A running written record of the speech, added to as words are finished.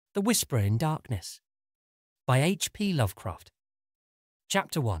The Whisperer in Darkness by H.P. Lovecraft.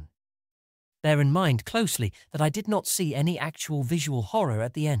 Chapter 1. Bear in mind closely that I did not see any actual visual horror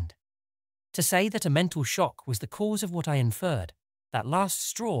at the end. To say that a mental shock was the cause of what I inferred, that last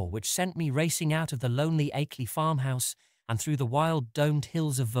straw which sent me racing out of the lonely Akeley farmhouse and through the wild domed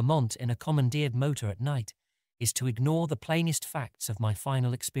hills of Vermont in a commandeered motor at night, is to ignore the plainest facts of my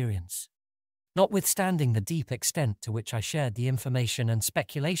final experience. Notwithstanding the deep extent to which I shared the information and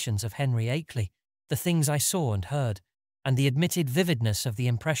speculations of Henry Akeley, the things I saw and heard, and the admitted vividness of the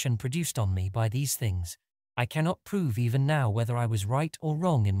impression produced on me by these things, I cannot prove even now whether I was right or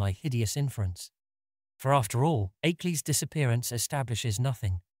wrong in my hideous inference. For after all, Akeley's disappearance establishes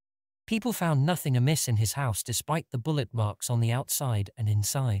nothing. People found nothing amiss in his house despite the bullet marks on the outside and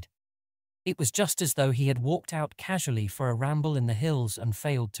inside. It was just as though he had walked out casually for a ramble in the hills and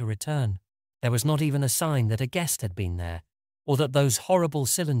failed to return. There was not even a sign that a guest had been there, or that those horrible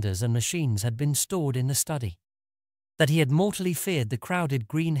cylinders and machines had been stored in the study. That he had mortally feared the crowded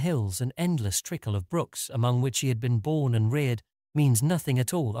green hills and endless trickle of brooks among which he had been born and reared means nothing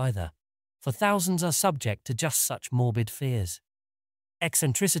at all either, for thousands are subject to just such morbid fears.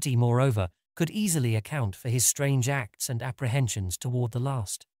 Eccentricity, moreover, could easily account for his strange acts and apprehensions toward the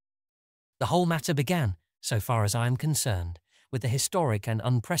last. The whole matter began, so far as I am concerned, with the historic and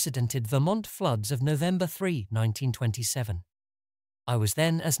unprecedented Vermont floods of November 3, 1927. I was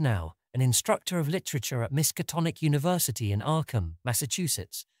then, as now, an instructor of literature at Miskatonic University in Arkham,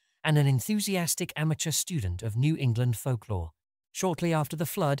 Massachusetts, and an enthusiastic amateur student of New England folklore. Shortly after the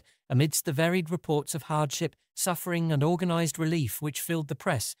flood, amidst the varied reports of hardship, suffering, and organized relief which filled the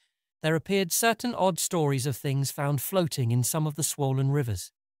press, there appeared certain odd stories of things found floating in some of the swollen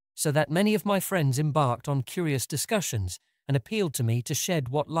rivers, so that many of my friends embarked on curious discussions and appealed to me to shed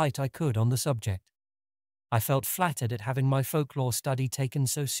what light I could on the subject. I felt flattered at having my folklore study taken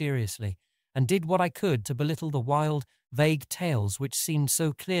so seriously, and did what I could to belittle the wild, vague tales which seemed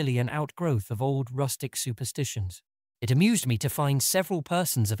so clearly an outgrowth of old rustic superstitions. It amused me to find several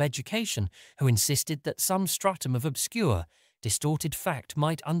persons of education who insisted that some stratum of obscure, distorted fact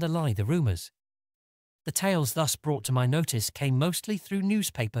might underlie the rumours. The tales thus brought to my notice came mostly through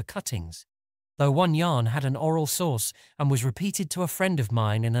newspaper cuttings, though one yarn had an oral source and was repeated to a friend of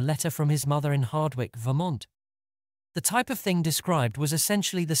mine in a letter from his mother in Hardwick, Vermont. The type of thing described was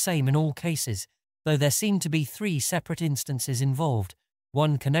essentially the same in all cases, though there seemed to be three separate instances involved,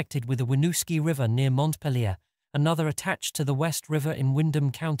 one connected with the Winooski River near Montpelier, another attached to the West River in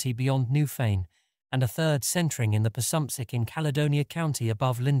Windham County beyond Newfane, and a third centering in the Passumpsic in Caledonia County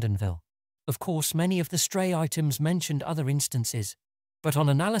above Lyndonville. Of course, many of the stray items mentioned other instances, but on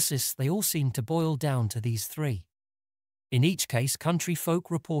analysis they all seemed to boil down to these three. In each case, country folk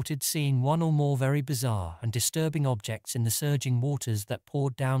reported seeing one or more very bizarre and disturbing objects in the surging waters that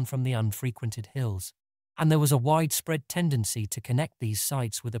poured down from the unfrequented hills, and there was a widespread tendency to connect these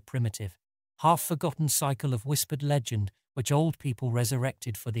sights with a primitive, half-forgotten cycle of whispered legend which old people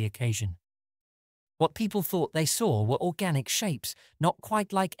resurrected for the occasion. What people thought they saw were organic shapes, not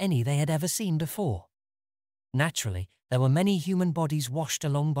quite like any they had ever seen before. Naturally, there were many human bodies washed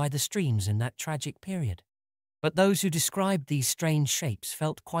along by the streams in that tragic period, but those who described these strange shapes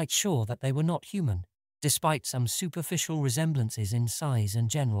felt quite sure that they were not human, despite some superficial resemblances in size and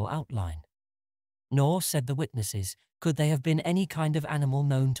general outline. Nor, said the witnesses, could they have been any kind of animal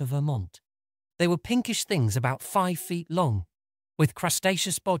known to Vermont. They were pinkish things about 5 feet long, with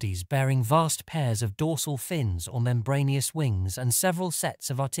crustaceous bodies bearing vast pairs of dorsal fins or membraneous wings and several sets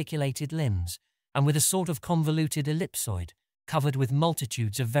of articulated limbs, and with a sort of convoluted ellipsoid, covered with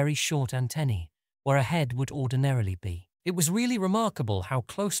multitudes of very short antennae, where a head would ordinarily be. It was really remarkable how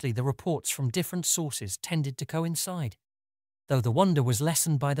closely the reports from different sources tended to coincide, though the wonder was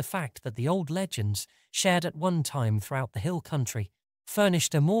lessened by the fact that the old legends, shared at one time throughout the hill country,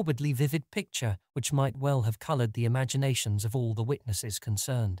 furnished a morbidly vivid picture which might well have coloured the imaginations of all the witnesses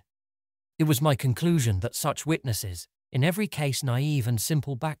concerned. It was my conclusion that such witnesses, in every case naive and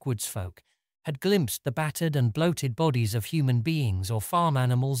simple backwoods folk, had glimpsed the battered and bloated bodies of human beings or farm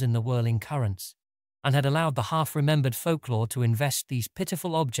animals in the whirling currents, and had allowed the half-remembered folklore to invest these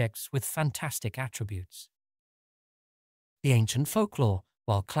pitiful objects with fantastic attributes. The ancient folklore,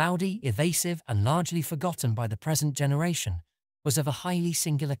 while cloudy, evasive, and largely forgotten by the present generation, was of a highly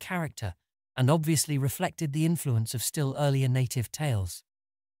singular character, and obviously reflected the influence of still earlier native tales.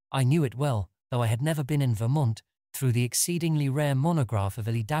 I knew it well, though I had never been in Vermont, through the exceedingly rare monograph of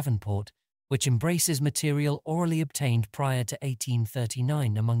Ellie Davenport, which embraces material orally obtained prior to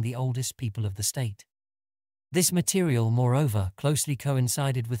 1839 among the oldest people of the state. This material, moreover, closely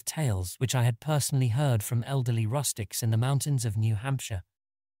coincided with tales which I had personally heard from elderly rustics in the mountains of New Hampshire,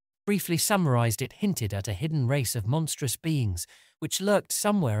 briefly summarized, it hinted at a hidden race of monstrous beings which lurked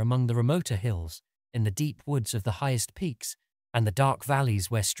somewhere among the remoter hills, in the deep woods of the highest peaks, and the dark valleys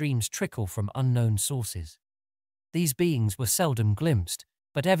where streams trickle from unknown sources. These beings were seldom glimpsed,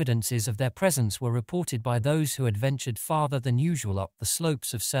 but evidences of their presence were reported by those who had ventured farther than usual up the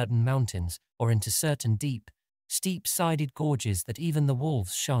slopes of certain mountains or into certain deep, steep-sided gorges that even the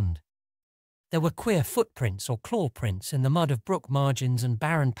wolves shunned. There were queer footprints or claw prints in the mud of brook margins and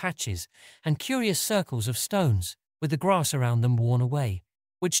barren patches, and curious circles of stones, with the grass around them worn away,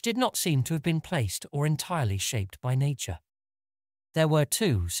 which did not seem to have been placed or entirely shaped by nature. There were,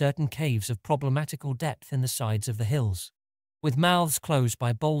 too, certain caves of problematical depth in the sides of the hills, with mouths closed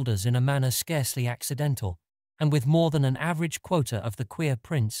by boulders in a manner scarcely accidental, and with more than an average quota of the queer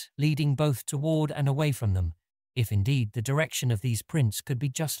prints leading both toward and away from them, if indeed the direction of these prints could be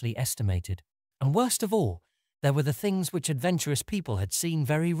justly estimated. And worst of all, there were the things which adventurous people had seen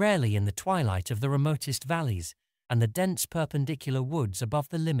very rarely in the twilight of the remotest valleys and the dense perpendicular woods above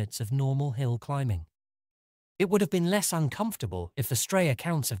the limits of normal hill climbing. It would have been less uncomfortable if the stray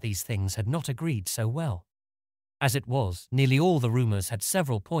accounts of these things had not agreed so well. As it was, nearly all the rumours had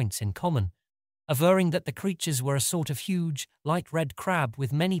several points in common, averring that the creatures were a sort of huge, light red crab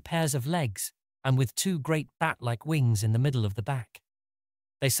with many pairs of legs and with two great bat-like wings in the middle of the back.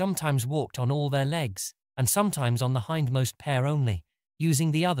 They sometimes walked on all their legs, and sometimes on the hindmost pair only,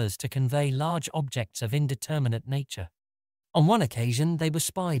 using the others to convey large objects of indeterminate nature. On one occasion they were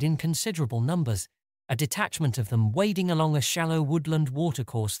spied in considerable numbers, a detachment of them wading along a shallow woodland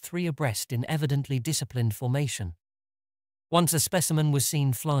watercourse 3 abreast in evidently disciplined formation. Once a specimen was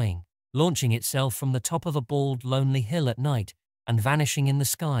seen flying, launching itself from the top of a bald, lonely hill at night and vanishing in the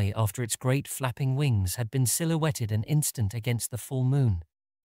sky after its great flapping wings had been silhouetted an instant against the full moon.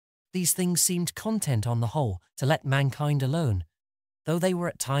 These things seemed content on the whole to let mankind alone, though they were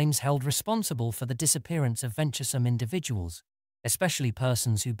at times held responsible for the disappearance of venturesome individuals, especially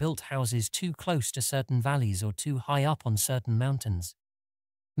persons who built houses too close to certain valleys or too high up on certain mountains.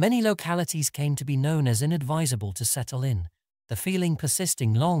 Many localities came to be known as inadvisable to settle in, the feeling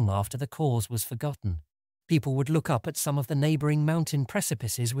persisting long after the cause was forgotten. People would look up at some of the neighbouring mountain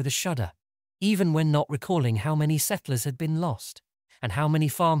precipices with a shudder, even when not recalling how many settlers had been lost, and how many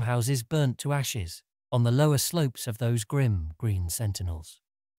farmhouses burnt to ashes on the lower slopes of those grim green sentinels.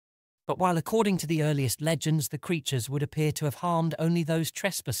 But while according to the earliest legends the creatures would appear to have harmed only those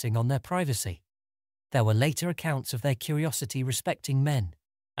trespassing on their privacy, there were later accounts of their curiosity respecting men,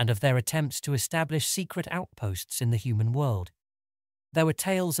 and of their attempts to establish secret outposts in the human world. There were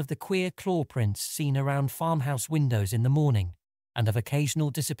tales of the queer claw prints seen around farmhouse windows in the morning, and of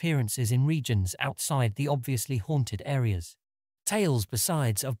occasional disappearances in regions outside the obviously haunted areas. Tales,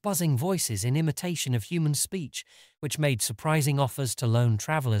 besides, of buzzing voices in imitation of human speech, which made surprising offers to lone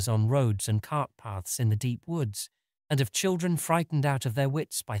travellers on roads and cart paths in the deep woods, and of children frightened out of their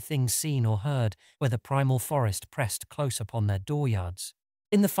wits by things seen or heard where the primal forest pressed close upon their dooryards.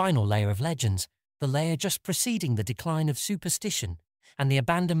 In the final layer of legends, the layer just preceding the decline of superstition and the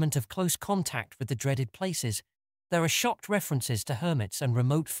abandonment of close contact with the dreaded places, there are shocked references to hermits and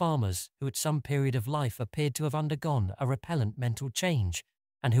remote farmers who at some period of life appeared to have undergone a repellent mental change,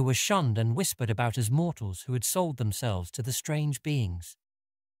 and who were shunned and whispered about as mortals who had sold themselves to the strange beings.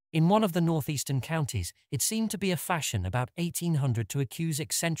 In one of the northeastern counties, it seemed to be a fashion about 1800 to accuse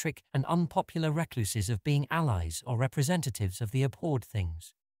eccentric and unpopular recluses of being allies or representatives of the abhorred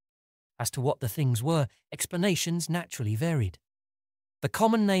things. As to what the things were, explanations naturally varied. The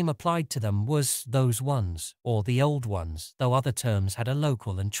common name applied to them was those ones, or the old ones, though other terms had a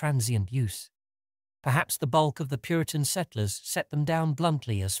local and transient use. Perhaps the bulk of the Puritan settlers set them down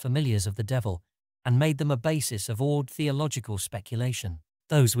bluntly as familiars of the devil, and made them a basis of awed theological speculation.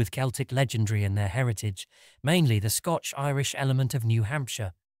 Those with Celtic legendary in their heritage, mainly the Scotch-Irish element of New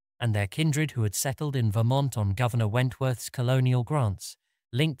Hampshire, and their kindred who had settled in Vermont on Governor Wentworth's colonial grants,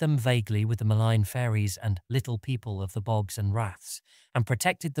 linked them vaguely with the malign fairies and little people of the bogs and raths, and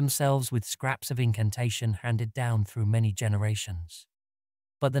protected themselves with scraps of incantation handed down through many generations.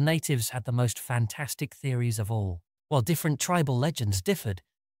 But the natives had the most fantastic theories of all. While different tribal legends differed,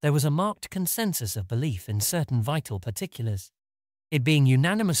 there was a marked consensus of belief in certain vital particulars, it being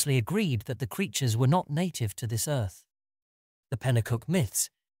unanimously agreed that the creatures were not native to this earth. The Pennacook myths,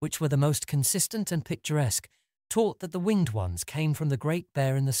 which were the most consistent and picturesque, taught that the winged ones came from the Great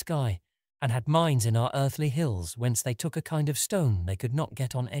Bear in the sky and had mines in our earthly hills whence they took a kind of stone they could not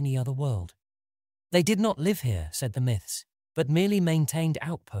get on any other world. They did not live here, said the myths, but merely maintained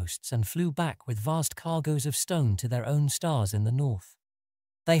outposts and flew back with vast cargoes of stone to their own stars in the north.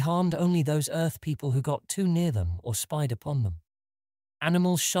 They harmed only those earth people who got too near them or spied upon them.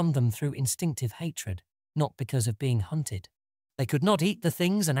 Animals shunned them through instinctive hatred, not because of being hunted. They could not eat the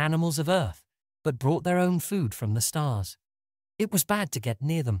things and animals of earth, but brought their own food from the stars. It was bad to get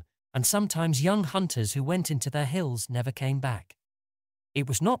near them, and sometimes young hunters who went into their hills never came back. It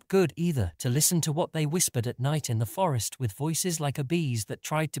was not good either to listen to what they whispered at night in the forest with voices like a bee's that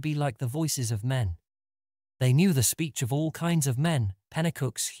tried to be like the voices of men. They knew the speech of all kinds of men,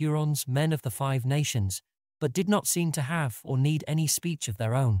 Penacooks, Hurons, men of the Five Nations, but did not seem to have or need any speech of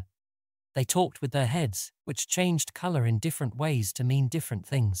their own. They talked with their heads, which changed colour in different ways to mean different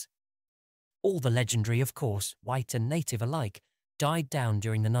things. All the legendary, of course, white and native alike, died down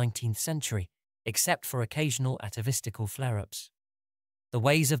during the 19th century, except for occasional atavistical flare-ups. The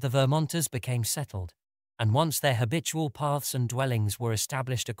ways of the Vermonters became settled, and once their habitual paths and dwellings were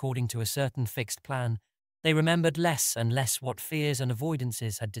established according to a certain fixed plan, they remembered less and less what fears and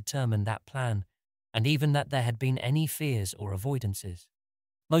avoidances had determined that plan, and even that there had been any fears or avoidances.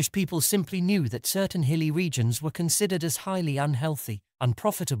 Most people simply knew that certain hilly regions were considered as highly unhealthy,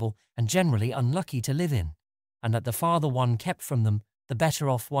 unprofitable, and generally unlucky to live in, and that the farther one kept from them, the better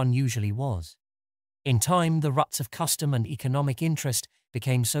off one usually was. In time, the ruts of custom and economic interest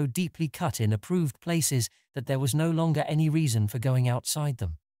became so deeply cut in approved places that there was no longer any reason for going outside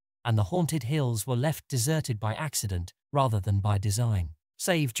them, and the haunted hills were left deserted by accident rather than by design.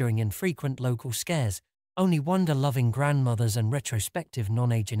 Save during infrequent local scares, only wonder-loving grandmothers and retrospective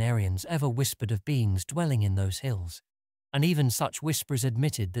nonagenarians ever whispered of beings dwelling in those hills, and even such whispers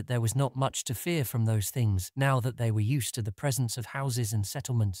admitted that there was not much to fear from those things now that they were used to the presence of houses and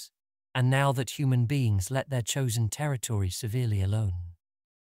settlements, and now that human beings let their chosen territory severely alone.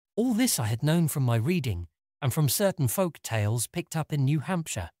 All this I had known from my reading and from certain folk tales picked up in New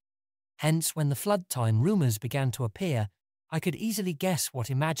Hampshire. Hence, when the flood time rumours began to appear, I could easily guess what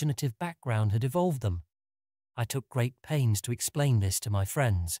imaginative background had evolved them. I took great pains to explain this to my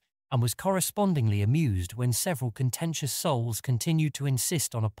friends, and was correspondingly amused when several contentious souls continued to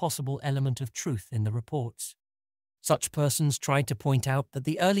insist on a possible element of truth in the reports. Such persons tried to point out that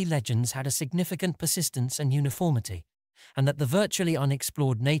the early legends had a significant persistence and uniformity, and that the virtually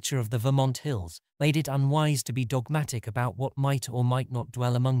unexplored nature of the Vermont hills made it unwise to be dogmatic about what might or might not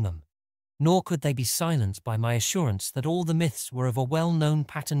dwell among them. Nor could they be silenced by my assurance that all the myths were of a well-known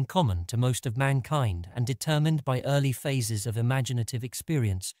pattern common to most of mankind and determined by early phases of imaginative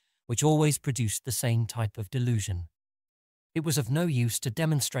experience, which always produced the same type of delusion. It was of no use to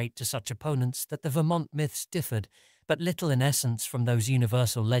demonstrate to such opponents that the Vermont myths differed but little in essence from those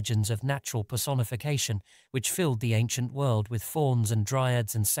universal legends of natural personification which filled the ancient world with fauns and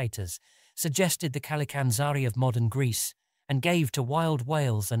dryads and satyrs, suggested the Kalikanzari of modern Greece, and gave to wild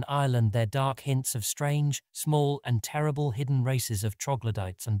Wales and Ireland their dark hints of strange, small and terrible hidden races of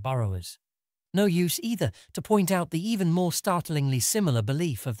troglodytes and burrowers. No use either to point out the even more startlingly similar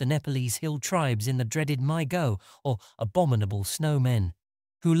belief of the Nepalese hill tribes in the dreaded Maigo, or abominable snowmen,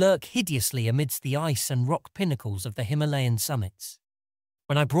 who lurk hideously amidst the ice and rock pinnacles of the Himalayan summits.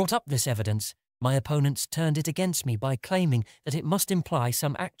 When I brought up this evidence, my opponents turned it against me by claiming that it must imply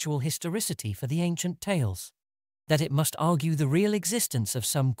some actual historicity for the ancient tales, that it must argue the real existence of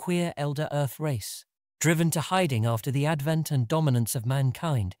some queer elder Earth race, driven to hiding after the advent and dominance of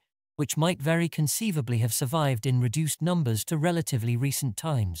mankind, which might very conceivably have survived in reduced numbers to relatively recent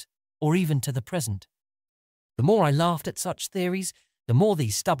times, or even to the present. The more I laughed at such theories, the more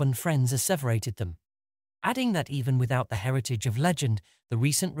these stubborn friends asseverated them, adding that even without the heritage of legend, the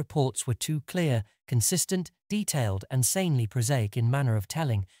recent reports were too clear, consistent, detailed, and sanely prosaic in manner of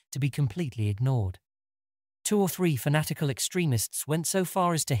telling to be completely ignored. 2 or 3 fanatical extremists went so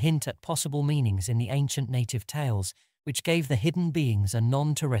far as to hint at possible meanings in the ancient native tales, which gave the hidden beings a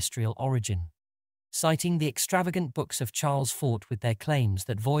non-terrestrial origin, citing the extravagant books of Charles Fort with their claims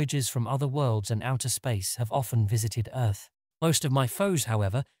that voyagers from other worlds and outer space have often visited Earth. Most of my foes,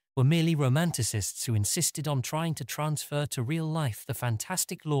 however, were merely romanticists who insisted on trying to transfer to real life the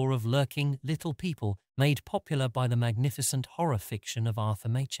fantastic lore of lurking little people made popular by the magnificent horror fiction of Arthur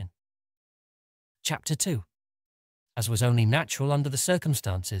Machen. Chapter 2. As was only natural under the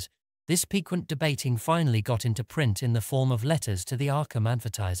circumstances, this piquant debating finally got into print in the form of letters to the Arkham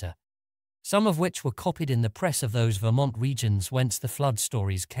Advertiser, some of which were copied in the press of those Vermont regions whence the flood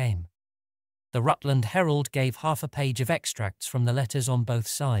stories came. The Rutland Herald gave half a page of extracts from the letters on both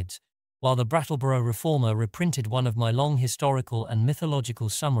sides, while the Brattleboro Reformer reprinted one of my long historical and mythological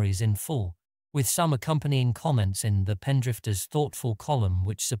summaries in full, with some accompanying comments in the Pendrifter's thoughtful column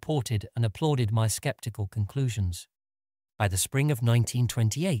which supported and applauded my sceptical conclusions. By the spring of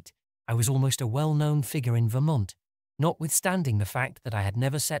 1928, I was almost a well-known figure in Vermont, notwithstanding the fact that I had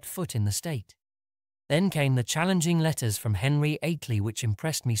never set foot in the state. Then came the challenging letters from Henry Akeley, which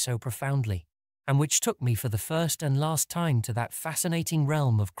impressed me so profoundly, and which took me for the first and last time to that fascinating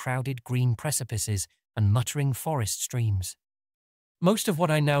realm of crowded green precipices and muttering forest streams. Most of what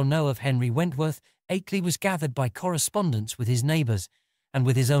I now know of Henry Wentworth Akeley was gathered by correspondence with his neighbours and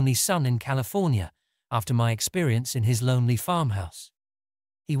with his only son in California after my experience in his lonely farmhouse.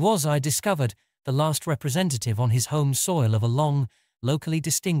 He was, I discovered, the last representative on his home soil of a long, locally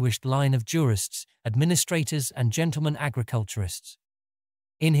distinguished line of jurists, administrators, and gentlemen agriculturists.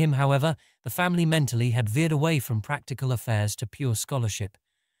 In him, however, the family mentally had veered away from practical affairs to pure scholarship,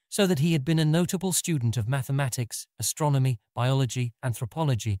 so that he had been a notable student of mathematics, astronomy, biology,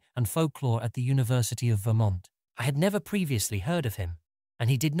 anthropology, and folklore at the University of Vermont. I had never previously heard of him, and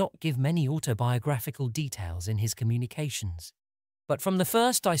he did not give many autobiographical details in his communications. But from the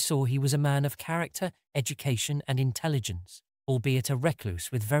first I saw he was a man of character, education, and intelligence, albeit a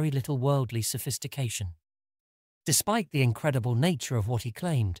recluse with very little worldly sophistication. Despite the incredible nature of what he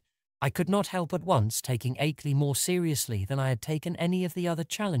claimed, I could not help at once taking Akeley more seriously than I had taken any of the other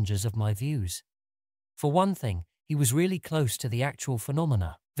challengers of my views. For one thing, he was really close to the actual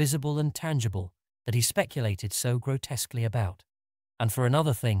phenomena, visible and tangible, that he speculated so grotesquely about. And for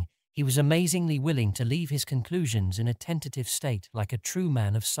another thing, he was amazingly willing to leave his conclusions in a tentative state like a true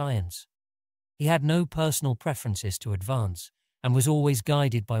man of science. He had no personal preferences to advance, and was always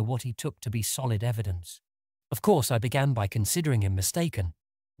guided by what he took to be solid evidence. Of course, I began by considering him mistaken,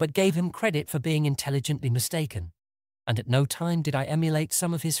 but gave him credit for being intelligently mistaken, and at no time did I emulate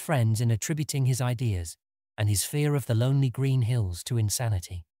some of his friends in attributing his ideas and his fear of the lonely green hills to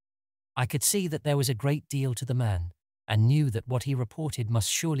insanity. I could see that there was a great deal to the man, and knew that what he reported must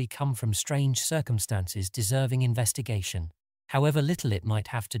surely come from strange circumstances deserving investigation, however little it might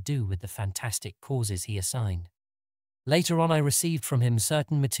have to do with the fantastic causes he assigned. Later on I received from him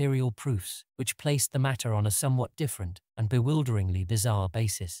certain material proofs which placed the matter on a somewhat different and bewilderingly bizarre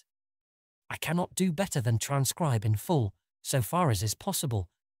basis. I cannot do better than transcribe in full, so far as is possible,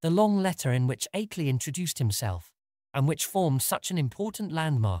 the long letter in which Akeley introduced himself, and which formed such an important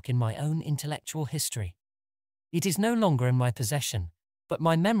landmark in my own intellectual history. It is no longer in my possession, but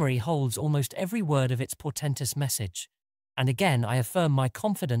my memory holds almost every word of its portentous message, and again I affirm my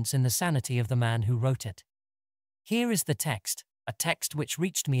confidence in the sanity of the man who wrote it. Here is the text, a text which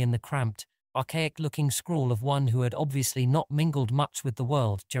reached me in the cramped, archaic-looking scrawl of one who had obviously not mingled much with the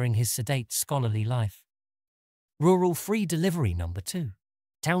world during his sedate scholarly life. Rural Free Delivery No. 2.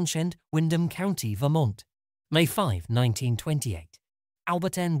 Townshend, Windham County, Vermont. May 5, 1928.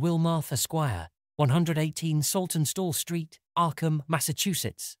 Albert N. Wilmarth, Esquire, 118 Saltonstall Street, Arkham,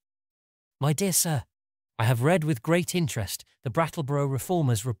 Massachusetts. My dear sir, I have read with great interest the Brattleboro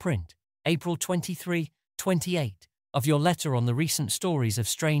Reformer's reprint, April 23, 28, of your letter on the recent stories of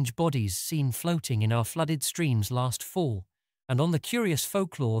strange bodies seen floating in our flooded streams last fall, and on the curious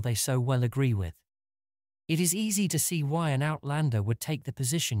folklore they so well agree with. It is easy to see why an outlander would take the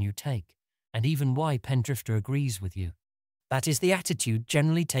position you take, and even why Pendrifter agrees with you. That is the attitude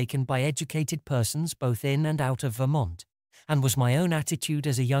generally taken by educated persons both in and out of Vermont, and was my own attitude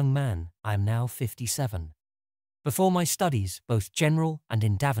as a young man. I am now 57. Before my studies, both general and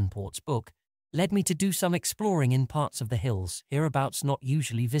in Davenport's book, led me to do some exploring in parts of the hills, hereabouts not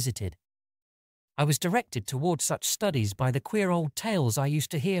usually visited. I was directed towards such studies by the queer old tales I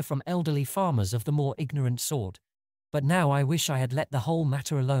used to hear from elderly farmers of the more ignorant sort, but now I wish I had let the whole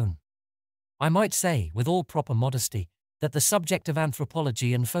matter alone. I might say, with all proper modesty, that the subject of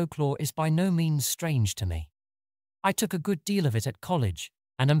anthropology and folklore is by no means strange to me. I took a good deal of it at college,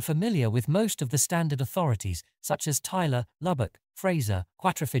 and am familiar with most of the standard authorities, such as Tyler, Lubbock, Fraser,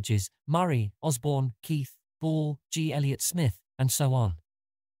 Quatrefages, Murray, Osborne, Keith, Ball, G. Elliott Smith, and so on.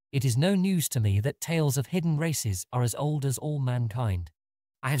 It is no news to me that tales of hidden races are as old as all mankind.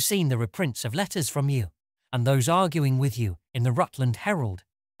 I have seen the reprints of letters from you, and those arguing with you in the Rutland Herald,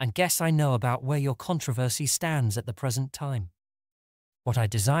 and guess I know about where your controversy stands at the present time. What I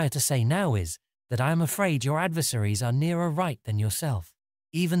desire to say now is that I am afraid your adversaries are nearer right than yourself,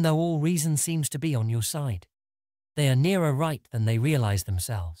 even though all reason seems to be on your side. They are nearer right than they realize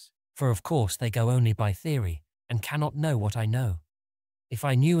themselves, for of course they go only by theory, and cannot know what I know. If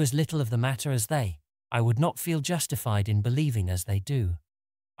I knew as little of the matter as they, I would not feel justified in believing as they do.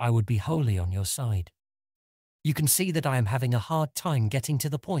 I would be wholly on your side. You can see that I am having a hard time getting to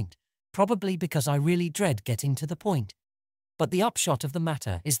the point, probably because I really dread getting to the point. But the upshot of the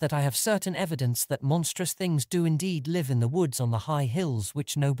matter is that I have certain evidence that monstrous things do indeed live in the woods on the high hills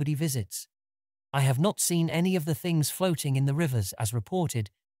which nobody visits. I have not seen any of the things floating in the rivers as reported,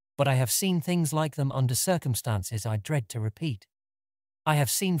 but I have seen things like them under circumstances I dread to repeat. I have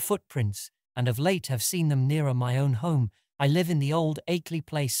seen footprints, and of late have seen them nearer my own home. I live in the old Akeley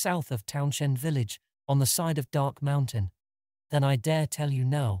place south of Townshend village, on the side of Dark Mountain. Then I dare tell you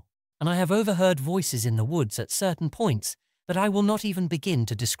now, and I have overheard voices in the woods at certain points that I will not even begin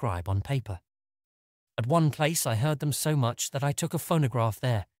to describe on paper. At one place I heard them so much that I took a phonograph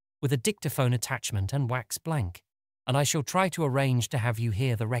there, with a dictaphone attachment and wax blank, and I shall try to arrange to have you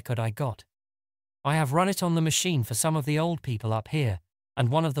hear the record I got. I have run it on the machine for some of the old people up here, and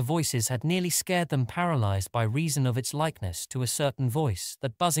one of the voices had nearly scared them paralyzed by reason of its likeness to a certain voice,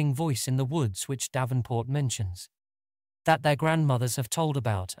 that buzzing voice in the woods which Davenport mentions, that their grandmothers have told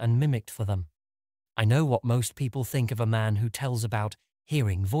about and mimicked for them. I know what most people think of a man who tells about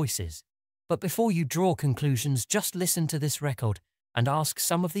hearing voices, but before you draw conclusions, just listen to this record and ask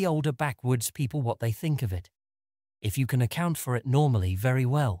some of the older backwoods people what they think of it. If you can account for it normally, very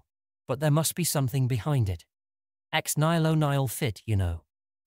well, but there must be something behind it. Ex nihilo nihil fit, you know.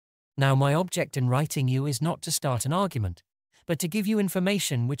 Now, my object in writing you is not to start an argument, but to give you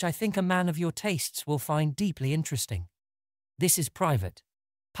information which I think a man of your tastes will find deeply interesting. This is private.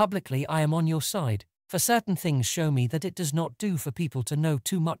 Publicly, I am on your side, for certain things show me that it does not do for people to know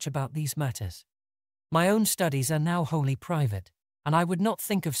too much about these matters. My own studies are now wholly private, and I would not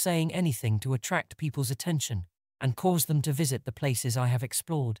think of saying anything to attract people's attention and cause them to visit the places I have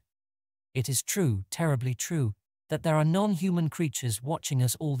explored. It is true, terribly true, that there are non-human creatures watching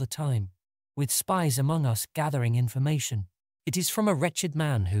us all the time, with spies among us gathering information. It is from a wretched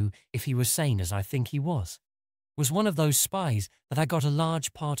man who, if he was sane as I think he was one of those spies that I got a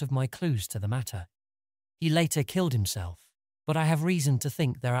large part of my clues to the matter. He later killed himself, but I have reason to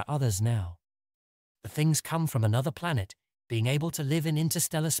think there are others now. The things come from another planet, being able to live in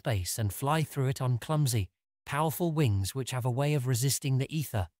interstellar space and fly through it on clumsy, powerful wings which have a way of resisting the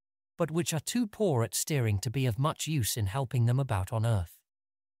ether, but which are too poor at steering to be of much use in helping them about on Earth.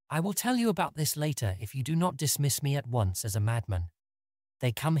 I will tell you about this later if you do not dismiss me at once as a madman.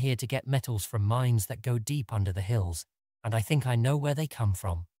 They come here to get metals from mines that go deep under the hills, and I think I know where they come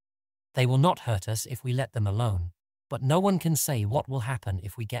from. They will not hurt us if we let them alone, but no one can say what will happen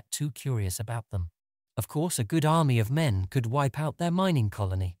if we get too curious about them. Of course, a good army of men could wipe out their mining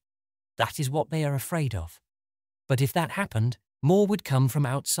colony. That is what they are afraid of. But if that happened, more would come from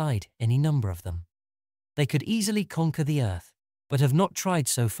outside, any number of them. They could easily conquer the earth, but have not tried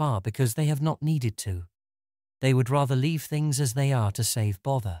so far because they have not needed to. They would rather leave things as they are to save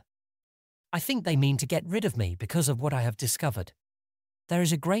bother. I think they mean to get rid of me because of what I have discovered. There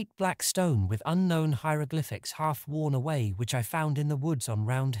is a great black stone with unknown hieroglyphics half worn away which I found in the woods on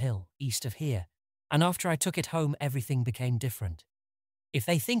Round Hill, east of here, and after I took it home everything became different. If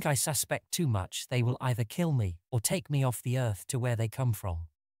they think I suspect too much, they will either kill me or take me off the earth to where they come from.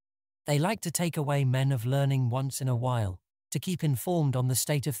 They like to take away men of learning once in a while, to keep informed on the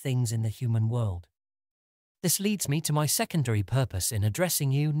state of things in the human world. This leads me to my secondary purpose in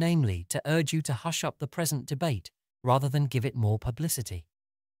addressing you, namely, to urge you to hush up the present debate, rather than give it more publicity.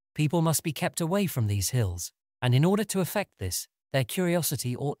 People must be kept away from these hills, and in order to effect this, their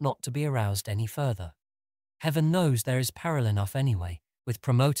curiosity ought not to be aroused any further. Heaven knows there is peril enough anyway, with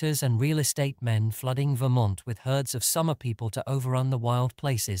promoters and real estate men flooding Vermont with herds of summer people to overrun the wild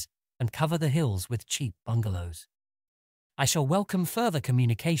places and cover the hills with cheap bungalows. I shall welcome further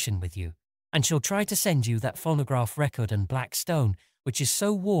communication with you, and shall try to send you that phonograph record and black stone, which is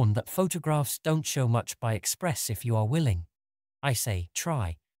so worn that photographs don't show much by express if you are willing. I say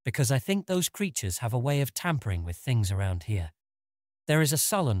try, because I think those creatures have a way of tampering with things around here. There is a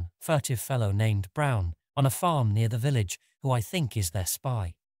sullen, furtive fellow named Brown on a farm near the village who I think is their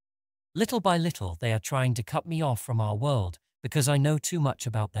spy. Little by little they are trying to cut me off from our world because I know too much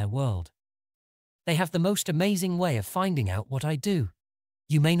about their world. They have the most amazing way of finding out what I do.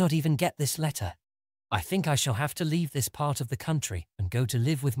 You may not even get this letter. I think I shall have to leave this part of the country and go to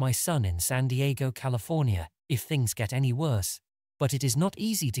live with my son in San Diego, California, if things get any worse. But it is not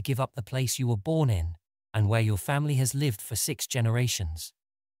easy to give up the place you were born in and where your family has lived for 6 generations.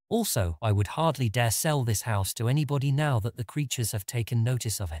 Also, I would hardly dare sell this house to anybody now that the creatures have taken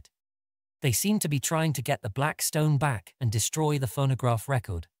notice of it. They seem to be trying to get the black stone back and destroy the phonograph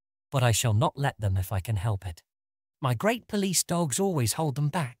record, but I shall not let them if I can help it. My great police dogs always hold them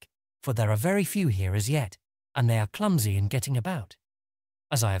back, for there are very few here as yet, and they are clumsy in getting about.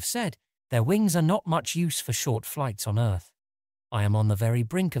 As I have said, their wings are not much use for short flights on Earth. I am on the very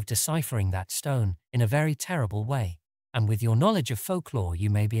brink of deciphering that stone in a very terrible way, and with your knowledge of folklore you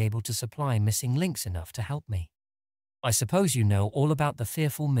may be able to supply missing links enough to help me. I suppose you know all about the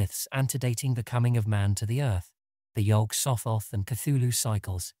fearful myths antedating the coming of man to the Earth, the Yog-Sothoth and Cthulhu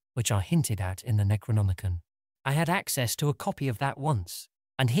cycles, which are hinted at in the Necronomicon. I had access to a copy of that once,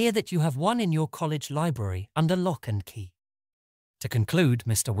 and hear that you have one in your college library under lock and key. To conclude,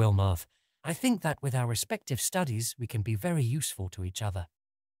 Mr. Wilmarth, I think that with our respective studies we can be very useful to each other.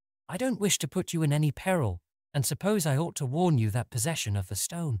 I don't wish to put you in any peril, and suppose I ought to warn you that possession of the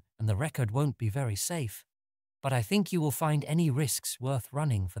stone and the record won't be very safe, but I think you will find any risks worth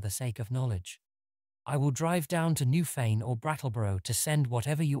running for the sake of knowledge. I will drive down to Newfane or Brattleboro to send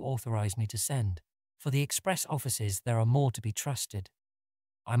whatever you authorize me to send. For the express offices there are more to be trusted.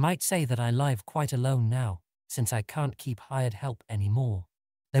 I might say that I live quite alone now, since I can't keep hired help any more.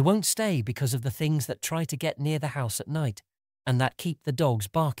 They won't stay because of the things that try to get near the house at night, and that keep the dogs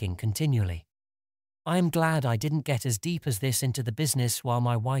barking continually. I am glad I didn't get as deep as this into the business while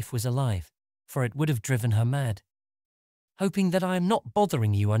my wife was alive, for it would have driven her mad. Hoping that I am not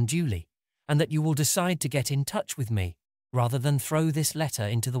bothering you unduly, and that you will decide to get in touch with me, rather than throw this letter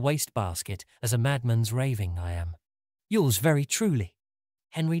into the wastebasket as a madman's raving I am. Yours very truly,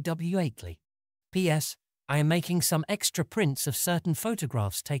 Henry W. Akeley. P.S. I am making some extra prints of certain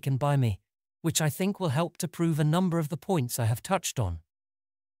photographs taken by me, which I think will help to prove a number of the points I have touched on.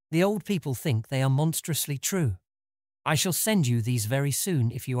 The old people think they are monstrously true. I shall send you these very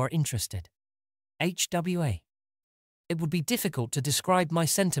soon if you are interested. H.W.A. It would be difficult to describe my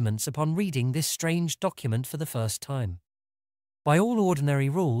sentiments upon reading this strange document for the first time. By all ordinary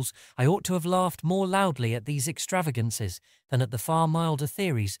rules, I ought to have laughed more loudly at these extravagances than at the far milder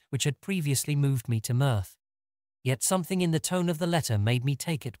theories which had previously moved me to mirth. Yet something in the tone of the letter made me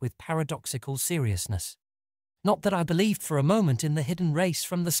take it with paradoxical seriousness. Not that I believed for a moment in the hidden race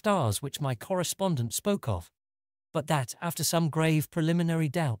from the stars which my correspondent spoke of, but that, after some grave preliminary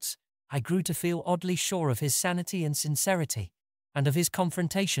doubts, I grew to feel oddly sure of his sanity and sincerity, and of his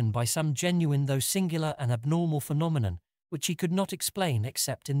confrontation by some genuine though singular and abnormal phenomenon which he could not explain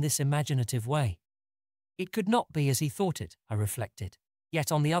except in this imaginative way. It could not be as he thought it, I reflected,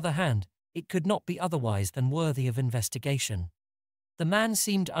 yet on the other hand, it could not be otherwise than worthy of investigation. The man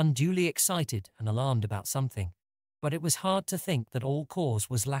seemed unduly excited and alarmed about something, but it was hard to think that all cause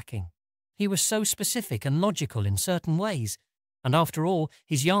was lacking. He was so specific and logical in certain ways, and after all,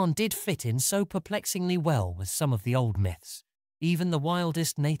 his yarn did fit in so perplexingly well with some of the old myths, even the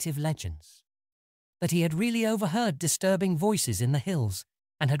wildest native legends. That he had really overheard disturbing voices in the hills,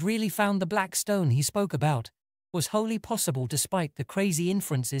 and had really found the black stone he spoke about, was wholly possible despite the crazy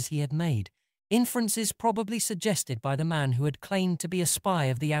inferences he had made, inferences probably suggested by the man who had claimed to be a spy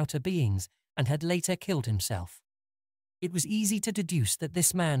of the outer beings and had later killed himself. It was easy to deduce that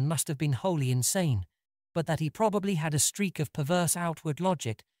this man must have been wholly insane, but that he probably had a streak of perverse outward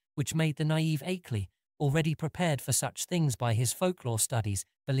logic which made the naive Akeley, already prepared for such things by his folklore studies,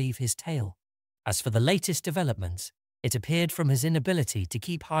 believe his tale. As for the latest developments, it appeared from his inability to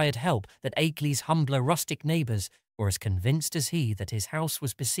keep hired help that Akeley's humbler rustic neighbours were as convinced as he that his house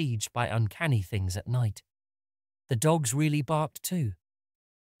was besieged by uncanny things at night. The dogs really barked too.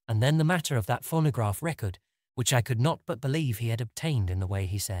 And then the matter of that phonograph record, which I could not but believe he had obtained in the way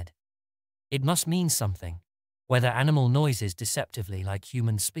he said. It must mean something, whether animal noises deceptively like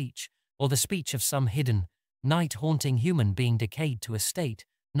human speech, or the speech of some hidden, night-haunting human being decayed to a state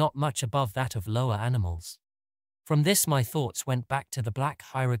not much above that of lower animals. From this my thoughts went back to the black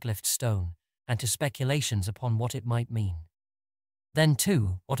hieroglyphed stone and to speculations upon what it might mean. Then,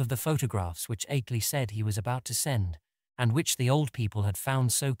 too, what of the photographs which Akeley said he was about to send, and which the old people had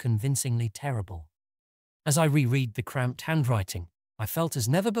found so convincingly terrible? As I reread the cramped handwriting, I felt as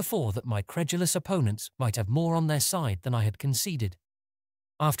never before that my credulous opponents might have more on their side than I had conceded.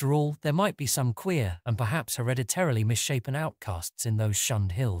 After all, there might be some queer and perhaps hereditarily misshapen outcasts in those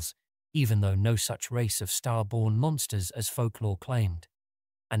shunned hills, even though no such race of star-born monsters as folklore claimed.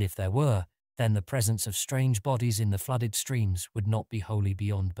 And if there were, then the presence of strange bodies in the flooded streams would not be wholly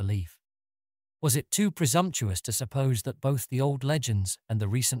beyond belief. Was it too presumptuous to suppose that both the old legends and the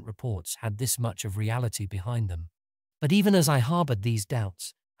recent reports had this much of reality behind them? But even as I harboured these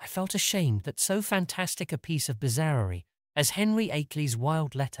doubts, I felt ashamed that so fantastic a piece of bizarrerie as Henry Akeley's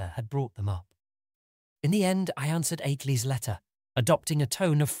wild letter had brought them up. In the end, I answered Akeley's letter, adopting a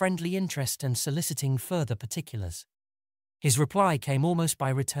tone of friendly interest and soliciting further particulars. His reply came almost by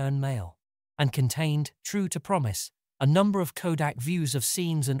return mail, and contained, true to promise, a number of Kodak views of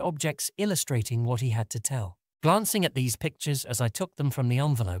scenes and objects illustrating what he had to tell. Glancing at these pictures as I took them from the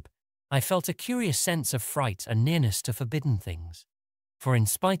envelope, I felt a curious sense of fright and nearness to forbidden things, for in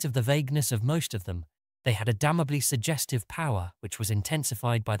spite of the vagueness of most of them, they had a damnably suggestive power which was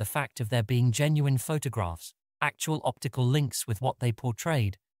intensified by the fact of their being genuine photographs, actual optical links with what they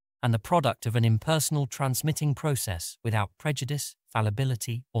portrayed, and the product of an impersonal transmitting process without prejudice,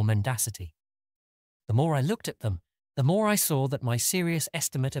 fallibility, or mendacity. The more I looked at them, the more I saw that my serious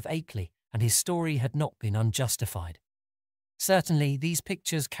estimate of Akeley and his story had not been unjustified. Certainly, these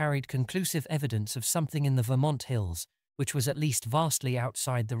pictures carried conclusive evidence of something in the Vermont hills, which was at least vastly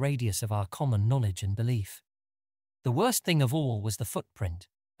outside the radius of our common knowledge and belief. The worst thing of all was the footprint,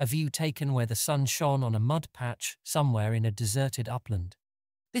 a view taken where the sun shone on a mud patch somewhere in a deserted upland.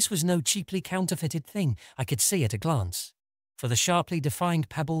 This was no cheaply counterfeited thing, I could see at a glance, for the sharply defined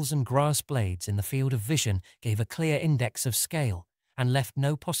pebbles and grass blades in the field of vision gave a clear index of scale and left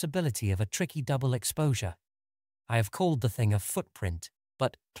no possibility of a tricky double exposure. I have called the thing a footprint,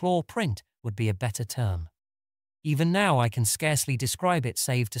 but claw print would be a better term. Even now I can scarcely describe it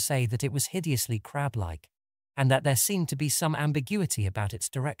save to say that it was hideously crab-like, and that there seemed to be some ambiguity about its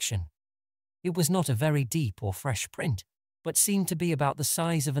direction. It was not a very deep or fresh print, but seemed to be about the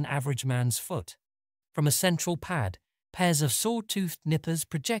size of an average man's foot. From a central pad, pairs of saw-toothed nippers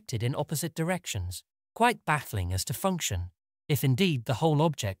projected in opposite directions, quite baffling as to function, if indeed the whole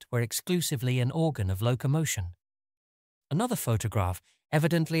object were exclusively an organ of locomotion. Another photograph,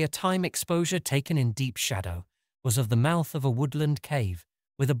 evidently a time exposure taken in deep shadow, was of the mouth of a woodland cave,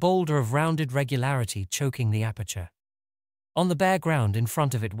 with a boulder of rounded regularity choking the aperture. On the bare ground in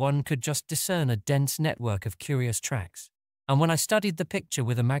front of it one could just discern a dense network of curious tracks, and when I studied the picture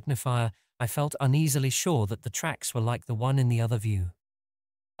with a magnifier, I felt uneasily sure that the tracks were like the one in the other view.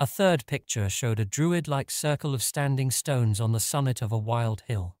 A third picture showed a druid-like circle of standing stones on the summit of a wild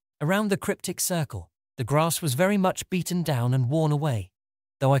hill. Around the cryptic circle, the grass was very much beaten down and worn away,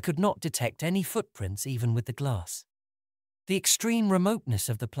 though I could not detect any footprints even with the glass. The extreme remoteness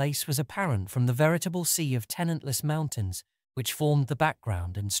of the place was apparent from the veritable sea of tenantless mountains which formed the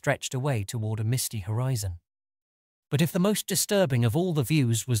background and stretched away toward a misty horizon. But if the most disturbing of all the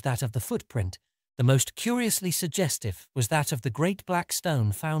views was that of the footprint, the most curiously suggestive was that of the great black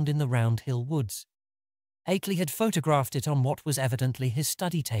stone found in the Round Hill woods. Akeley had photographed it on what was evidently his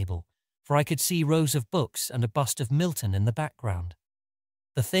study table, for I could see rows of books and a bust of Milton in the background.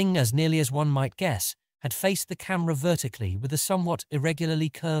 The thing, as nearly as one might guess, had faced the camera vertically with a somewhat irregularly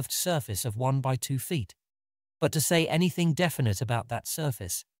curved surface of 1 by 2 feet. But to say anything definite about that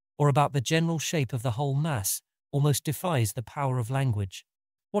surface, or about the general shape of the whole mass, almost defies the power of language.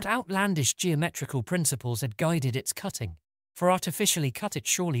 What outlandish geometrical principles had guided its cutting, for artificially cut it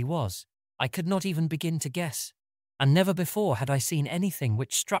surely was, I could not even begin to guess, and never before had I seen anything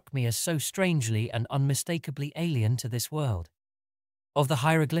which struck me as so strangely and unmistakably alien to this world. Of the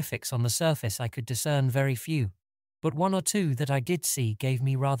hieroglyphics on the surface I could discern very few, but one or two that I did see gave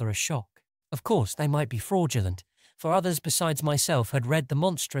me rather a shock. Of course, they might be fraudulent, for others besides myself had read the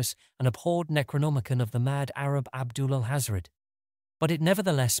monstrous and abhorred Necronomicon of the mad Arab Abdul al-Hazred, but it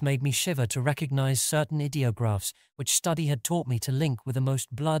nevertheless made me shiver to recognize certain ideographs which study had taught me to link with the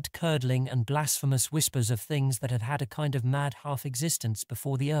most blood-curdling and blasphemous whispers of things that had had a kind of mad half-existence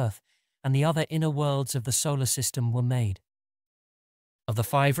before the Earth and the other inner worlds of the solar system were made. Of the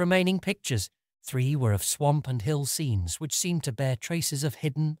 5 remaining pictures, 3 were of swamp and hill scenes which seemed to bear traces of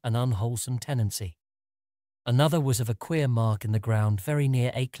hidden and unwholesome tenancy. Another was of a queer mark in the ground very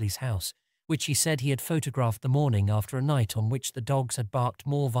near Akeley's house, which he said he had photographed the morning after a night on which the dogs had barked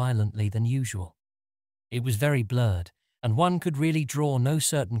more violently than usual. It was very blurred, and one could really draw no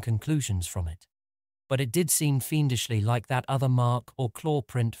certain conclusions from it. But it did seem fiendishly like that other mark or claw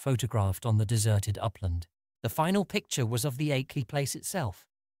print photographed on the deserted upland. The final picture was of the Akeley place itself,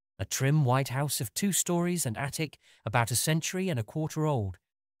 a trim white house of 2 stories and attic about 1.25 centuries old,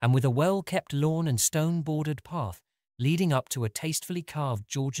 and with a well-kept lawn and stone-bordered path leading up to a tastefully carved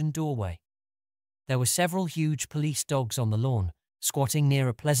Georgian doorway. There were several huge police dogs on the lawn, squatting near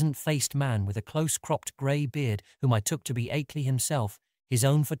a pleasant-faced man with a close-cropped grey beard whom I took to be Akeley himself, his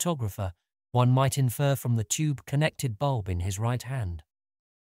own photographer, one might infer from the tube-connected bulb in his right hand.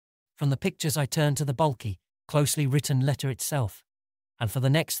 From the pictures I turned to the bulky, closely written letter itself, and for the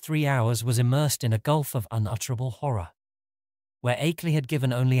next 3 hours was immersed in a gulf of unutterable horror. Where Akeley had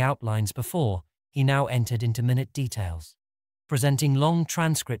given only outlines before, he now entered into minute details, presenting long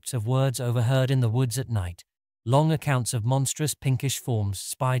transcripts of words overheard in the woods at night, long accounts of monstrous pinkish forms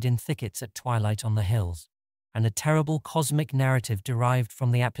spied in thickets at twilight on the hills, and a terrible cosmic narrative derived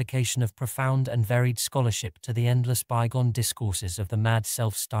from the application of profound and varied scholarship to the endless bygone discourses of the mad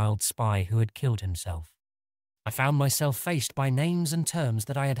self-styled spy who had killed himself. I found myself faced by names and terms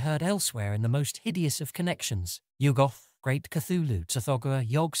that I had heard elsewhere in the most hideous of connections: Yugoth, Great Cthulhu, Tsathoggua,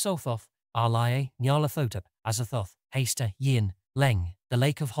 Yog Sothoth, Arlae, Nyarlathotep, Azathoth, Haster, Yin, Leng, the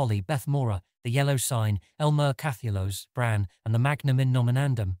Lake of Holly, Beth Mora, the Yellow Sign, Elmer Cathulos, Bran, and the Magnum in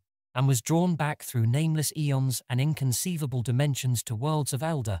Nominandum, and was drawn back through nameless eons and inconceivable dimensions to worlds of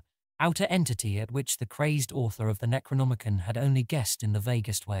elder, outer entity at which the crazed author of the Necronomicon had only guessed in the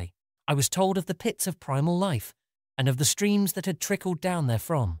vaguest way. I was told of the pits of primal life, and of the streams that had trickled down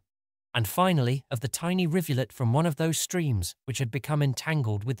therefrom, and finally of the tiny rivulet from one of those streams which had become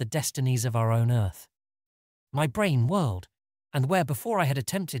entangled with the destinies of our own earth. My brain whirled, and where before I had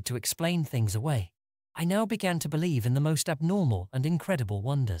attempted to explain things away, I now began to believe in the most abnormal and incredible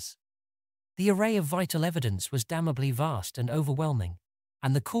wonders. The array of vital evidence was damnably vast and overwhelming,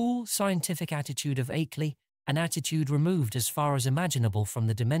 and the cool, scientific attitude of Akeley, an attitude removed as far as imaginable from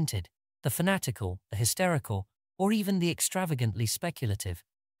the demented, the fanatical, the hysterical, or even the extravagantly speculative,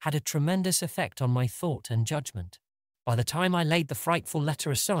 had a tremendous effect on my thought and judgment. By the time I laid the frightful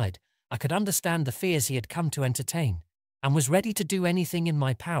letter aside, I could understand the fears he had come to entertain, and was ready to do anything in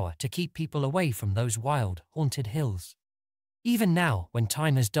my power to keep people away from those wild, haunted hills. Even now, when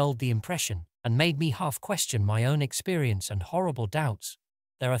time has dulled the impression and made me half question my own experience and horrible doubts,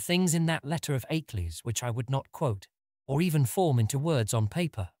 there are things in that letter of Akeley's which I would not quote, or even form into words on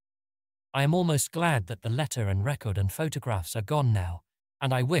paper. I am almost glad that the letter and record and photographs are gone now,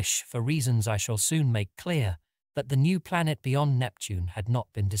 and I wish, for reasons I shall soon make clear, that the new planet beyond Neptune had not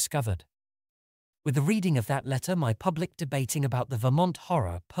been discovered. With the reading of that letter, my public debating about the Vermont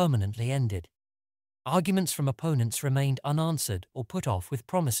horror permanently ended. Arguments from opponents remained unanswered or put off with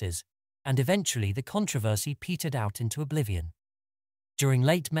promises, and eventually the controversy petered out into oblivion. During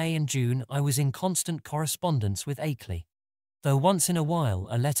late May and June, I was in constant correspondence with Akeley, though once in a while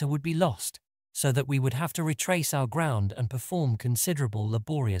a letter would be lost, so that we would have to retrace our ground and perform considerable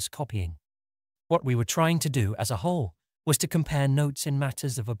laborious copying. What we were trying to do as a whole was to compare notes in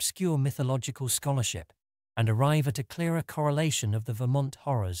matters of obscure mythological scholarship and arrive at a clearer correlation of the Vermont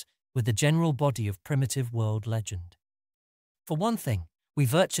horrors with the general body of primitive world legend. For one thing, we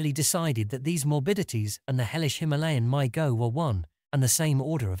virtually decided that these morbidities and the hellish Himalayan My-Go were one and the same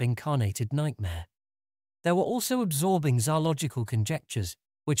order of incarnated nightmare. There were also absorbing zoological conjectures,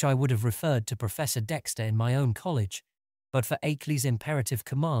 which I would have referred to Professor Dexter in my own college, but for Akeley's imperative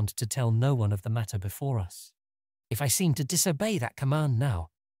command to tell no one of the matter before us. If I seem to disobey that command now,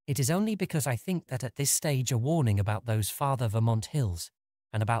 it is only because I think that at this stage a warning about those farther Vermont hills,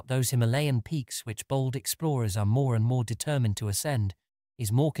 and about those Himalayan peaks which bold explorers are more and more determined to ascend,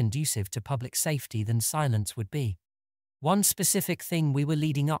 is more conducive to public safety than silence would be. One specific thing we were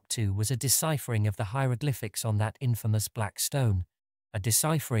leading up to was a deciphering of the hieroglyphics on that infamous black stone, a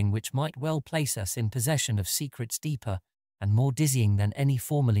deciphering which might well place us in possession of secrets deeper and more dizzying than any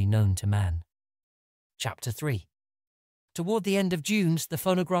formerly known to man. Chapter 3. Toward the end of June, the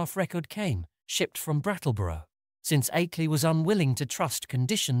phonograph record came, shipped from Brattleboro, since Akeley was unwilling to trust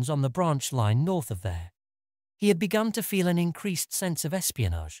conditions on the branch line north of there. He had begun to feel an increased sense of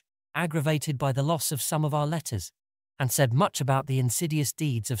espionage, aggravated by the loss of some of our letters, and said much about the insidious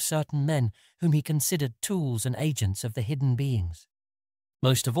deeds of certain men whom he considered tools and agents of the hidden beings.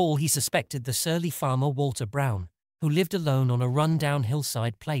 Most of all, he suspected the surly farmer Walter Brown, who lived alone on a run-down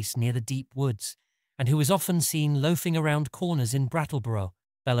hillside place near the deep woods, and who was often seen loafing around corners in Brattleboro,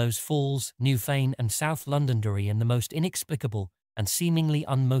 Bellows Falls, Newfane, and South Londonderry in the most inexplicable and seemingly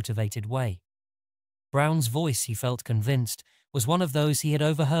unmotivated way. Brown's voice, he felt convinced, was one of those he had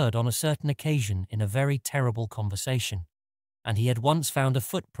overheard on a certain occasion in a very terrible conversation, and he had once found a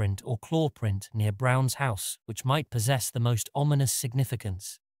footprint or claw print near Brown's house which might possess the most ominous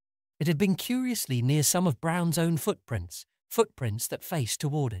significance. It had been curiously near some of Brown's own footprints that faced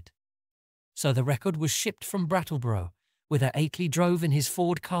toward it. So the record was shipped from Brattleboro, whither Akeley drove in his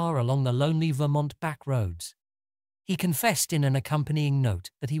Ford car along the lonely Vermont back roads. He confessed in an accompanying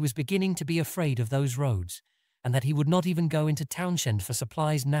note that he was beginning to be afraid of those roads, and that he would not even go into Townshend for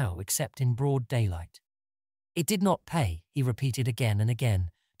supplies now except in broad daylight. It did not pay, he repeated again and again,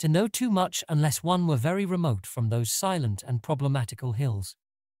 to know too much unless one were very remote from those silent and problematical hills.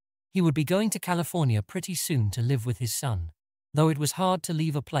 He would be going to California pretty soon to live with his son, though it was hard to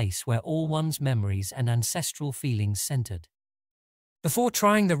leave a place where all one's memories and ancestral feelings centered. Before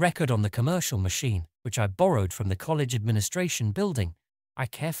trying the record on the commercial machine, which I borrowed from the college administration building, I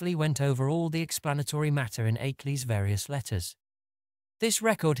carefully went over all the explanatory matter in Akeley's various letters. This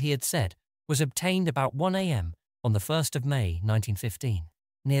record, he had said, was obtained about 1 a.m. on the 1st of May, 1915,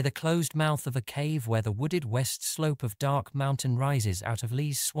 near the closed mouth of a cave where the wooded west slope of Dark Mountain rises out of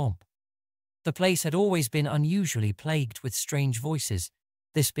Lee's Swamp. The place had always been unusually plagued with strange voices,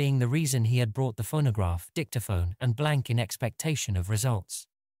 this being the reason he had brought the phonograph, dictaphone, and blank in expectation of results.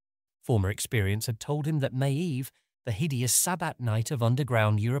 Former experience had told him that May Eve, the hideous Sabbath night of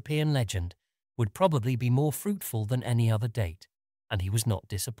underground European legend, would probably be more fruitful than any other date, and he was not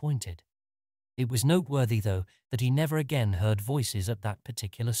disappointed. It was noteworthy, though, that he never again heard voices at that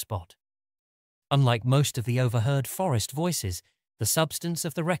particular spot. Unlike most of the overheard forest voices, the substance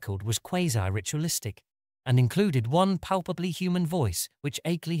of the record was quasi-ritualistic and included one palpably human voice which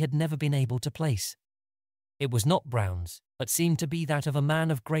Akeley had never been able to place. It was not Brown's, but seemed to be that of a man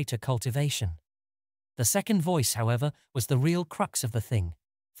of greater cultivation. The second voice, however, was the real crux of the thing,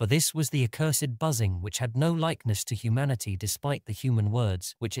 for this was the accursed buzzing which had no likeness to humanity despite the human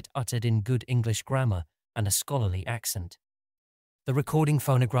words which it uttered in good English grammar and a scholarly accent. The recording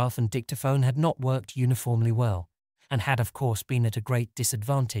phonograph and dictaphone had not worked uniformly well, and had of course been at a great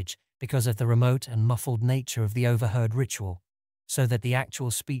disadvantage because of the remote and muffled nature of the overheard ritual, so that the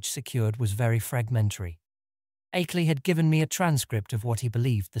actual speech secured was very fragmentary. Akeley had given me a transcript of what he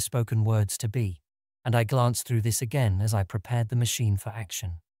believed the spoken words to be, and I glanced through this again as I prepared the machine for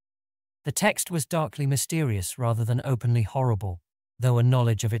action. The text was darkly mysterious rather than openly horrible, though a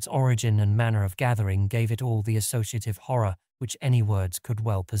knowledge of its origin and manner of gathering gave it all the associative horror which any words could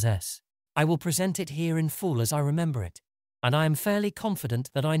well possess. I will present it here in full as I remember it, and I am fairly confident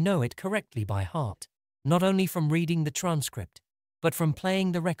that I know it correctly by heart, not only from reading the transcript, but from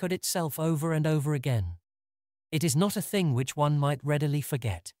playing the record itself over and over again. It is not a thing which one might readily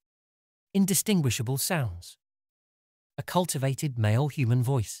forget. Indistinguishable sounds. A cultivated male human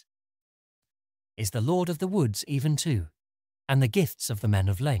voice. Is the Lord of the Woods even too, and the gifts of the men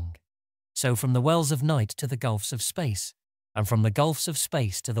of Leng. So from the wells of night to the gulfs of space, and from the gulfs of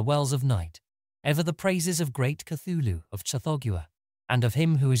space to the wells of night, ever the praises of great Cthulhu of Cthulhu, and of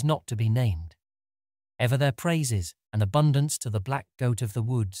him who is not to be named. Ever their praises and abundance to the black goat of the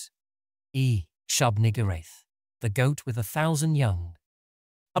woods, Shub-Niggurath, the goat with 1,000 young.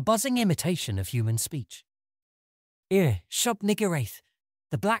 A buzzing imitation of human speech. Shub-Niggurath,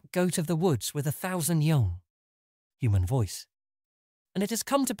 the black goat of the woods with 1,000 young. Human voice. And it has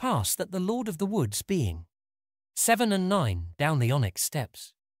come to pass that the Lord of the Woods being 7 and 9 down the onyx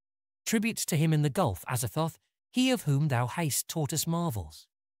steps, tributes to him in the gulf Azathoth, he of whom thou hast taught us marvels.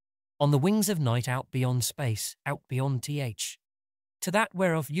 On the wings of night out beyond space, out beyond th, to that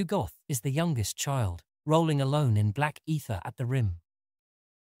whereof Yugoth is the youngest child, rolling alone in black ether at the rim.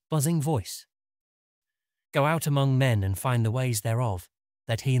 Buzzing voice. Go out among men and find the ways thereof,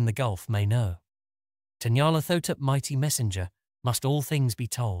 that he in the gulf may know. To Nyarlathotep mighty messenger must all things be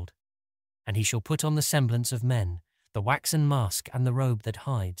told, and he shall put on the semblance of men, the waxen mask and the robe that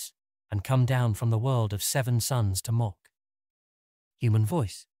hides, and come down from the world of 7 suns to mock. Human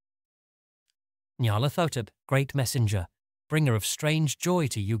voice. Nyarlathotep, great messenger, bringer of strange joy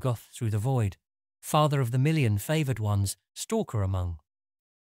to Yugoth through the void, father of the 1,000,000 favoured ones, stalker among.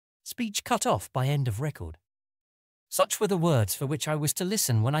 Speech cut off by end of record. Such were the words for which I was to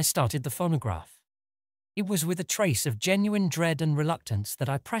listen when I started the phonograph. It was with a trace of genuine dread and reluctance that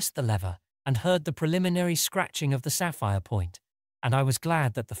I pressed the lever and heard the preliminary scratching of the sapphire point, and I was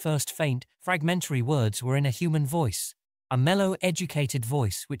glad that the first faint, fragmentary words were in a human voice, a mellow, educated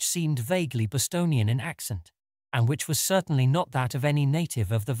voice which seemed vaguely Bostonian in accent, and which was certainly not that of any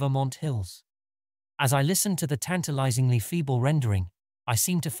native of the Vermont hills. As I listened to the tantalizingly feeble rendering, I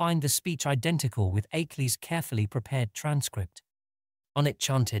seemed to find the speech identical with Akeley's carefully prepared transcript. On it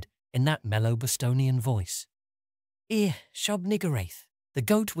chanted, in that mellow Bostonian voice, Shub-Niggurath, the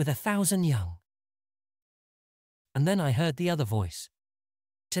goat with 1,000 young. And then I heard the other voice.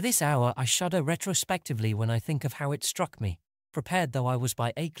 To this hour I shudder retrospectively when I think of how it struck me, prepared though I was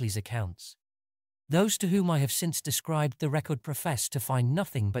by Akeley's accounts. Those to whom I have since described the record profess to find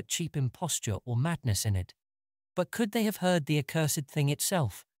nothing but cheap imposture or madness in it. But could they have heard the accursed thing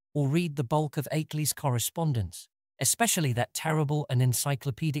itself, or read the bulk of Akeley's correspondence, especially that terrible and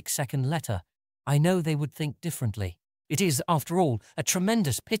encyclopedic second letter, I know they would think differently. It is, after all, a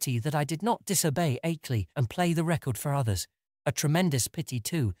tremendous pity that I did not disobey Akeley and play the record for others. A tremendous pity,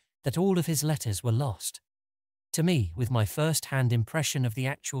 too, that all of his letters were lost. To me, with my first-hand impression of the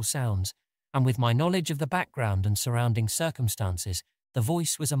actual sounds, and with my knowledge of the background and surrounding circumstances, the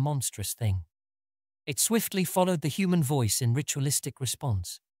voice was a monstrous thing. It swiftly followed the human voice in ritualistic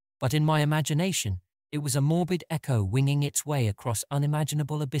response, but in my imagination, it was a morbid echo winging its way across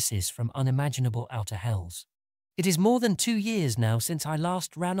unimaginable abysses from unimaginable outer hells. It is more than 2 years now since I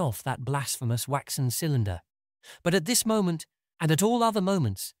last ran off that blasphemous waxen cylinder, but at this moment, and at all other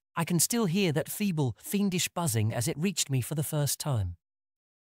moments, I can still hear that feeble, fiendish buzzing as it reached me for the first time.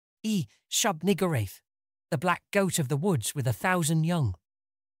 Shub-Niggurath, the black goat of the woods with 1,000 young.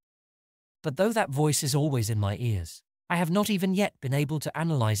 But though that voice is always in my ears, I have not even yet been able to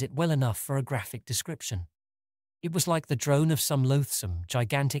analyze it well enough for a graphic description. It was like the drone of some loathsome,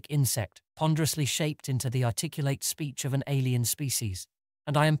 gigantic insect, ponderously shaped into the articulate speech of an alien species,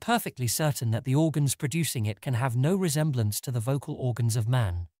 and I am perfectly certain that the organs producing it can have no resemblance to the vocal organs of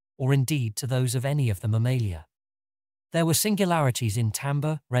man, or indeed to those of any of the mammalia. There were singularities in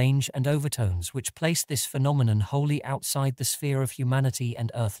timbre, range, and overtones which placed this phenomenon wholly outside the sphere of humanity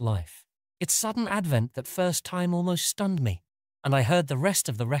and earth life. Its sudden advent that first time almost stunned me, and I heard the rest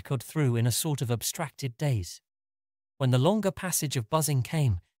of the record through in a sort of abstracted daze. When the longer passage of buzzing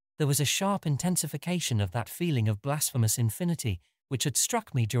came, there was a sharp intensification of that feeling of blasphemous infinity which had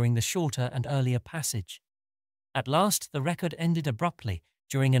struck me during the shorter and earlier passage. At last the record ended abruptly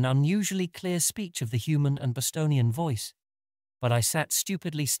during an unusually clear speech of the human and Bostonian voice, but I sat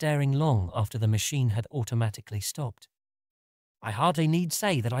stupidly staring long after the machine had automatically stopped. I hardly need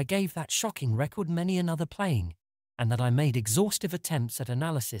say that I gave that shocking record many another playing, and that I made exhaustive attempts at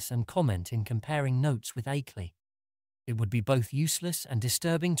analysis and comment in comparing notes with Akeley. It would be both useless and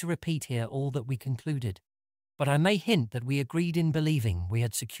disturbing to repeat here all that we concluded, but I may hint that we agreed in believing we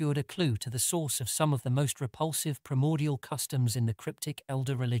had secured a clue to the source of some of the most repulsive primordial customs in the cryptic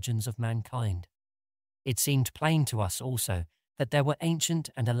elder religions of mankind. It seemed plain to us also that there were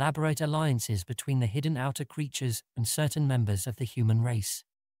ancient and elaborate alliances between the hidden outer creatures and certain members of the human race.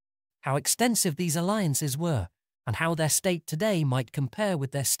 How extensive these alliances were, and how their state today might compare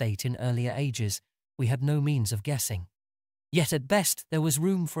with their state in earlier ages, we had no means of guessing. Yet at best there was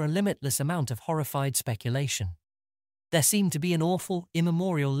room for a limitless amount of horrified speculation. There seemed to be an awful,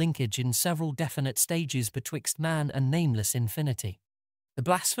 immemorial linkage in several definite stages betwixt man and nameless infinity. The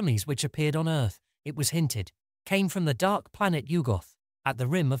blasphemies which appeared on Earth, it was hinted, came from the dark planet Yugoth, at the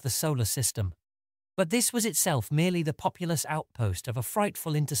rim of the solar system. But this was itself merely the populous outpost of a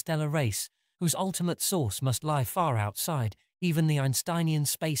frightful interstellar race whose ultimate source must lie far outside even the Einsteinian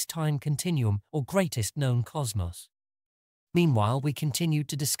space-time continuum or greatest known cosmos. Meanwhile, we continued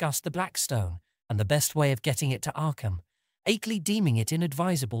to discuss the Black Stone and the best way of getting it to Arkham, Akeley deeming it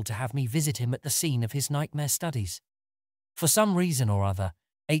inadvisable to have me visit him at the scene of his nightmare studies. For some reason or other,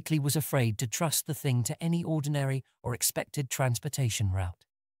 Akeley was afraid to trust the thing to any ordinary or expected transportation route.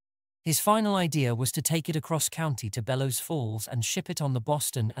 His final idea was to take it across county to Bellows Falls and ship it on the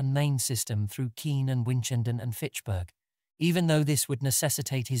Boston and Maine system through Keene and Winchendon and Fitchburg, even though this would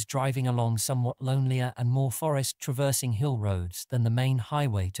necessitate his driving along somewhat lonelier and more forest-traversing hill roads than the main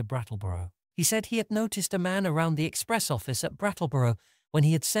highway to Brattleboro. He said he had noticed a man around the express office at Brattleboro when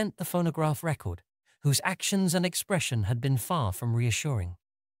he had sent the phonograph record, whose actions and expression had been far from reassuring.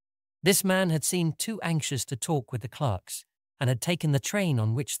 This man had seemed too anxious to talk with the clerks, and had taken the train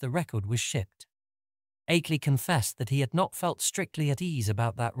on which the record was shipped. Akeley confessed that he had not felt strictly at ease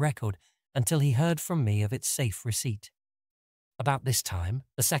about that record until he heard from me of its safe receipt. About this time,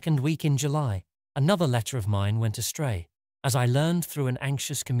 the second week in July, another letter of mine went astray, as I learned through an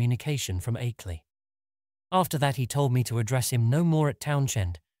anxious communication from Akeley. After that he told me to address him no more at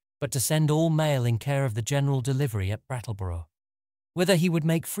Townshend, but to send all mail in care of the general delivery at Brattleboro, whither he would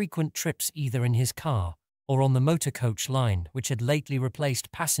make frequent trips either in his car or on the motor coach line which had lately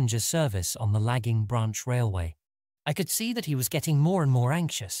replaced passenger service on the lagging branch railway. I could see that he was getting more and more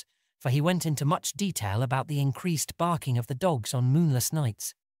anxious, for he went into much detail about the increased barking of the dogs on moonless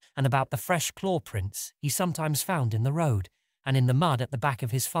nights, and about the fresh claw prints he sometimes found in the road and in the mud at the back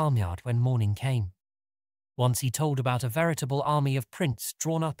of his farmyard when morning came. Once he told about a veritable army of prints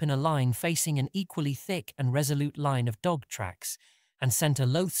drawn up in a line facing an equally thick and resolute line of dog tracks, and sent a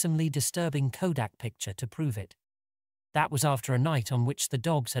loathsomely disturbing Kodak picture to prove it. That was after a night on which the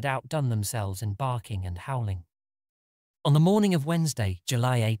dogs had outdone themselves in barking and howling. On the morning of Wednesday,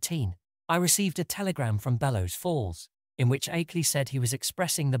 July 18, I received a telegram from Bellows Falls, in which Akeley said he was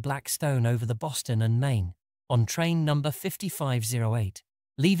expressing the Black Stone over the Boston and Maine, on train number 5508,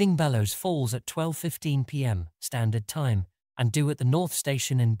 leaving Bellows Falls at 12:15 p.m. Standard Time, and due at the North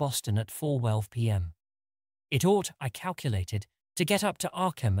Station in Boston at 4:12 p.m. It ought, I calculated, to get up to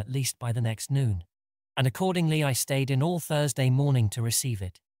Arkham at least by the next noon, and accordingly I stayed in all Thursday morning to receive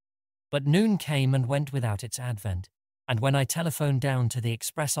it. But noon came and went without its advent, and when I telephoned down to the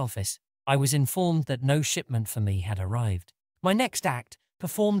express office, I was informed that no shipment for me had arrived. My next act,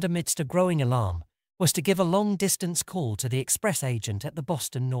 performed amidst a growing alarm, was to give a long-distance call to the express agent at the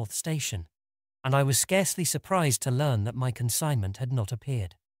Boston North Station, and I was scarcely surprised to learn that my consignment had not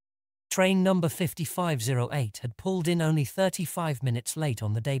appeared. Train number 5508 had pulled in only 35 minutes late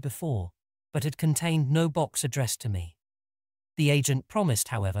on the day before, but had contained no box addressed to me. The agent promised,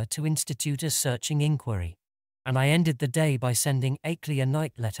 however, to institute a searching inquiry, and I ended the day by sending Akeley a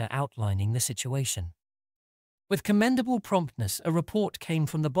night letter outlining the situation. With commendable promptness, a report came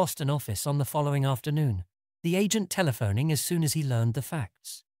from the Boston office on the following afternoon, the agent telephoning as soon as he learned the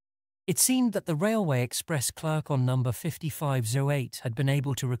facts. It seemed that the Railway Express clerk on number 5508 had been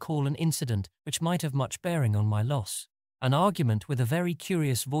able to recall an incident which might have much bearing on my loss. An argument with a very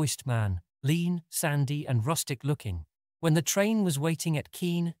curious-voiced man, lean, sandy and rustic-looking, when the train was waiting at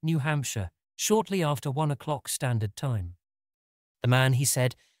Keene, New Hampshire, shortly after 1 o'clock standard time. The man, he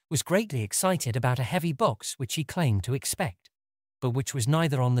said, was greatly excited about a heavy box which he claimed to expect, but which was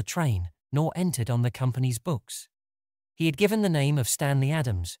neither on the train nor entered on the company's books. He had given the name of Stanley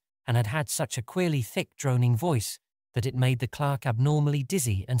Adams, and had had such a queerly thick droning voice that it made the clerk abnormally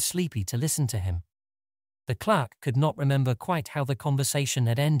dizzy and sleepy to listen to him. The clerk could not remember quite how the conversation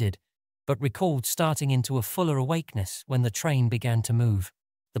had ended, but recalled starting into a fuller awakeness when the train began to move.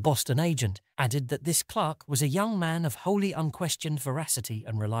 The Boston agent added that this clerk was a young man of wholly unquestioned veracity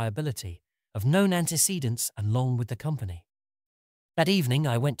and reliability, of known antecedents and long with the company. That evening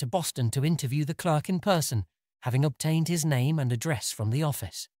I went to Boston to interview the clerk in person, having obtained his name and address from the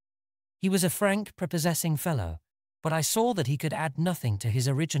office. He was a frank, prepossessing fellow, but I saw that he could add nothing to his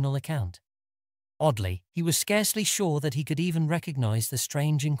original account. Oddly, he was scarcely sure that he could even recognize the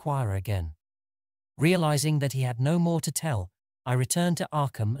strange inquirer again. Realizing that he had no more to tell, I returned to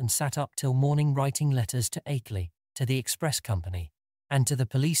Arkham and sat up till morning writing letters to Akeley, to the express company, and to the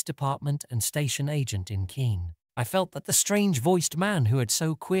police department and station agent in Keene. I felt that the strange-voiced man who had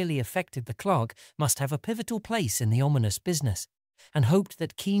so queerly affected the clerk must have a pivotal place in the ominous business, and hoped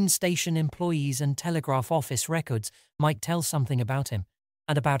that Keene station employees and telegraph office records might tell something about him,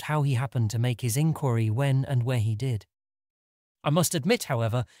 and about how he happened to make his inquiry when and where he did. I must admit,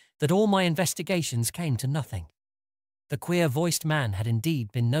 however, that all my investigations came to nothing. The queer-voiced man had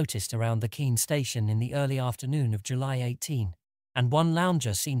indeed been noticed around the Keene station in the early afternoon of July 18, and one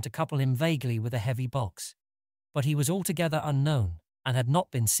lounger seemed to couple him vaguely with a heavy box. But he was altogether unknown, and had not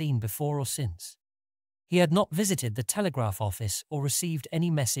been seen before or since. He had not visited the telegraph office or received any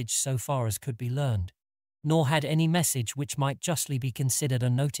message so far as could be learned, nor had any message which might justly be considered a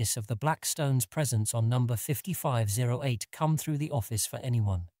notice of the Blackstone's presence on number 5508 come through the office for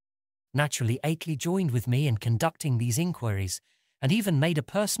anyone. Naturally, Akeley joined with me in conducting these inquiries, and even made a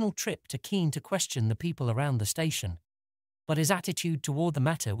personal trip to Keene to question the people around the station. But his attitude toward the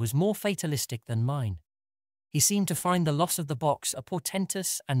matter was more fatalistic than mine. He seemed to find the loss of the box a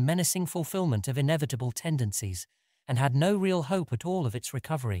portentous and menacing fulfillment of inevitable tendencies, and had no real hope at all of its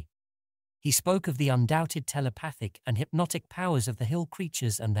recovery. He spoke of the undoubted telepathic and hypnotic powers of the hill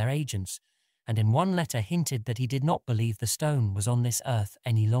creatures and their agents, and in one letter hinted that he did not believe the stone was on this earth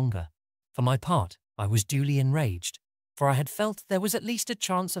any longer. For my part, I was duly enraged, for I had felt there was at least a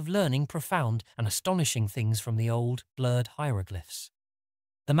chance of learning profound and astonishing things from the old, blurred hieroglyphs.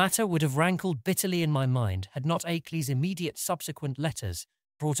 The matter would have rankled bitterly in my mind had not Akeley's immediate subsequent letters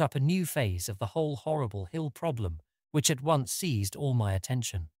brought up a new phase of the whole horrible hill problem, which at once seized all my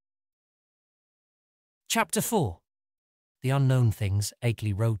attention. Chapter 4. The unknown things,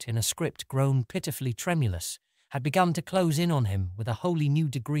 Akeley wrote in a script grown pitifully tremulous, had begun to close in on him with a wholly new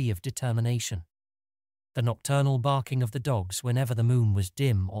degree of determination. The nocturnal barking of the dogs whenever the moon was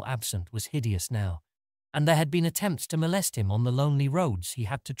dim or absent was hideous now, and there had been attempts to molest him on the lonely roads he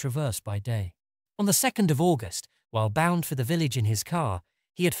had to traverse by day. On the 2nd of August, while bound for the village in his car,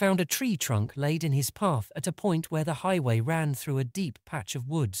 he had found a tree trunk laid in his path at a point where the highway ran through a deep patch of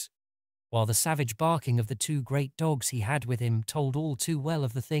woods, while the savage barking of the two great dogs he had with him told all too well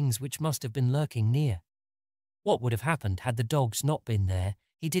of the things which must have been lurking near. What would have happened had the dogs not been there,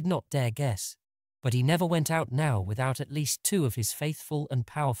 he did not dare guess, but he never went out now without at least 2 of his faithful and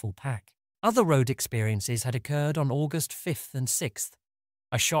powerful pack. Other road experiences had occurred on August 5th and 6th,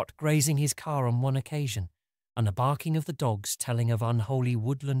 a shot grazing his car on one occasion, and the barking of the dogs telling of unholy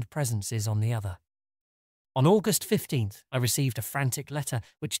woodland presences on the other. On August 15th, I received a frantic letter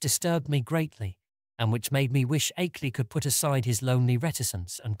which disturbed me greatly, and which made me wish Akeley could put aside his lonely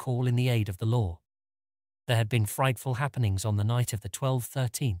reticence and call in the aid of the law. There had been frightful happenings on the night of the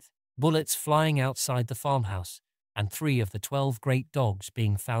 12/13th, bullets flying outside the farmhouse, and 3 of the 12 great dogs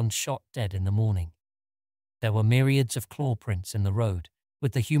being found shot dead in the morning. There were myriads of claw prints in the road,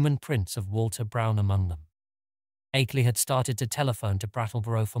 with the human prints of Walter Brown among them. Akeley had started to telephone to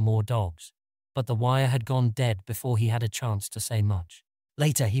Brattleboro for more dogs, but the wire had gone dead before he had a chance to say much.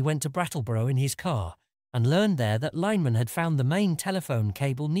 Later, he went to Brattleboro in his car and learned there that linemen had found the main telephone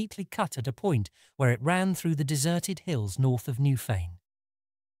cable neatly cut at a point where it ran through the deserted hills north of Newfane.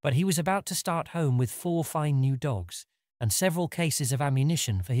 But he was about to start home with 4 fine new dogs and several cases of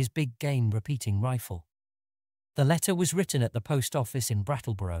ammunition for his big game repeating rifle. The letter was written at the post office in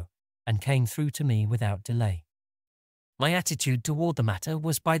Brattleboro and came through to me without delay. My attitude toward the matter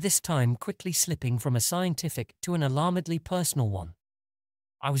was by this time quickly slipping from a scientific to an alarmedly personal one.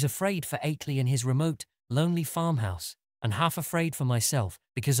 I was afraid for Akeley in his remote, lonely farmhouse, and half afraid for myself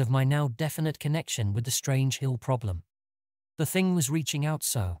because of my now definite connection with the strange hill problem. The thing was reaching out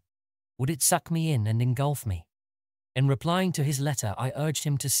so. Would it suck me in and engulf me? In replying to his letter, I urged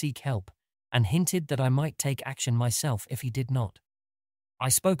him to seek help and hinted that I might take action myself if he did not. I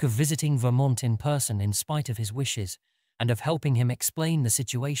spoke of visiting Vermont in person in spite of his wishes and of helping him explain the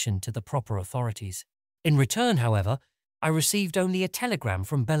situation to the proper authorities. In return, however, I received only a telegram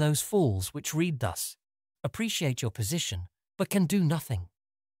from Bellows Falls which read thus: "Appreciate your position, but can do nothing.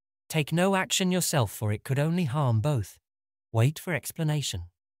 Take no action yourself, for it could only harm both. Wait for explanation.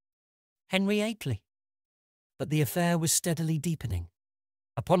 Henry Akeley." But the affair was steadily deepening.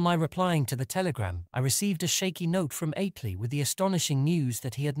 Upon my replying to the telegram, I received a shaky note from Akeley with the astonishing news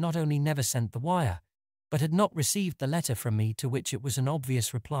that he had not only never sent the wire, but had not received the letter from me to which it was an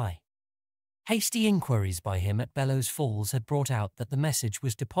obvious reply. Hasty inquiries by him at Bellows Falls had brought out that the message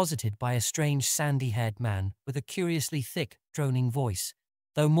was deposited by a strange sandy-haired man with a curiously thick, droning voice,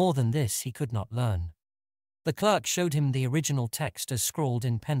 though more than this he could not learn. The clerk showed him the original text as scrawled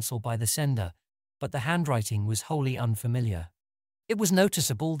in pencil by the sender, but the handwriting was wholly unfamiliar. It was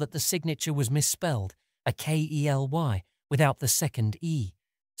noticeable that the signature was misspelled, a K-E-L-Y, without the second E.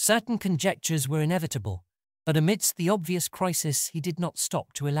 Certain conjectures were inevitable, but amidst the obvious crisis he did not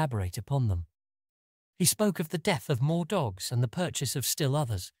stop to elaborate upon them. He spoke of the death of more dogs and the purchase of still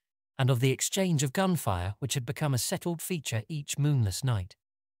others, and of the exchange of gunfire which had become a settled feature each moonless night.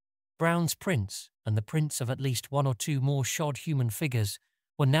 Brown's prints, and the prints of at least one or two more shod human figures,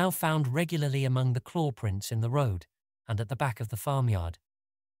 were now found regularly among the claw prints in the road and at the back of the farmyard.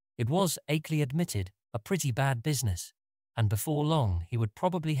 It was, Akeley admitted, a pretty bad business, and before long he would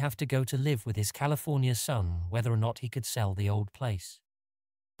probably have to go to live with his California son whether or not he could sell the old place.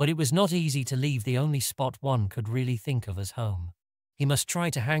 But it was not easy to leave the only spot one could really think of as home. He must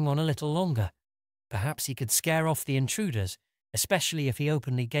try to hang on a little longer. Perhaps he could scare off the intruders, especially if he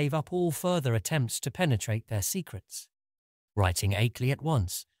openly gave up all further attempts to penetrate their secrets. Writing Akeley at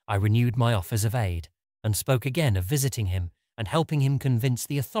once, I renewed my offers of aid, and spoke again of visiting him and helping him convince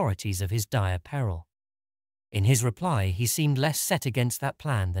the authorities of his dire peril. In his reply, he seemed less set against that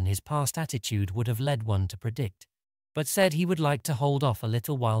plan than his past attitude would have led one to predict, but said he would like to hold off a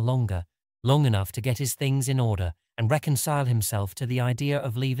little while longer, long enough to get his things in order and reconcile himself to the idea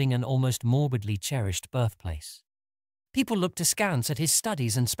of leaving an almost morbidly cherished birthplace. People looked askance at his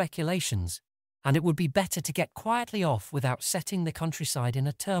studies and speculations, and it would be better to get quietly off without setting the countryside in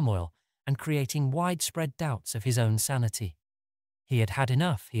a turmoil and creating widespread doubts of his own sanity. He had had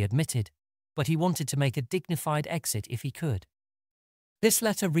enough, he admitted, but he wanted to make a dignified exit if he could. This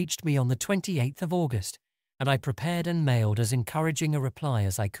letter reached me on the 28th of August, and I prepared and mailed as encouraging a reply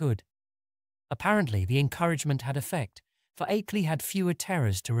as I could. Apparently, the encouragement had effect, for Akeley had fewer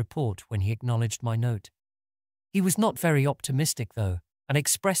terrors to report when he acknowledged my note. He was not very optimistic, though, and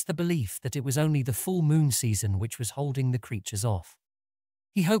expressed the belief that it was only the full moon season which was holding the creatures off.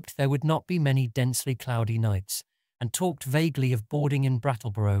 He hoped there would not be many densely cloudy nights, and talked vaguely of boarding in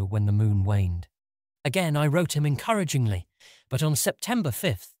Brattleboro when the moon waned. Again, I wrote him encouragingly, but on September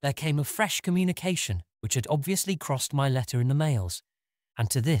 5th there came a fresh communication which had obviously crossed my letter in the mails, and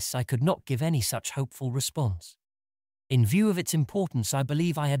to this I could not give any such hopeful response. In view of its importance, I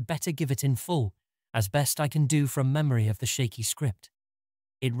believe I had better give it in full, as best I can do from memory of the shaky script.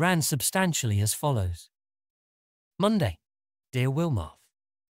 It ran substantially as follows. Monday, dear Wilmarth.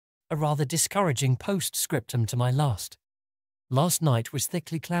 A rather discouraging postscriptum to my last. Last night was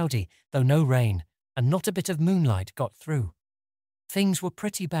thickly cloudy, though no rain, and not a bit of moonlight got through. Things were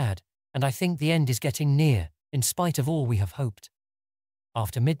pretty bad, and I think the end is getting near, in spite of all we have hoped.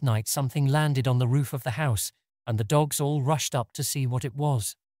 After midnight, something landed on the roof of the house, and the dogs all rushed up to see what it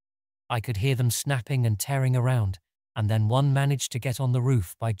was. I could hear them snapping and tearing around, and then one managed to get on the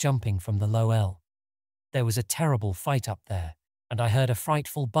roof by jumping from the low L. There was a terrible fight up there, and I heard a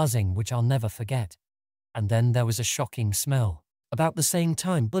frightful buzzing which I'll never forget. And then there was a shocking smell. About the same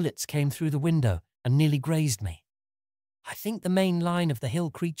time, bullets came through the window and nearly grazed me. I think the main line of the hill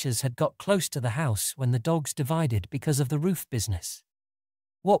creatures had got close to the house when the dogs divided because of the roof business.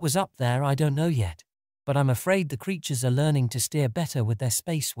 What was up there I don't know yet, but I'm afraid the creatures are learning to steer better with their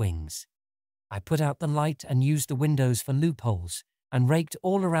space wings. I put out the light and used the windows for loopholes, and raked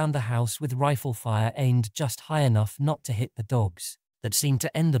all around the house with rifle fire aimed just high enough not to hit the dogs. That seemed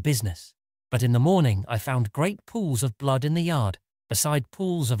to end the business. But in the morning I found great pools of blood in the yard, beside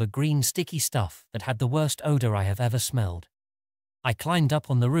pools of a green sticky stuff that had the worst odour I have ever smelled. I climbed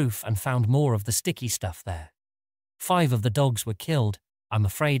up on the roof and found more of the sticky stuff there. 5 of the dogs were killed. I'm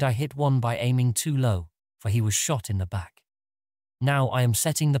afraid I hit one by aiming too low, for he was shot in the back. Now I am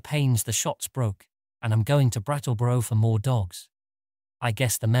setting the panes the shots broke, and I'm going to Brattleboro for more dogs. I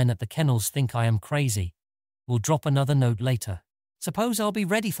guess the men at the kennels think I am crazy. We'll drop another note later. Suppose I'll be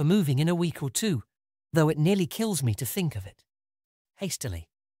ready for moving in a week or two, though it nearly kills me to think of it. Hastily.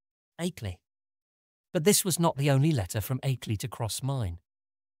 Akeley. But this was not the only letter from Akeley to cross mine.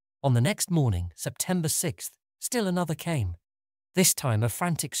 On the next morning, September 6th, still another came. This time a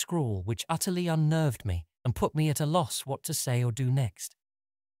frantic scrawl which utterly unnerved me and put me at a loss what to say or do next.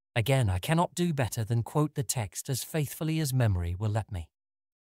 Again, I cannot do better than quote the text as faithfully as memory will let me.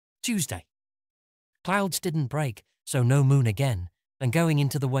 Tuesday. Clouds didn't break, so no moon again, and going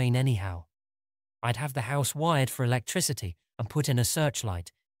into the wane anyhow. I'd have the house wired for electricity and put in a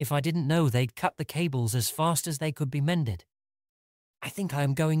searchlight if I didn't know they'd cut the cables as fast as they could be mended. I think I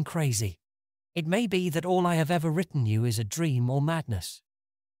am going crazy. It may be that all I have ever written you is a dream or madness.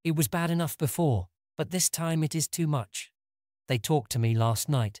 It was bad enough before, but this time it is too much. They talked to me last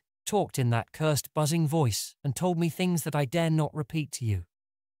night, talked in that cursed buzzing voice, and told me things that I dare not repeat to you.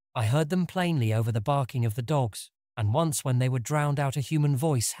 I heard them plainly over the barking of the dogs, and once when they were drowned out a human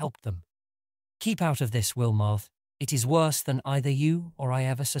voice helped them. Keep out of this, Wilmarth. It is worse than either you or I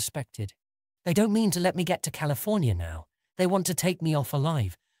ever suspected. They don't mean to let me get to California now. They want to take me off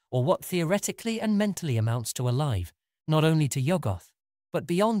alive, or what theoretically and mentally amounts to alive, not only to Yoggoth, but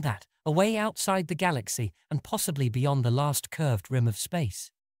beyond that, away outside the galaxy and possibly beyond the last curved rim of space.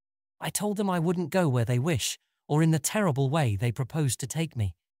 I told them I wouldn't go where they wish, or in the terrible way they propose to take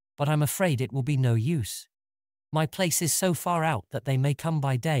me, but I'm afraid it will be no use. My place is so far out that they may come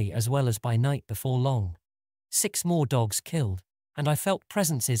by day as well as by night before long. 6 more dogs killed, and I felt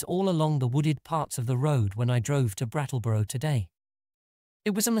presences all along the wooded parts of the road when I drove to Brattleboro today.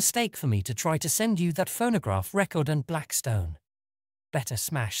 It was a mistake for me to try to send you that phonograph record and Blackstone. Better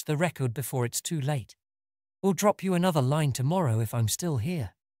smash the record before it's too late. We'll drop you another line tomorrow if I'm still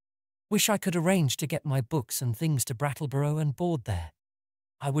here. Wish I could arrange to get my books and things to Brattleboro and board there.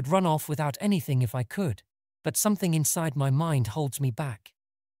 I would run off without anything if I could, but something inside my mind holds me back.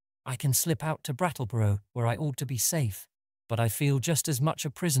 I can slip out to Brattleboro, where I ought to be safe, but I feel just as much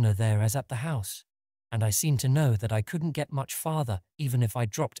a prisoner there as at the house, and I seem to know that I couldn't get much farther even if I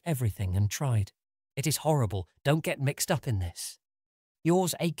dropped everything and tried. It is horrible. Don't get mixed up in this.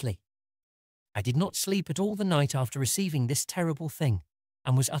 Yours, Akeley. I did not sleep at all the night after receiving this terrible thing,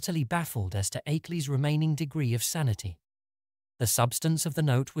 and was utterly baffled as to Akeley's remaining degree of sanity. The substance of the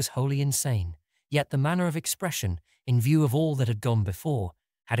note was wholly insane, yet the manner of expression, in view of all that had gone before,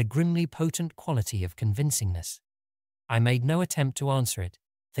 had a grimly potent quality of convincingness. I made no attempt to answer it,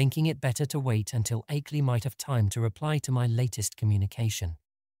 thinking it better to wait until Akeley might have time to reply to my latest communication.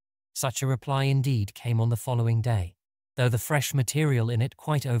 Such a reply indeed came on the following day, though the fresh material in it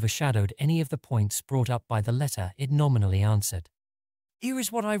quite overshadowed any of the points brought up by the letter it nominally answered. Here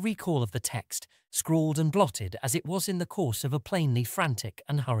is what I recall of the text, scrawled and blotted as it was in the course of a plainly frantic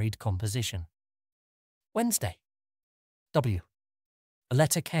and hurried composition. Wednesday. W. A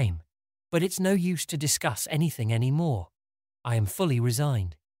letter came, but it's no use to discuss anything any more. I am fully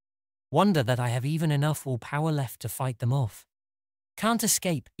resigned. Wonder that I have even enough willpower left to fight them off. Can't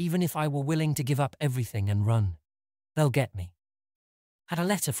escape even if I were willing to give up everything and run. They'll get me. Had a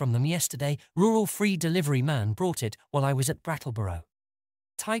letter from them yesterday. Rural free delivery man brought it while I was at Brattleboro.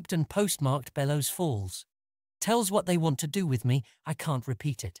 Typed and postmarked Bellows Falls. Tells what they want to do with me. I can't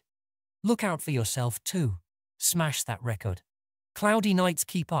repeat it. Look out for yourself too. Smash that record. Cloudy nights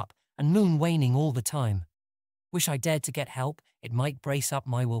keep up and moon waning all the time. Wish I dared to get help. It might brace up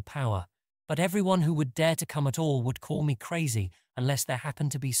my willpower. But everyone who would dare to come at all would call me crazy unless there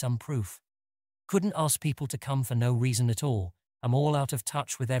happened to be some proof. Couldn't ask people to come for no reason at all. I'm all out of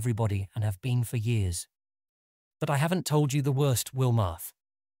touch with everybody and have been for years. But I haven't told you the worst, Wilmarth.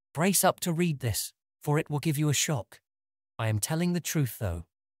 Brace up to read this, for it will give you a shock. I am telling the truth, though.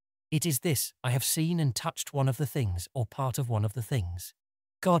 It is this: I have seen and touched one of the things, or part of one of the things.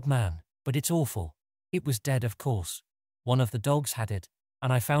 God, man, but it's awful. It was dead, of course. One of the dogs had it,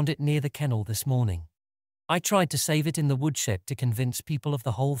 and I found it near the kennel this morning. I tried to save it in the woodshed to convince people of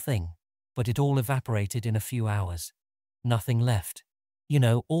the whole thing, but it all evaporated in a few hours. Nothing left. You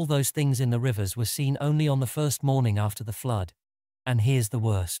know, all those things in the rivers were seen only on the first morning after the flood. And here's the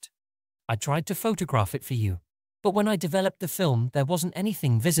worst. I tried to photograph it for you, but when I developed the film, there wasn't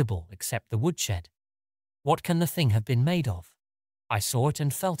anything visible except the woodshed. What can the thing have been made of? I saw it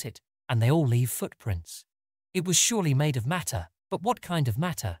and felt it, and they all leave footprints. It was surely made of matter, but what kind of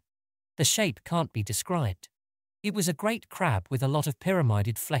matter? The shape can't be described. It was a great crab with a lot of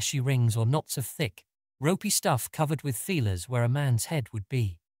pyramided fleshy rings or knots of thick, ropey stuff covered with feelers where a man's head would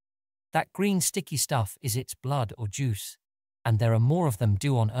be. That green sticky stuff is its blood or juice. and there are more of them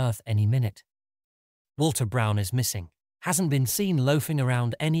due on Earth any minute. Walter Brown is missing. Hasn't been seen loafing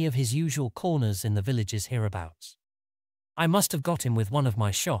around any of his usual corners in the villages hereabouts. I must have got him with one of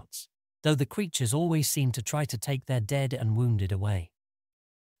my shots, though the creatures always seem to try to take their dead and wounded away.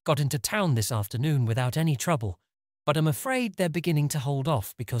 Got into town this afternoon without any trouble, but I'm afraid they're beginning to hold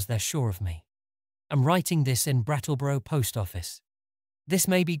off because they're sure of me. I'm writing this in Brattleboro Post Office. This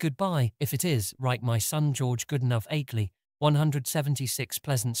may be goodbye. If it is, write my son George Goodenough Akeley, 176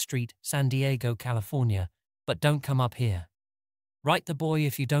 Pleasant Street, San Diego, California, but don't come up here. Write the boy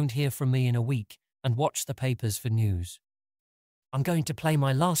if you don't hear from me in a week, and watch the papers for news. I'm going to play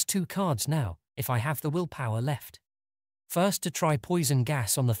my last 2 cards now, if I have the willpower left. First, to try poison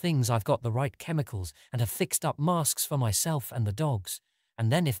gas on the things I've got the right chemicals and have fixed up masks for myself and the dogs,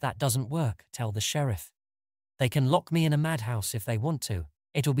 and then if that doesn't work, tell the sheriff. They can lock me in a madhouse if they want to.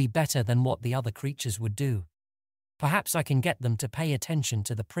 It'll be better than what the other creatures would do. Perhaps I can get them to pay attention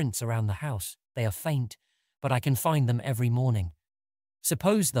to the prints around the house. They are faint, but I can find them every morning.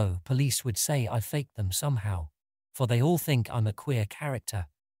 Suppose, though, police would say I faked them somehow, for they all think I'm a queer character.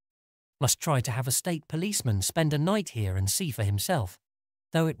 Must try to have a state policeman spend a night here and see for himself,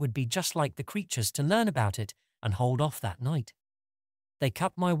 though it would be just like the creatures to learn about it and hold off that night. They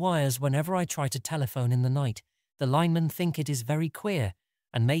cut my wires whenever I try to telephone in the night. The linemen think it is very queer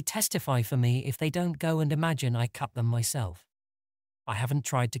and may testify for me if they don't go and imagine I cut them myself. I haven't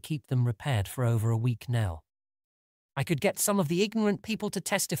tried to keep them repaired for over a week now. I could get some of the ignorant people to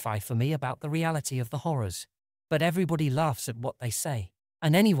testify for me about the reality of the horrors, but everybody laughs at what they say.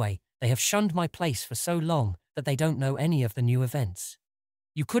 And anyway, they have shunned my place for so long that they don't know any of the new events.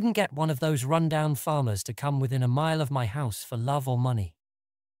 You couldn't get one of those run-down farmers to come within a mile of my house for love or money.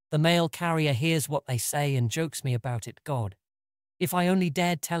 The mail carrier hears what they say and jokes me about it. God, if I only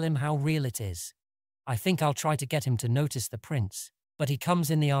dared tell him how real it is. I think I'll try to get him to notice the prints, but he comes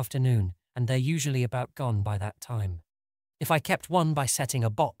in the afternoon, and they're usually about gone by that time. If I kept one by setting a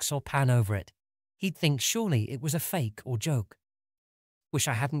box or pan over it, he'd think surely it was a fake or joke. Wish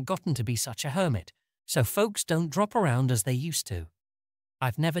I hadn't gotten to be such a hermit, so folks don't drop around as they used to.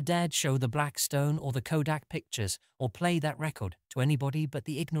 I've never dared show the Black Stone or the Kodak pictures or play that record to anybody but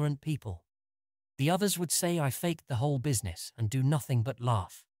the ignorant people. The others would say I faked the whole business and do nothing but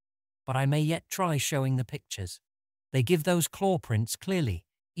laugh. But I may yet try showing the pictures. They give those claw prints clearly,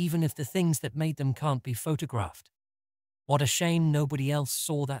 even if the things that made them can't be photographed. What a shame nobody else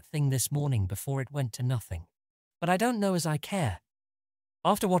saw that thing this morning before it went to nothing. But I don't know as I care.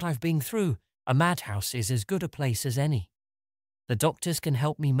 After what I've been through, a madhouse is as good a place as any. The doctors can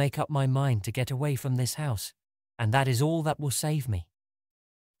help me make up my mind to get away from this house, and that is all that will save me.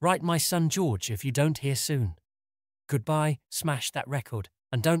 Write my son George if you don't hear soon. Goodbye, smash that record,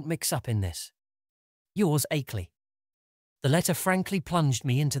 and don't mix up in this. Yours, Akeley. The letter frankly plunged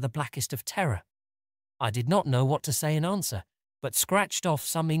me into the blackest of terror. I did not know what to say in answer, but scratched off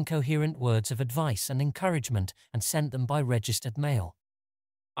some incoherent words of advice and encouragement and sent them by registered mail.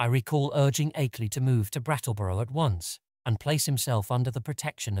 I recall urging Akeley to move to Brattleboro at once and place himself under the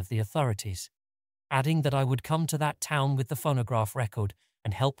protection of the authorities, adding that I would come to that town with the phonograph record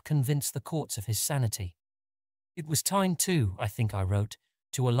and help convince the courts of his sanity. It was time, too, I think I wrote,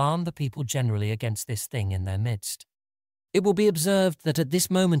 to alarm the people generally against this thing in their midst. It will be observed that at this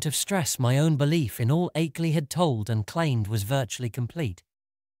moment of stress my own belief in all Akeley had told and claimed was virtually complete,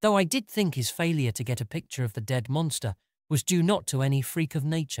 though I did think his failure to get a picture of the dead monster was due not to any freak of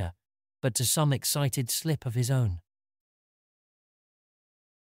nature, but to some excited slip of his own.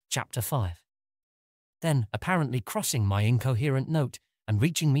 Chapter 5. Then, apparently crossing my incoherent note and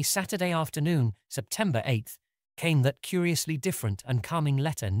reaching me Saturday afternoon, September 8th, came that curiously different and calming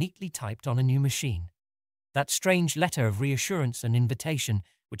letter neatly typed on a new machine. That strange letter of reassurance and invitation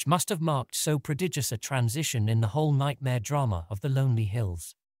which must have marked so prodigious a transition in the whole nightmare drama of the Lonely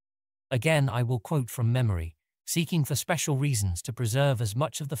Hills. Again I will quote from memory, seeking for special reasons to preserve as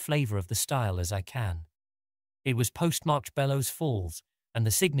much of the flavour of the style as I can. It was postmarked Bellows Falls, and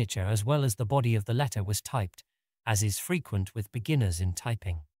the signature as well as the body of the letter was typed, as is frequent with beginners in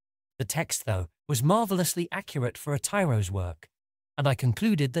typing. The text, though, was marvellously accurate for a tyro's work, and I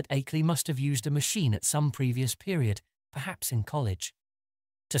concluded that Akeley must have used a machine at some previous period, perhaps in college.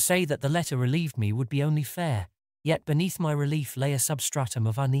 To say that the letter relieved me would be only fair, yet beneath my relief lay a substratum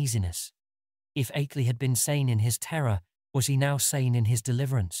of uneasiness. If Akeley had been sane in his terror, was he now sane in his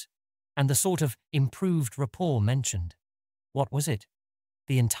deliverance? And the sort of improved rapport mentioned, what was it?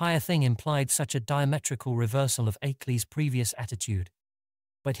 The entire thing implied such a diametrical reversal of Akeley's previous attitude.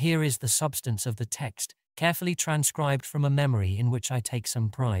 But here is the substance of the text, carefully transcribed from a memory in which I take some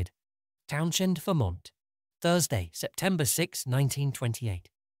pride. Townshend, Vermont. Thursday, September 6, 1928.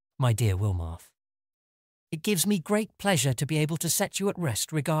 My dear Wilmarth, it gives me great pleasure to be able to set you at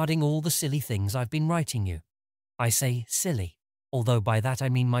rest regarding all the silly things I've been writing you. I say silly, although by that I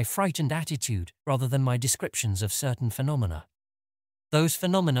mean my frightened attitude rather than my descriptions of certain phenomena. Those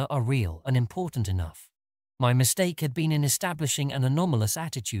phenomena are real and important enough. My mistake had been in establishing an anomalous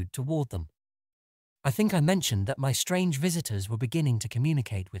attitude toward them. I think I mentioned that my strange visitors were beginning to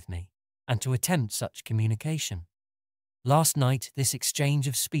communicate with me, and to attempt such communication. Last night, this exchange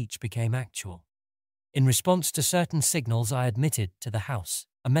of speech became actual. In response to certain signals, I admitted to the house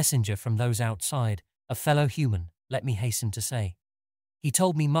a messenger from those outside, a fellow human, let me hasten to say. He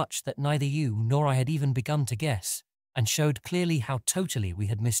told me much that neither you nor I had even begun to guess, and showed clearly how totally we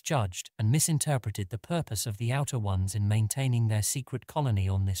had misjudged and misinterpreted the purpose of the Outer Ones in maintaining their secret colony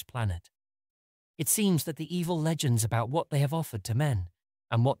on this planet. It seems that the evil legends about what they have offered to men,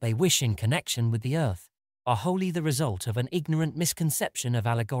 and what they wish in connection with the earth, are wholly the result of an ignorant misconception of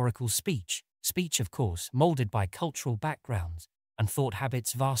allegorical speech, of course, moulded by cultural backgrounds and thought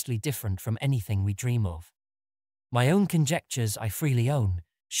habits vastly different from anything we dream of. My own conjectures, I freely own,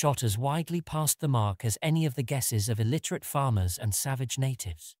 shot as widely past the mark as any of the guesses of illiterate farmers and savage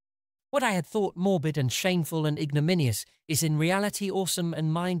natives. What I had thought morbid and shameful and ignominious is in reality awesome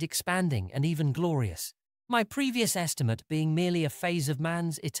and mind-expanding and even glorious, my previous estimate being merely a phase of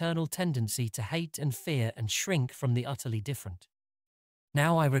man's eternal tendency to hate and fear and shrink from the utterly different.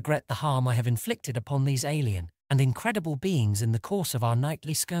 Now I regret the harm I have inflicted upon these alien and incredible beings in the course of our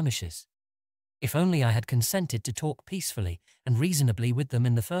nightly skirmishes. If only I had consented to talk peacefully and reasonably with them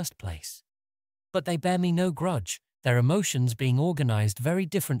in the first place. But they bear me no grudge, their emotions being organized very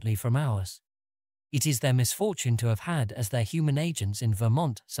differently from ours. It is their misfortune to have had as their human agents in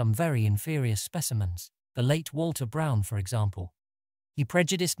Vermont some very inferior specimens, the late Walter Brown, for example. He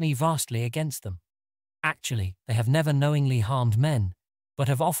prejudiced me vastly against them. Actually, they have never knowingly harmed men, but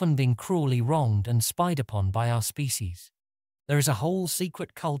have often been cruelly wronged and spied upon by our species. There is a whole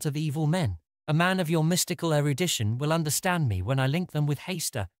secret cult of evil men. A man of your mystical erudition will understand me when I link them with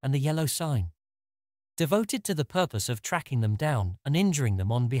Hayster and the Yellow Sign, devoted to the purpose of tracking them down and injuring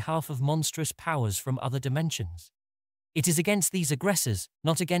them on behalf of monstrous powers from other dimensions. It is against these aggressors,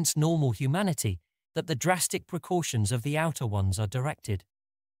 not against normal humanity, that the drastic precautions of the Outer Ones are directed.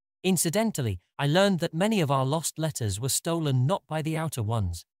 Incidentally, I learned that many of our lost letters were stolen not by the Outer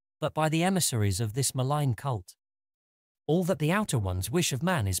Ones, but by the emissaries of this malign cult. All that the Outer Ones wish of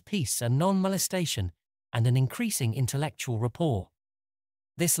man is peace and non-molestation, and an increasing intellectual rapport.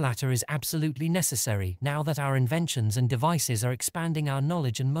 This latter is absolutely necessary now that our inventions and devices are expanding our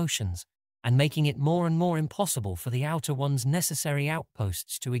knowledge and motions, and making it more and more impossible for the Outer Ones' necessary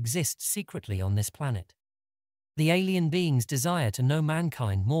outposts to exist secretly on this planet. The alien beings desire to know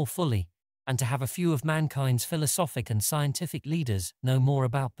mankind more fully, and to have a few of mankind's philosophic and scientific leaders know more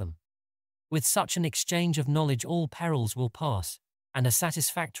about them. With such an exchange of knowledge all perils will pass, and a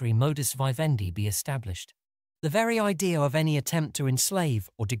satisfactory modus vivendi be established. The very idea of any attempt to enslave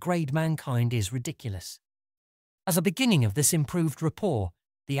or degrade mankind is ridiculous. As a beginning of this improved rapport,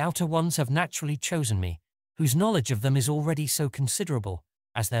 the Outer Ones have naturally chosen me, whose knowledge of them is already so considerable,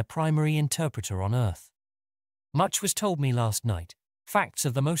 as their primary interpreter on Earth. Much was told me last night, facts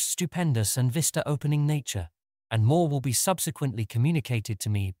of the most stupendous and vista-opening nature, and more will be subsequently communicated to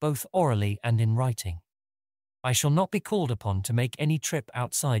me both orally and in writing. I shall not be called upon to make any trip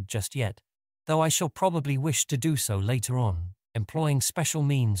outside just yet, though I shall probably wish to do so later on, employing special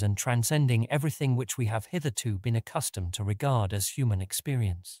means and transcending everything which we have hitherto been accustomed to regard as human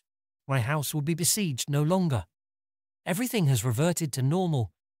experience. My house will be besieged no longer. Everything has reverted to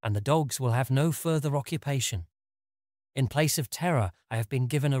normal, and the dogs will have no further occupation. In place of terror, I have been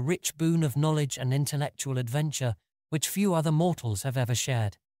given a rich boon of knowledge and intellectual adventure which few other mortals have ever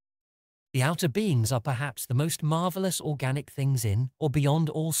shared. The outer beings are perhaps the most marvelous organic things in or beyond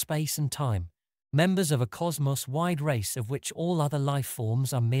all space and time, members of a cosmos-wide race of which all other life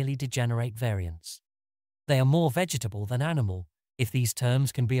forms are merely degenerate variants. They are more vegetable than animal, if these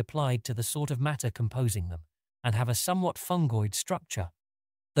terms can be applied to the sort of matter composing them, and have a somewhat fungoid structure,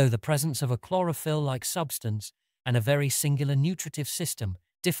 though the presence of a chlorophyll-like substance and a very singular nutritive system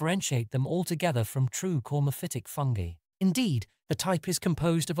differentiate them altogether from true cormophytic fungi. Indeed, the type is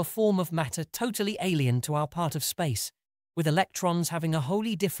composed of a form of matter totally alien to our part of space, with electrons having a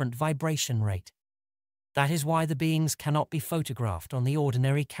wholly different vibration rate. That is why the beings cannot be photographed on the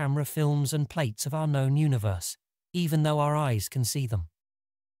ordinary camera films and plates of our known universe, even though our eyes can see them.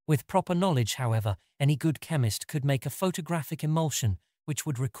 With proper knowledge, however, any good chemist could make a photographic emulsion which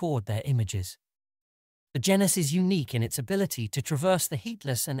would record their images. The genus is unique in its ability to traverse the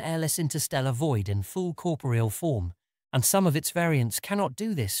heatless and airless interstellar void in full corporeal form, and some of its variants cannot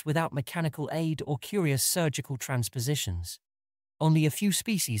do this without mechanical aid or curious surgical transpositions. Only a few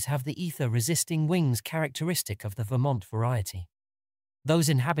species have the ether-resisting wings characteristic of the Vermont variety. Those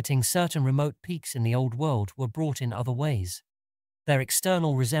inhabiting certain remote peaks in the Old World were brought in other ways. Their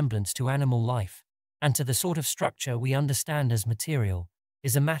external resemblance to animal life, and to the sort of structure we understand as material,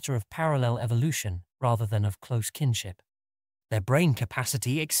 is a matter of parallel evolution rather than of close kinship. Their brain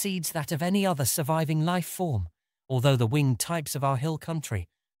capacity exceeds that of any other surviving life form, although the winged types of our hill country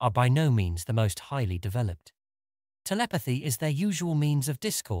are by no means the most highly developed. Telepathy is their usual means of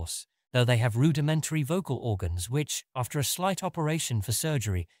discourse, though they have rudimentary vocal organs which, after a slight operation for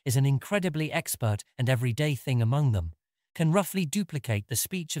surgery, is an incredibly expert and everyday thing among them, can roughly duplicate the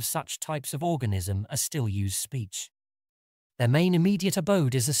speech of such types of organism as still use speech. Their main immediate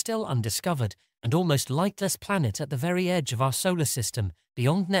abode is a still undiscovered and almost lightless planet at the very edge of our solar system,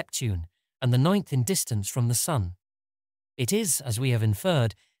 beyond Neptune, and the 9th in distance from the Sun. It is, as we have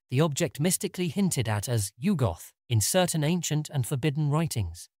inferred, the object mystically hinted at as Yugoth in certain ancient and forbidden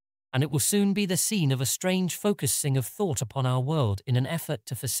writings, and it will soon be the scene of a strange focusing of thought upon our world in an effort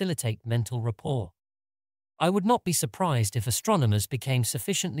to facilitate mental rapport. I would not be surprised if astronomers became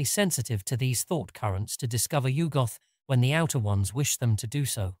sufficiently sensitive to these thought currents to discover Yugoth when the outer ones wish them to do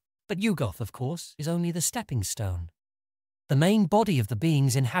so. But Yugoth, of course, is only the stepping stone. The main body of the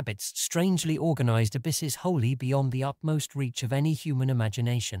beings inhabits strangely organized abysses wholly beyond the utmost reach of any human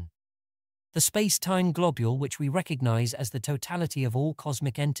imagination. The space-time globule which we recognize as the totality of all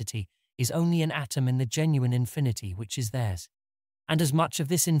cosmic entity is only an atom in the genuine infinity which is theirs. And as much of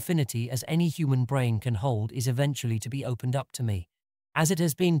this infinity as any human brain can hold is eventually to be opened up to me, as it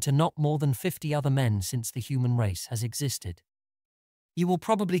has been to not more than 50 other men since the human race has existed. You will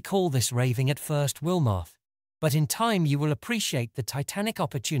probably call this raving at first, Wilmarth, but in time you will appreciate the titanic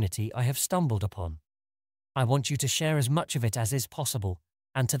opportunity I have stumbled upon. I want you to share as much of it as is possible,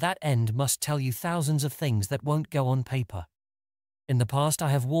 and to that end must tell you thousands of things that won't go on paper. In the past I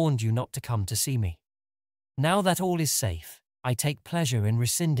have warned you not to come to see me. Now that all is safe, I take pleasure in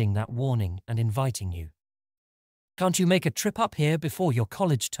rescinding that warning and inviting you. Can't you make a trip up here before your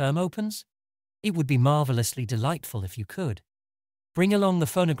college term opens? It would be marvelously delightful if you could. Bring along the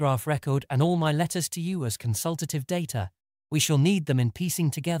phonograph record and all my letters to you as consultative data. We shall need them in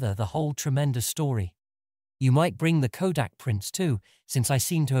piecing together the whole tremendous story. You might bring the Kodak prints too, since I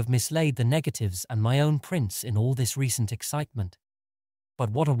seem to have mislaid the negatives and my own prints in all this recent excitement. But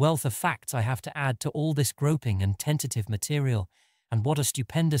what a wealth of facts I have to add to all this groping and tentative material, and what a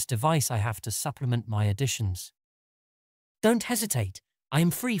stupendous device I have to supplement my additions. Don't hesitate, I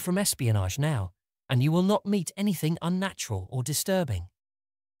am free from espionage now, and you will not meet anything unnatural or disturbing.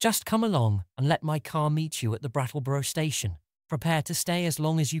 Just come along and let my car meet you at the Brattleboro station. Prepare to stay as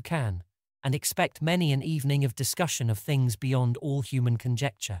long as you can, and expect many an evening of discussion of things beyond all human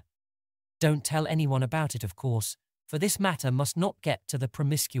conjecture. Don't tell anyone about it, of course, for this matter must not get to the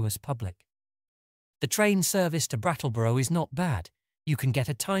promiscuous public. The train service to Brattleboro is not bad. You can get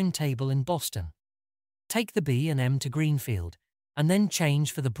a timetable in Boston. Take the B and M to Greenfield, and then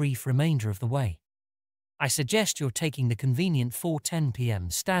change for the brief remainder of the way. I suggest you're taking the convenient 4:10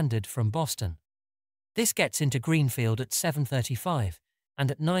 p.m. standard from Boston. This gets into Greenfield at 7:35, and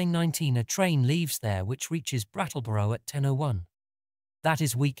at 9:19 a train leaves there which reaches Brattleboro at 10:01. That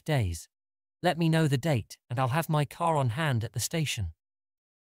is weekdays. Let me know the date, and I'll have my car on hand at the station.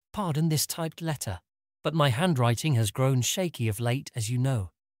 Pardon this typed letter, but my handwriting has grown shaky of late, as you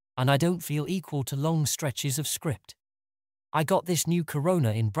know, and I don't feel equal to long stretches of script. I got this new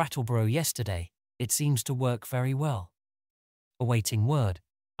Corona in Brattleboro yesterday. It seems to work very well. Awaiting word,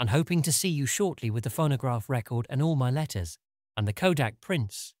 and hoping to see you shortly with the phonograph record and all my letters, and the Kodak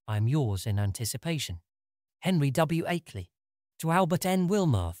prints. I am yours in anticipation. Henry W. Akeley. To Albert N.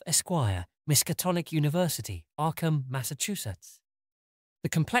 Wilmarth, Esquire, Miskatonic University, Arkham, Massachusetts. The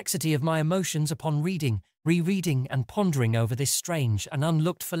complexity of my emotions upon reading, rereading, and pondering over this strange and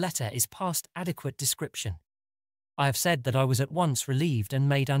unlooked-for letter is past adequate description. I have said that I was at once relieved and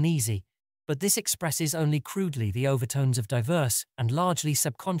made uneasy, but this expresses only crudely the overtones of diverse and largely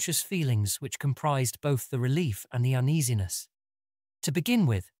subconscious feelings which comprised both the relief and the uneasiness. To begin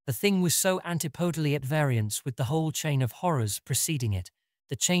with, the thing was so antipodally at variance with the whole chain of horrors preceding it.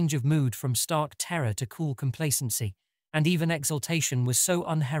 The change of mood from stark terror to cool complacency, and even exultation, was so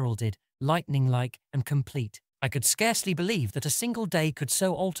unheralded, lightning-like, and complete. I could scarcely believe that a single day could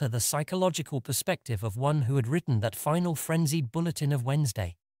so alter the psychological perspective of one who had written that final frenzied bulletin of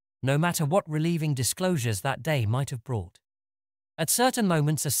Wednesday, no matter what relieving disclosures that day might have brought. At certain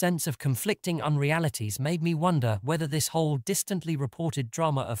moments, a sense of conflicting unrealities made me wonder whether this whole distantly reported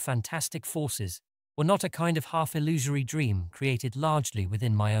drama of fantastic forces were not a kind of half-illusory dream created largely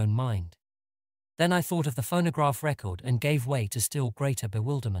within my own mind. Then I thought of the phonograph record and gave way to still greater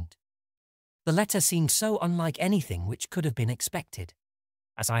bewilderment. The letter seemed so unlike anything which could have been expected.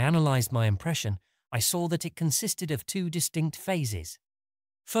 As I analysed my impression, I saw that it consisted of two distinct phases.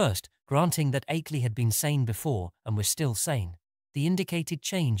 First, granting that Akeley had been sane before and was still sane, the indicated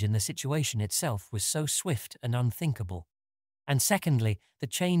change in the situation itself was so swift and unthinkable. And secondly, the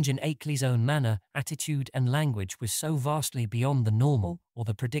change in Akeley's own manner, attitude and language was so vastly beyond the normal or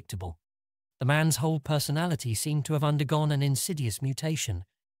the predictable. The man's whole personality seemed to have undergone an insidious mutation,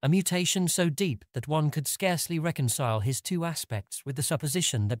 a mutation so deep that one could scarcely reconcile his two aspects with the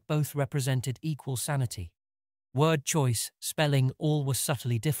supposition that both represented equal sanity. Word choice, spelling, all was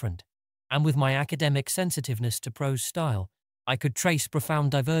subtly different, and with my academic sensitiveness to prose style, I could trace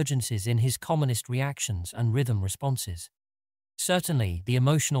profound divergences in his commonest reactions and rhythm responses. Certainly, the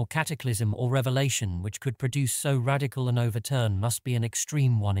emotional cataclysm or revelation which could produce so radical an overturn must be an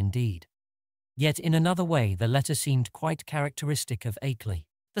extreme one indeed. Yet in another way the letter seemed quite characteristic of Akeley.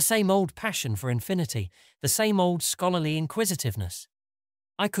 The same old passion for infinity, the same old scholarly inquisitiveness.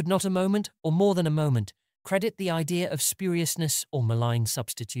 I could not a moment, or more than a moment, credit the idea of spuriousness or malign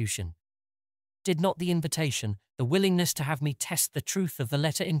substitution. Did not the invitation, the willingness to have me test the truth of the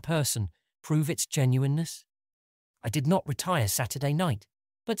letter in person, prove its genuineness? I did not retire Saturday night,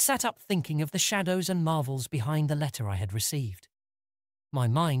 but sat up thinking of the shadows and marvels behind the letter I had received. My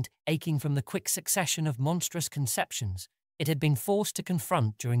mind, aching from the quick succession of monstrous conceptions it had been forced to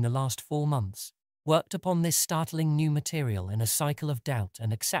confront during the last 4 months, worked upon this startling new material in a cycle of doubt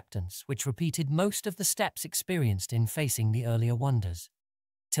and acceptance which repeated most of the steps experienced in facing the earlier wonders.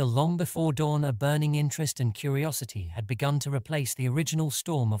 Till long before dawn a burning interest and curiosity had begun to replace the original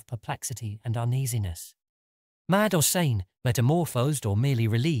storm of perplexity and uneasiness. Mad or sane, metamorphosed or merely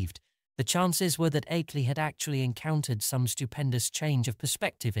relieved, the chances were that Akeley had actually encountered some stupendous change of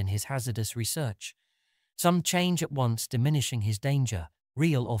perspective in his hazardous research, some change at once diminishing his danger,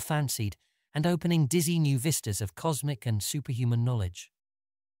 real or fancied, and opening dizzy new vistas of cosmic and superhuman knowledge.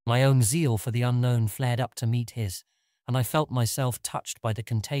 My own zeal for the unknown flared up to meet his, and I felt myself touched by the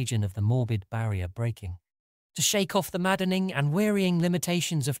contagion of the morbid barrier breaking. To shake off the maddening and wearying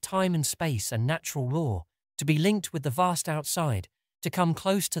limitations of time and space and natural law, to be linked with the vast outside, to come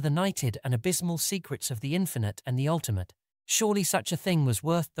close to the nighted and abysmal secrets of the infinite and the ultimate, surely such a thing was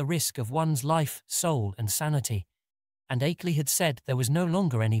worth the risk of one's life, soul and sanity. And Akeley had said there was no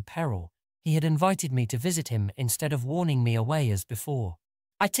longer any peril. He had invited me to visit him instead of warning me away as before.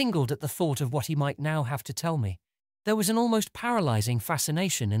 I tingled at the thought of what he might now have to tell me. There was an almost paralyzing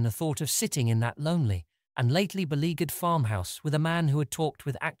fascination in the thought of sitting in that lonely and lately beleaguered farmhouse with a man who had talked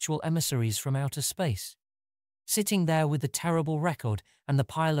with actual emissaries from outer space. Sitting there with the terrible record and the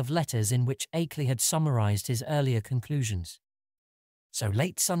pile of letters in which Akeley had summarized his earlier conclusions. So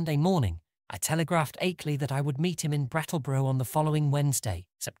late Sunday morning, I telegraphed Akeley that I would meet him in Brattleboro on the following Wednesday,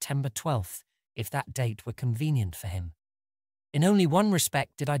 September 12th, if that date were convenient for him. In only one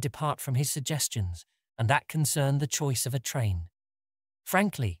respect did I depart from his suggestions, and that concerned the choice of a train.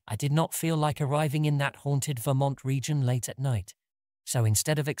 Frankly, I did not feel like arriving in that haunted Vermont region late at night, so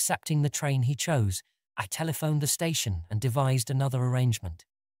instead of accepting the train he chose, I telephoned the station and devised another arrangement.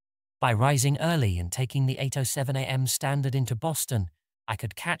 By rising early and taking the 8:07 a.m. standard into Boston, I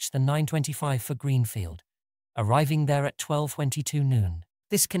could catch the 9:25 for Greenfield, arriving there at 12:22 noon.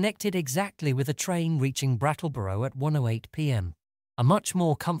 This connected exactly with a train reaching Brattleboro at 1:08 p.m., a much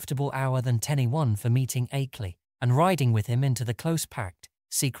more comfortable hour than 10:01 for meeting Akeley and riding with him into the close-packed,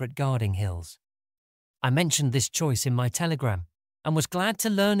 secret guarding hills. I mentioned this choice in my telegram, and was glad to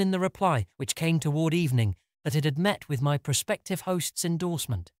learn in the reply, which came toward evening, that it had met with my prospective host's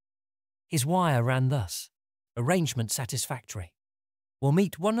endorsement. His wire ran thus: "Arrangement satisfactory. We'll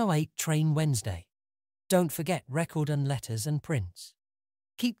meet 1:08 train Wednesday. Don't forget record and letters and prints.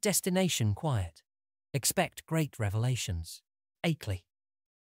 Keep destination quiet. Expect great revelations. Akeley."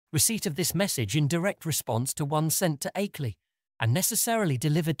 Receipt of this message in direct response to one sent to Akeley, and necessarily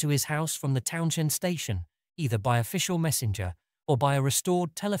delivered to his house from the Townshend station, either by official messenger or by a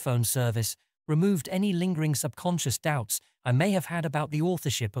restored telephone service, removed any lingering subconscious doubts I may have had about the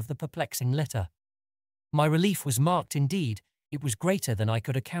authorship of the perplexing letter. My relief was marked indeed. It was greater than I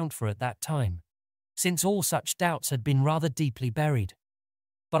could account for at that time, since all such doubts had been rather deeply buried.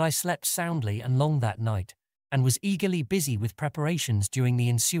 But I slept soundly and long that night, and was eagerly busy with preparations during the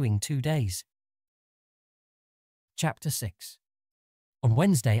ensuing 2 days. Chapter 6. On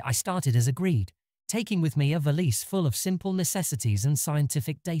Wednesday I started as agreed, taking with me a valise full of simple necessities and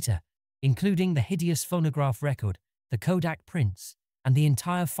scientific data, including the hideous phonograph record, the Kodak prints, and the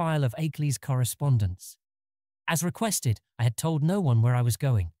entire file of Akeley's correspondence. As requested, I had told no one where I was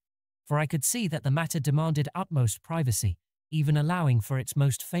going, for I could see that the matter demanded utmost privacy, even allowing for its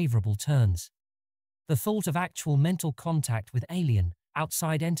most favourable turns. The thought of actual mental contact with alien,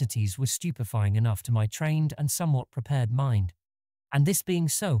 outside entities was stupefying enough to my trained and somewhat prepared mind. And this being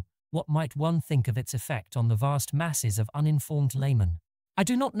so, what might one think of its effect on the vast masses of uninformed laymen? I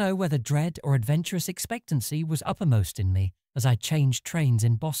do not know whether dread or adventurous expectancy was uppermost in me as I changed trains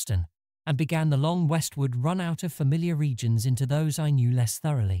in Boston and began the long westward run out of familiar regions into those I knew less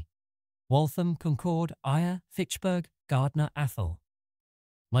thoroughly. Waltham, Concord, Ayr, Fitchburg, Gardner, Athol.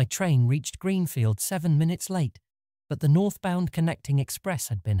 My train reached Greenfield 7 minutes late, but the northbound connecting express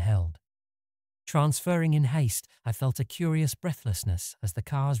had been held. Transferring in haste, I felt a curious breathlessness as the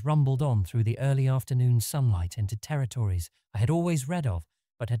cars rumbled on through the early afternoon sunlight into territories I had always read of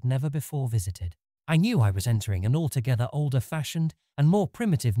but had never before visited. I knew I was entering an altogether older-fashioned and more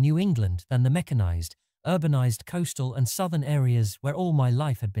primitive New England than the mechanized, urbanized coastal and southern areas where all my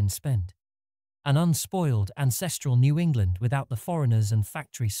life had been spent. An unspoiled, ancestral New England without the foreigners and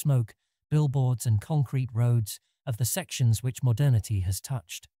factory smoke, billboards and concrete roads of the sections which modernity has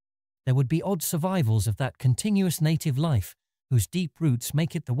touched. There would be odd survivals of that continuous native life, whose deep roots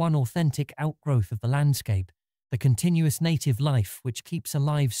make it the one authentic outgrowth of the landscape, the continuous native life which keeps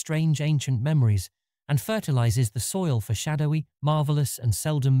alive strange ancient memories and fertilizes the soil for shadowy, marvelous, and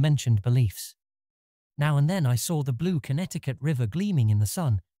seldom mentioned beliefs. Now and then I saw the blue Connecticut River gleaming in the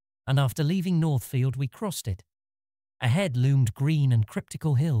sun, and after leaving Northfield we crossed it. Ahead loomed green and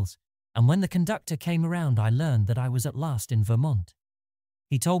cryptical hills, and when the conductor came around I learned that I was at last in Vermont.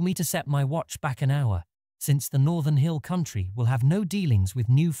 He told me to set my watch back an hour, since the Northern Hill Country will have no dealings with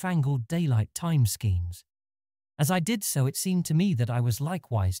newfangled daylight time schemes. As I did so, it seemed to me that I was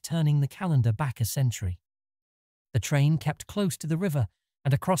likewise turning the calendar back a century. The train kept close to the river,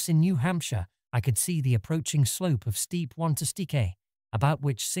 and across in New Hampshire I could see the approaching slope of steep Wantastique, about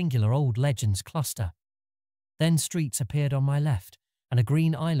which singular old legends cluster. Then streets appeared on my left, and a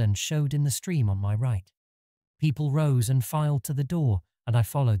green island showed in the stream on my right. People rose and filed to the door, and I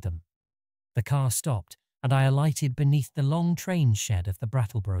followed them. The car stopped, and I alighted beneath the long train shed of the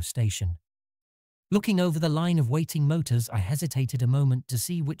Brattleboro station. Looking over the line of waiting motors, I hesitated a moment to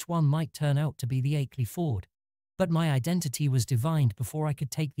see which one might turn out to be the Akeley Ford, but my identity was divined before I could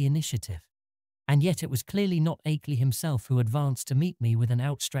take the initiative. And yet it was clearly not Akeley himself who advanced to meet me with an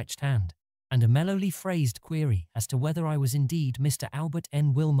outstretched hand, and a mellowly phrased query as to whether I was indeed Mr. Albert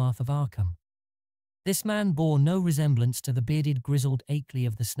N. Wilmarth of Arkham. This man bore no resemblance to the bearded, grizzled Akeley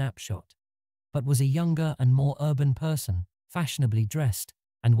of the snapshot, but was a younger and more urban person, fashionably dressed,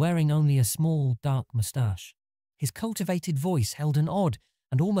 and wearing only a small, dark moustache. His cultivated voice held an odd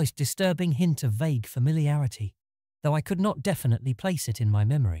and almost disturbing hint of vague familiarity, though I could not definitely place it in my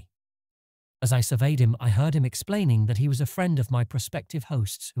memory. As I surveyed him, I heard him explaining that he was a friend of my prospective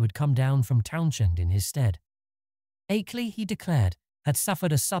hosts who had come down from Townshend in his stead. Akeley, he declared, had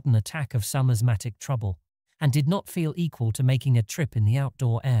suffered a sudden attack of some asthmatic trouble, and did not feel equal to making a trip in the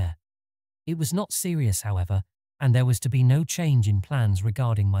outdoor air. It was not serious, however, and there was to be no change in plans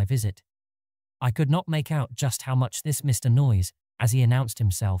regarding my visit. I could not make out just how much this Mr. Noyes, as he announced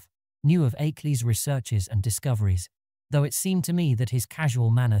himself, knew of Akeley's researches and discoveries, though it seemed to me that his casual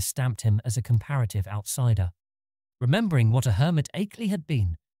manner stamped him as a comparative outsider. Remembering what a hermit Akeley had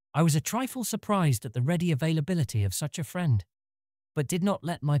been, I was a trifle surprised at the ready availability of such a friend, but did not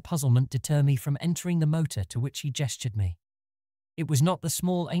let my puzzlement deter me from entering the motor to which he gestured me. It was not the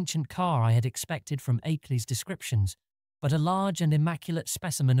small ancient car I had expected from Akeley's descriptions, but a large and immaculate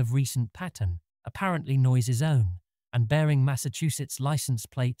specimen of recent pattern, apparently Noyes' own, and bearing Massachusetts license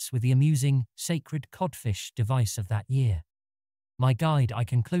plates with the amusing sacred codfish device of that year. My guide, I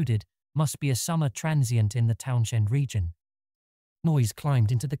concluded, must be a summer transient in the Townshend region. Noyes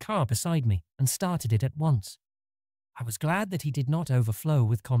climbed into the car beside me and started it at once. I was glad that he did not overflow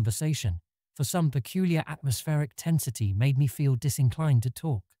with conversation, for some peculiar atmospheric tensity made me feel disinclined to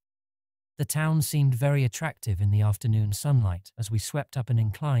talk. The town seemed very attractive in the afternoon sunlight as we swept up an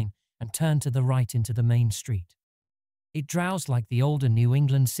incline and turned to the right into the main street. It drowsed like the older New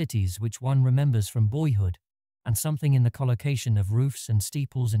England cities which one remembers from boyhood, and something in the collocation of roofs and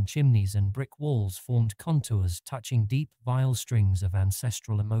steeples and chimneys and brick walls formed contours touching deep, vile strings of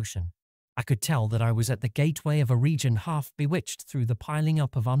ancestral emotion. I could tell that I was at the gateway of a region half bewitched through the piling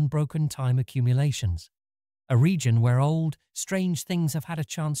up of unbroken time accumulations, a region where old, strange things have had a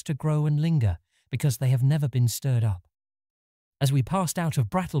chance to grow and linger because they have never been stirred up. As we passed out of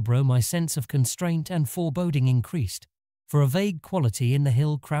Brattleboro, my sense of constraint and foreboding increased, for a vague quality in the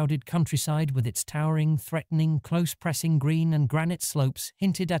hill-crowded countryside with its towering, threatening, close-pressing green and granite slopes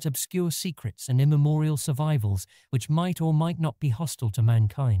hinted at obscure secrets and immemorial survivals which might or might not be hostile to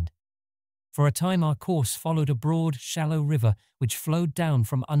mankind. For a time our course followed a broad, shallow river which flowed down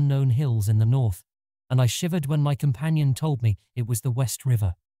from unknown hills in the north, and I shivered when my companion told me it was the West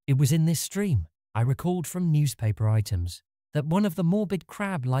River. It was in this stream, I recalled from newspaper items, that one of the morbid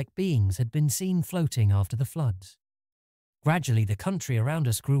crab-like beings had been seen floating after the floods. Gradually the country around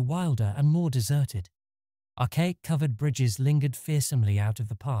us grew wilder and more deserted. Archaic-covered bridges lingered fearsomely out of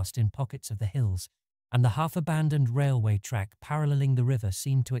the past in pockets of the hills, and the half-abandoned railway track paralleling the river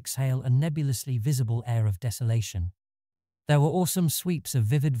seemed to exhale a nebulously visible air of desolation. There were awesome sweeps of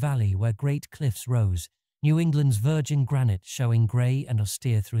vivid valley where great cliffs rose, New England's virgin granite showing grey and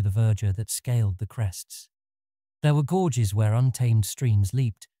austere through the verdure that scaled the crests. There were gorges where untamed streams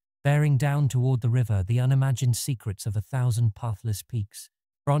leaped, bearing down toward the river the unimagined secrets of 1,000 pathless peaks.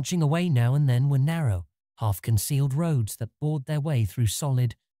 Branching away now and then were narrow, half-concealed roads that bored their way through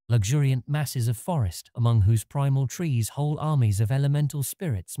solid, luxuriant masses of forest, among whose primal trees whole armies of elemental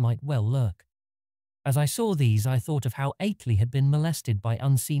spirits might well lurk. As I saw these, I thought of how Akeley had been molested by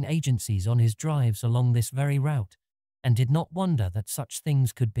unseen agencies on his drives along this very route, and did not wonder that such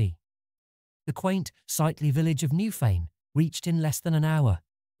things could be. The quaint, sightly village of Newfane, reached in less than an hour,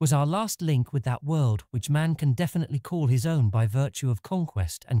 was our last link with that world which man can definitely call his own by virtue of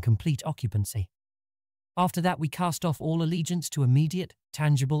conquest and complete occupancy. After that we cast off all allegiance to immediate,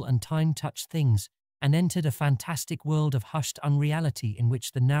 tangible and time-touched things, and entered a fantastic world of hushed unreality in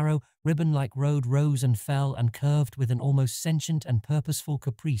which the narrow, ribbon-like road rose and fell and curved with an almost sentient and purposeful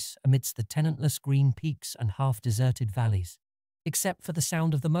caprice amidst the tenantless green peaks and half-deserted valleys. Except for the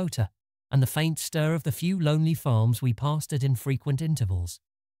sound of the motor, and the faint stir of the few lonely farms we passed at infrequent intervals,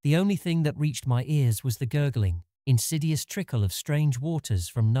 the only thing that reached my ears was the gurgling, insidious trickle of strange waters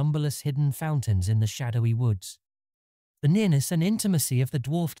from numberless hidden fountains in the shadowy woods. The nearness and intimacy of the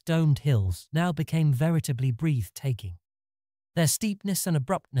dwarfed domed hills now became veritably breathtaking. Their steepness and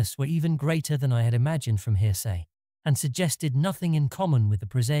abruptness were even greater than I had imagined from hearsay, and suggested nothing in common with the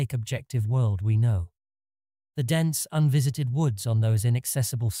prosaic objective world we know. The dense, unvisited woods on those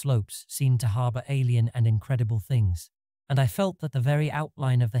inaccessible slopes seemed to harbour alien and incredible things, and I felt that the very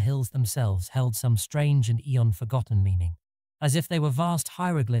outline of the hills themselves held some strange and eon-forgotten meaning, as if they were vast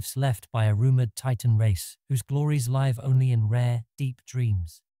hieroglyphs left by a rumoured Titan race whose glories live only in rare, deep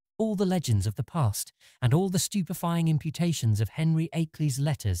dreams. All the legends of the past, and all the stupefying imputations of Henry Akeley's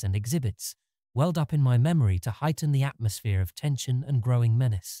letters and exhibits, welled up in my memory to heighten the atmosphere of tension and growing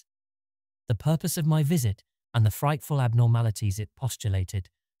menace. The purpose of my visit, and the frightful abnormalities it postulated,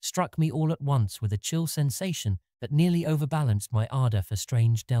 struck me all at once with a chill sensation that nearly overbalanced my ardour for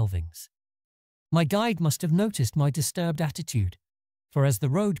strange delvings. My guide must have noticed my disturbed attitude, for as the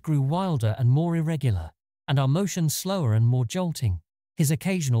road grew wilder and more irregular, and our motion slower and more jolting, his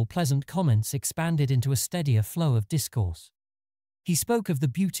occasional pleasant comments expanded into a steadier flow of discourse. He spoke of the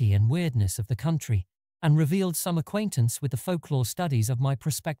beauty and weirdness of the country, and revealed some acquaintance with the folklore studies of my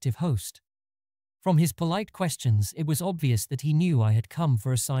prospective host. From his polite questions, it was obvious that he knew I had come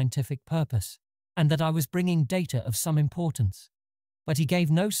for a scientific purpose, and that I was bringing data of some importance. But he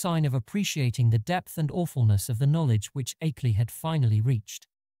gave no sign of appreciating the depth and awfulness of the knowledge which Akeley had finally reached.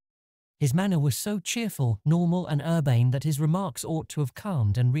 His manner was so cheerful, normal and urbane that his remarks ought to have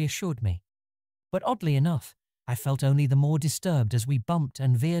calmed and reassured me. But oddly enough, I felt only the more disturbed as we bumped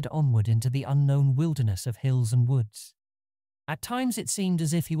and veered onward into the unknown wilderness of hills and woods. At times it seemed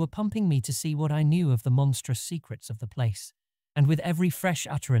as if he were pumping me to see what I knew of the monstrous secrets of the place, and with every fresh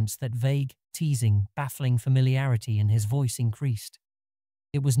utterance that vague, teasing, baffling familiarity in his voice increased.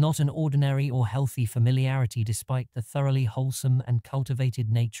 It was not an ordinary or healthy familiarity despite the thoroughly wholesome and cultivated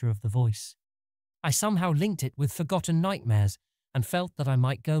nature of the voice. I somehow linked it with forgotten nightmares and felt that I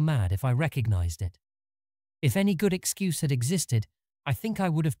might go mad if I recognized it. If any good excuse had existed, I think I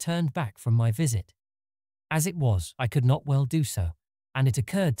would have turned back from my visit. As it was, I could not well do so, and it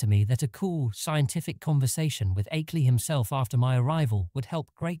occurred to me that a cool, scientific conversation with Akeley himself after my arrival would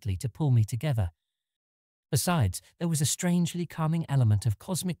help greatly to pull me together. Besides, there was a strangely calming element of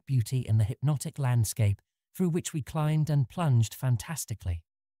cosmic beauty in the hypnotic landscape through which we climbed and plunged fantastically.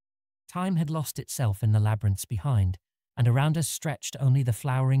 Time had lost itself in the labyrinths behind, and around us stretched only the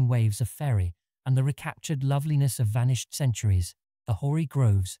flowering waves of fairy and the recaptured loveliness of vanished centuries, the hoary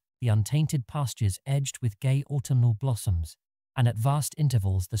groves, the untainted pastures edged with gay autumnal blossoms, and at vast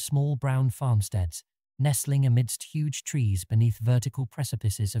intervals the small brown farmsteads, nestling amidst huge trees beneath vertical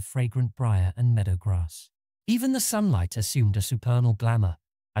precipices of fragrant briar and meadow grass. Even the sunlight assumed a supernal glamour,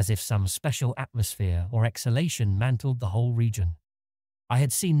 as if some special atmosphere or exhalation mantled the whole region. I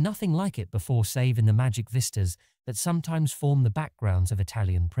had seen nothing like it before save in the magic vistas that sometimes form the backgrounds of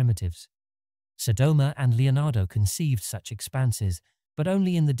Italian primitives. Sodoma and Leonardo conceived such expanses, but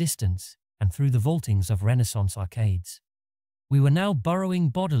only in the distance and through the vaultings of Renaissance arcades. We were now burrowing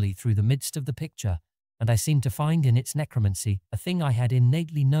bodily through the midst of the picture, and I seemed to find in its necromancy a thing I had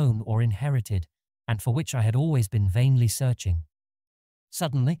innately known or inherited, and for which I had always been vainly searching.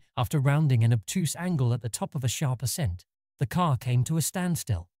 Suddenly, after rounding an obtuse angle at the top of a sharp ascent, the car came to a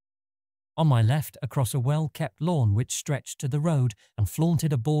standstill. On my left, across a well-kept lawn which stretched to the road and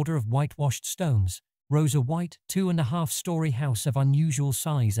flaunted a border of whitewashed stones, rose a white 2.5-story house of unusual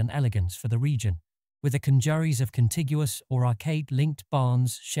size and elegance for the region, with a congeries of contiguous or arcade-linked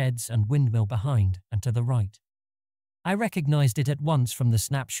barns, sheds and windmill behind and to the right. I recognized it at once from the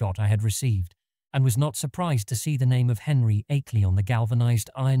snapshot I had received, and was not surprised to see the name of Henry Akeley on the galvanized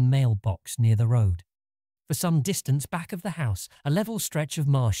iron mailbox near the road. For some distance back of the house, a level stretch of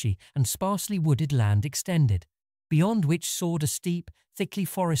marshy and sparsely wooded land extended, beyond which soared a steep, thickly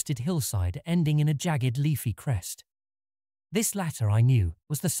forested hillside ending in a jagged leafy crest. This latter, I knew,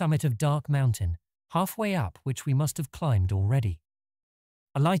 was the summit of Dark Mountain, halfway up which we must have climbed already.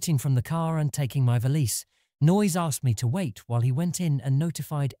 Alighting from the car and taking my valise, Noyes asked me to wait while he went in and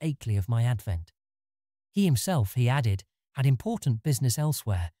notified Akeley of my advent. He himself, he added, had important business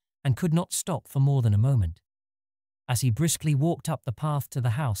elsewhere and could not stop for more than a moment. As he briskly walked up the path to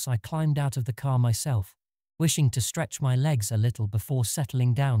the house, I climbed out of the car myself, wishing to stretch my legs a little before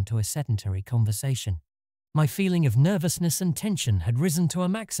settling down to a sedentary conversation. My feeling of nervousness and tension had risen to a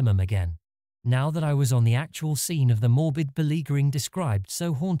maximum again, now that I was on the actual scene of the morbid beleaguering described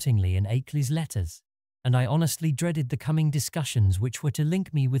so hauntingly in Akeley's letters, and I honestly dreaded the coming discussions which were to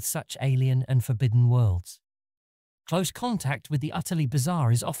link me with such alien and forbidden worlds. Close contact with the utterly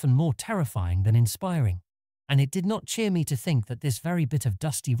bizarre is often more terrifying than inspiring, and it did not cheer me to think that this very bit of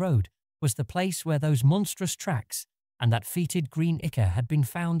dusty road was the place where those monstrous tracks and that fetid green ichor had been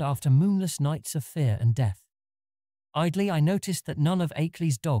found after moonless nights of fear and death. Idly I noticed that none of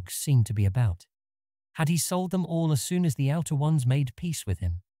Akeley's dogs seemed to be about. Had he sold them all as soon as the outer ones made peace with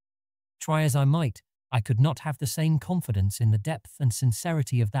him? Try as I might, I could not have the same confidence in the depth and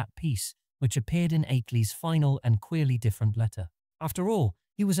sincerity of that peace which appeared in Akeley's final and queerly different letter. After all,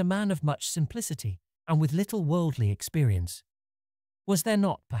 he was a man of much simplicity and with little worldly experience. Was there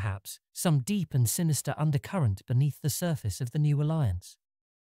not, perhaps, some deep and sinister undercurrent beneath the surface of the new alliance?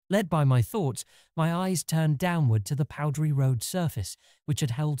 Led by my thoughts, my eyes turned downward to the powdery road surface, which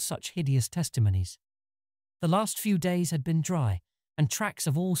had held such hideous testimonies. The last few days had been dry, and tracks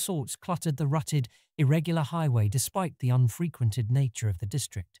of all sorts cluttered the rutted, irregular highway despite the unfrequented nature of the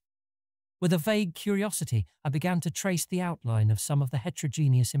district. With a vague curiosity, I began to trace the outline of some of the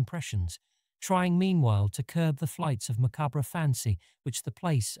heterogeneous impressions, trying meanwhile to curb the flights of macabre fancy which the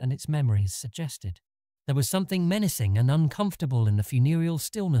place and its memories suggested. There was something menacing and uncomfortable in the funereal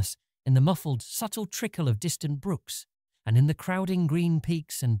stillness, in the muffled, subtle trickle of distant brooks, and in the crowding green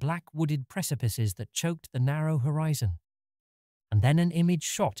peaks and black wooded precipices that choked the narrow horizon. And then an image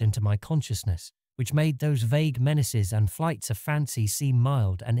shot into my consciousness, which made those vague menaces and flights of fancy seem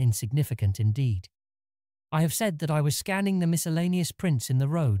mild and insignificant indeed. I have said that I was scanning the miscellaneous prints in the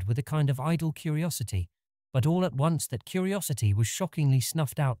road with a kind of idle curiosity, but all at once that curiosity was shockingly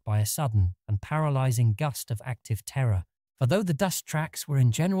snuffed out by a sudden and paralyzing gust of active terror, for though the dust tracks were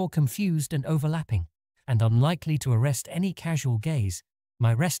in general confused and overlapping, and unlikely to arrest any casual gaze,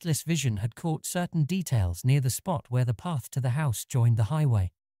 my restless vision had caught certain details near the spot where the path to the house joined the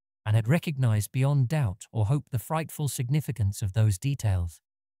highway, and had recognized beyond doubt or hope the frightful significance of those details.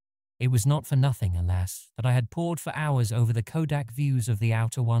 It was not for nothing, alas, that I had pored for hours over the Kodak views of the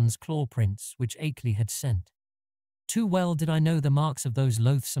outer one's claw prints which Akeley had sent. Too well did I know the marks of those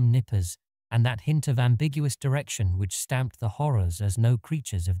loathsome nippers and that hint of ambiguous direction which stamped the horrors as no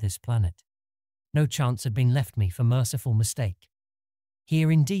creatures of this planet. No chance had been left me for merciful mistake.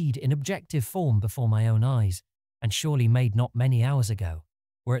 Here indeed, in objective form before my own eyes, and surely made not many hours ago,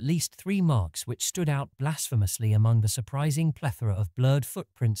 were at least 3 marks which stood out blasphemously among the surprising plethora of blurred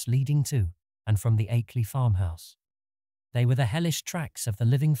footprints leading to and from the Akeley farmhouse. They were the hellish tracks of the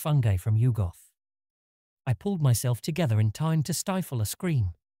living fungi from Yugoth. I pulled myself together in time to stifle a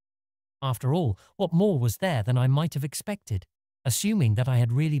scream. After all, what more was there than I might have expected, assuming that I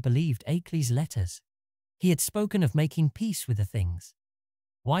had really believed Akeley's letters? He had spoken of making peace with the things.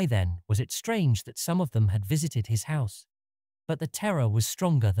 Why then was it strange that some of them had visited his house? But the terror was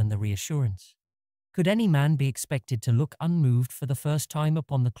stronger than the reassurance. Could any man be expected to look unmoved for the first time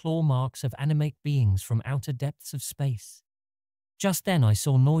upon the claw marks of animate beings from outer depths of space? Just then I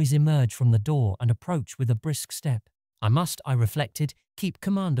saw noise emerge from the door and approach with a brisk step. I must, I reflected, keep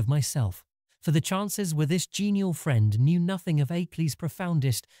command of myself, for the chances were this genial friend knew nothing of Akeley's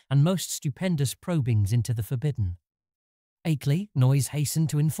profoundest and most stupendous probings into the forbidden. Akeley, Noise hastened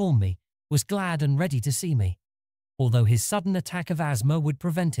to inform me, was glad and ready to see me, although his sudden attack of asthma would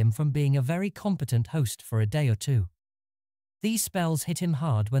prevent him from being a very competent host for a day or two. These spells hit him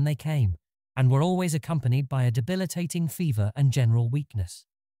hard when they came, and were always accompanied by a debilitating fever and general weakness.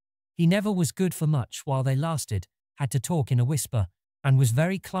 He never was good for much while they lasted, had to talk in a whisper, and was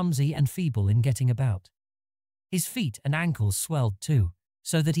very clumsy and feeble in getting about. His feet and ankles swelled too,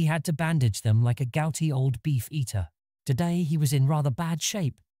 so that he had to bandage them like a gouty old beef-eater. Today he was in rather bad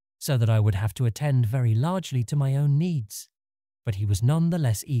shape, so that I would have to attend very largely to my own needs, but he was none the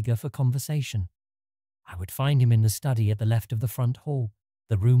less eager for conversation. I would find him in the study at the left of the front hall,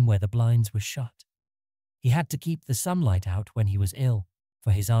 the room where the blinds were shut. He had to keep the sunlight out when he was ill,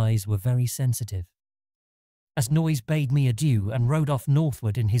 for his eyes were very sensitive. As Noise bade me adieu and rode off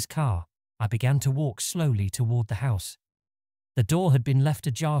northward in his car, I began to walk slowly toward the house. The door had been left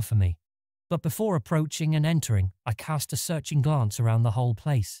ajar for me, but before approaching and entering, I cast a searching glance around the whole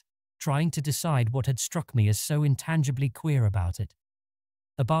place, trying to decide what had struck me as so intangibly queer about it.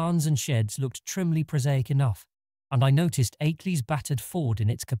 The barns and sheds looked trimly prosaic enough, and I noticed Akeley's battered ford in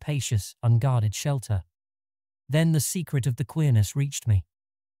its capacious, unguarded shelter. Then the secret of the queerness reached me.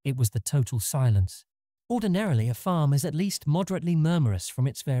 It was the total silence. Ordinarily, a farm is at least moderately murmurous from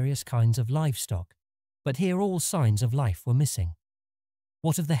its various kinds of livestock, but here all signs of life were missing.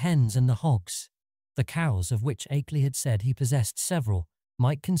 What of the hens and the hogs? The cows, of which Akeley had said he possessed several,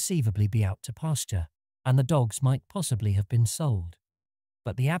 might conceivably be out to pasture, and the dogs might possibly have been sold.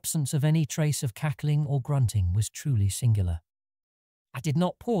 But the absence of any trace of cackling or grunting was truly singular. I did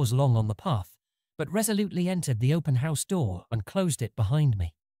not pause long on the path, but resolutely entered the open house door and closed it behind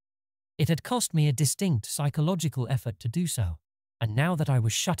me. It had cost me a distinct psychological effort to do so, and now that I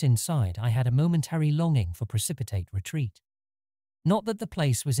was shut inside, I had a momentary longing for precipitate retreat. Not that the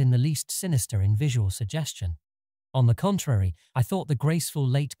place was in the least sinister in visual suggestion. On the contrary, I thought the graceful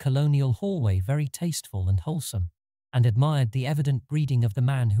late colonial hallway very tasteful and wholesome, and admired the evident breeding of the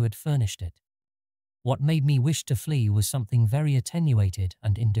man who had furnished it. What made me wish to flee was something very attenuated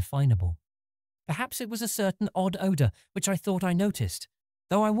and indefinable. Perhaps it was a certain odd odour which I thought I noticed,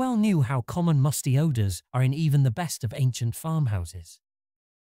 though I well knew how common musty odours are in even the best of ancient farmhouses.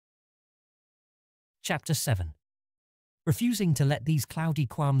 Chapter 7. Refusing to let these cloudy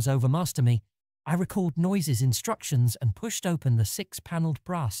qualms overmaster me, I recalled Noise's instructions and pushed open the 6-panelled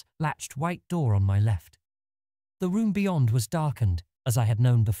brass, latched white door on my left. The room beyond was darkened, as I had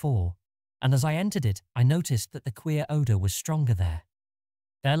known before, and as I entered it, I noticed that the queer odour was stronger there.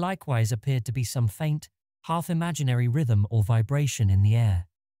 There likewise appeared to be some faint, half-imaginary rhythm or vibration in the air.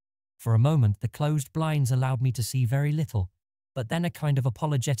 For a moment the closed blinds allowed me to see very little, but then a kind of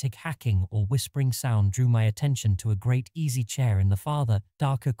apologetic hacking or whispering sound drew my attention to a great easy chair in the farther,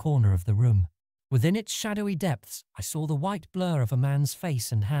 darker corner of the room. Within its shadowy depths I saw the white blur of a man's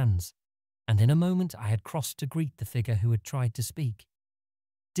face and hands, and in a moment I had crossed to greet the figure who had tried to speak.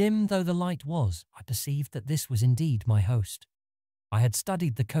 Dim though the light was, I perceived that this was indeed my host. I had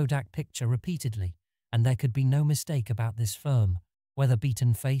studied the Kodak picture repeatedly, and there could be no mistake about this firm,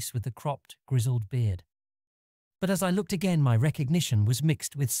 weather-beaten face with the cropped, grizzled beard. But as I looked again, my recognition was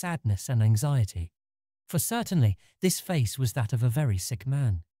mixed with sadness and anxiety, for certainly this face was that of a very sick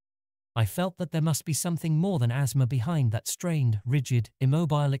man. I felt that there must be something more than asthma behind that strained, rigid,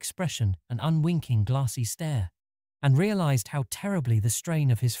 immobile expression and unwinking, glassy stare, and realized how terribly the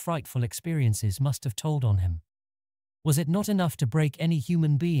strain of his frightful experiences must have told on him. Was it not enough to break any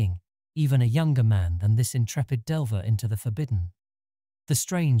human being, even a younger man than this intrepid delver, into the forbidden? The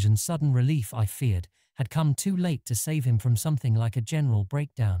strange and sudden relief, I feared, had come too late to save him from something like a general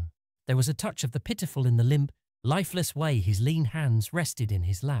breakdown. There was a touch of the pitiful in the limp, lifeless way his lean hands rested in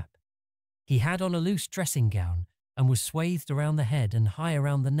his lap. He had on a loose dressing gown and was swathed around the head and high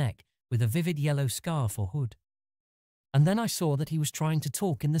around the neck with a vivid yellow scarf or hood. And then I saw that he was trying to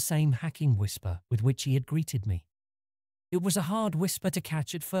talk in the same hacking whisper with which he had greeted me. It was a hard whisper to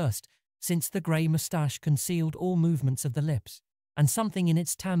catch at first, since the grey moustache concealed all movements of the lips, and something in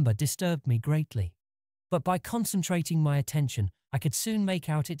its timbre disturbed me greatly. But by concentrating my attention, I could soon make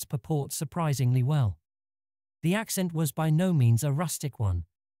out its purport surprisingly well. The accent was by no means a rustic one,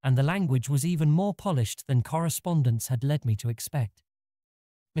 and the language was even more polished than correspondence had led me to expect.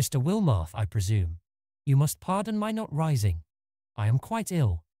 "Mr. Wilmarth, I presume. You must pardon my not rising. I am quite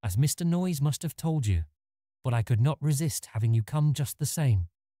ill, as Mr. Noise must have told you, but I could not resist having you come just the same.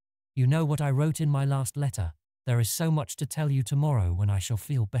 You know what I wrote in my last letter. There is so much to tell you tomorrow when I shall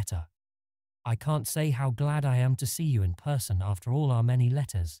feel better. I can't say how glad I am to see you in person after all our many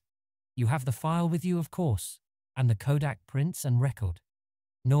letters. You have the file with you, of course, and the Kodak prints and record.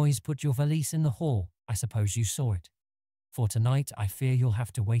 Noise put your valise in the hall. I suppose you saw it. For tonight, I fear you'll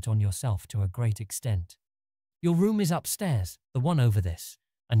have to wait on yourself to a great extent. Your room is upstairs, the one over this,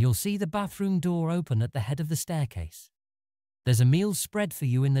 and you'll see the bathroom door open at the head of the staircase. There's a meal spread for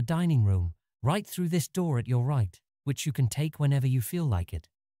you in the dining room, right through this door at your right, which you can take whenever you feel like it.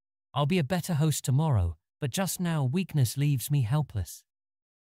 I'll be a better host tomorrow, but just now weakness leaves me helpless.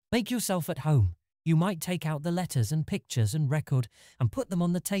 Make yourself at home. You might take out the letters and pictures and record and put them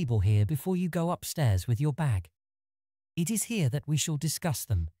on the table here before you go upstairs with your bag. It is here that we shall discuss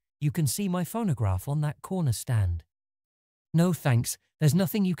them. You can see my phonograph on that corner stand. No thanks, there's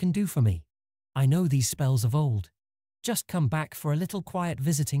nothing you can do for me. I know these spells of old. Just come back for a little quiet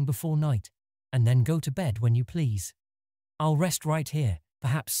visiting before night, and then go to bed when you please. I'll rest right here,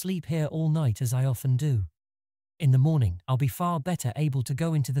 perhaps sleep here all night as I often do. In the morning, I'll be far better able to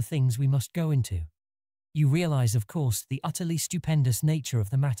go into the things we must go into. You realize, of course, the utterly stupendous nature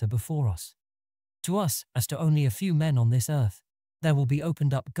of the matter before us. To us, as to only a few men on this earth, there will be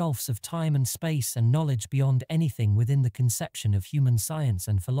opened up gulfs of time and space and knowledge beyond anything within the conception of human science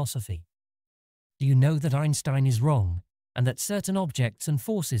and philosophy. Do you know that Einstein is wrong, and that certain objects and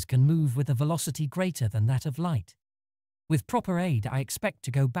forces can move with a velocity greater than that of light? With proper aid, I expect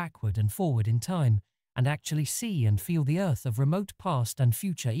to go backward and forward in time, and actually see and feel the earth of remote past and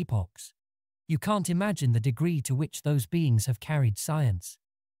future epochs. You can't imagine the degree to which those beings have carried science.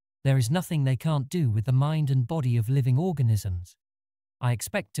 There is nothing they can't do with the mind and body of living organisms. I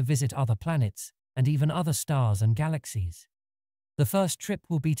expect to visit other planets, and even other stars and galaxies. The first trip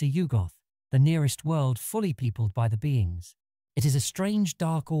will be to Yugoth, the nearest world fully peopled by the beings. It is a strange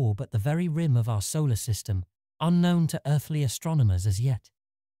dark orb at the very rim of our solar system, unknown to earthly astronomers as yet.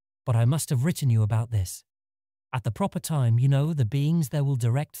 But I must have written you about this. At the proper time, you know, the beings there will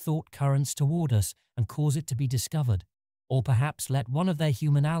direct thought currents toward us and cause it to be discovered, or perhaps let one of their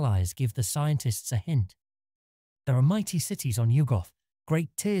human allies give the scientists a hint. There are mighty cities on Yugoth, great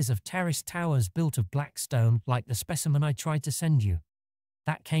tiers of terraced towers built of black stone like the specimen I tried to send you.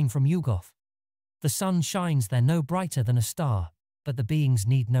 That came from Yugoth. The sun shines there no brighter than a star, but the beings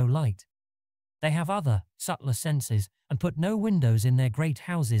need no light. They have other, subtler senses and put no windows in their great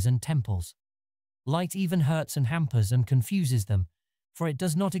houses and temples. Light even hurts and hampers and confuses them, for it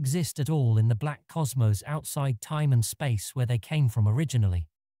does not exist at all in the black cosmos outside time and space where they came from originally.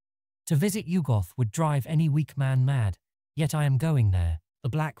 To visit Yugoth would drive any weak man mad, yet I am going there. The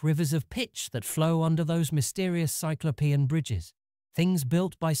black rivers of pitch that flow under those mysterious cyclopean bridges, things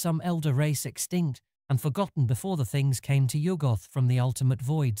built by some elder race extinct and forgotten before the things came to Yugoth from the ultimate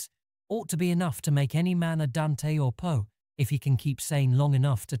voids, ought to be enough to make any man a Dante or Poe if he can keep sane long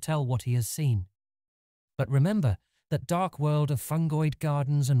enough to tell what he has seen. But remember, that dark world of fungoid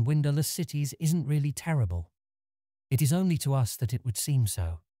gardens and windowless cities isn't really terrible. It is only to us that it would seem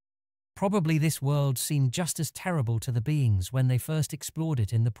so. Probably this world seemed just as terrible to the beings when they first explored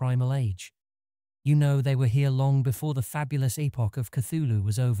it in the primal age. You know, they were here long before the fabulous epoch of Cthulhu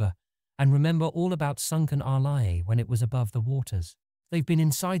was over, and remember all about sunken Arlae when it was above the waters. They've been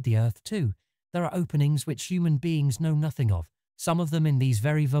inside the earth too. There are openings which human beings know nothing of, some of them in these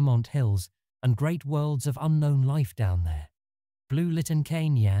very Vermont hills, and great worlds of unknown life down there. Blue-lit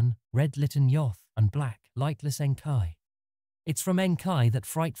Yan, red-lit Yoth, and black, lightless Enkai. It's from Enkai that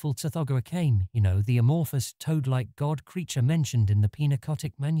frightful Tsathoggua came, you know, the amorphous, toad-like god creature mentioned in the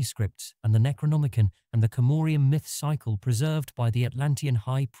Pinacotic manuscripts and the Necronomicon and the Comorium myth cycle preserved by the Atlantean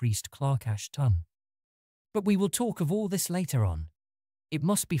high priest Clark Ashton. But we will talk of all this later on. It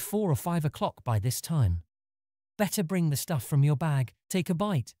must be 4 or 5 o'clock by this time. Better bring the stuff from your bag, take a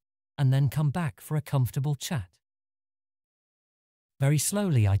bite, and then come back for a comfortable chat. Very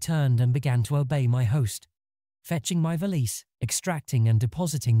slowly I turned and began to obey my host, fetching my valise, extracting and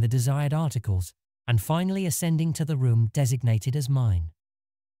depositing the desired articles, and finally ascending to the room designated as mine.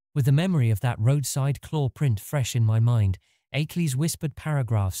 With the memory of that roadside claw print fresh in my mind, Akeley's whispered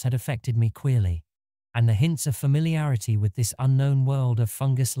paragraphs had affected me queerly, and the hints of familiarity with this unknown world of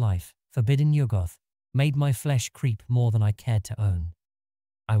fungus life, forbidden Yugoth, made my flesh creep more than I cared to own.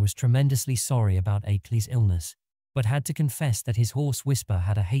 I was tremendously sorry about Akeley's illness, but had to confess that his hoarse whisper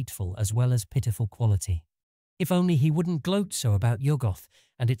had a hateful as well as pitiful quality. If only he wouldn't gloat so about Yugoth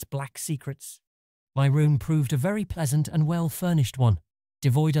and its black secrets. My room proved a very pleasant and well-furnished one,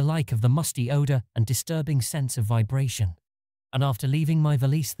 devoid alike of the musty odour and disturbing sense of vibration. and after leaving my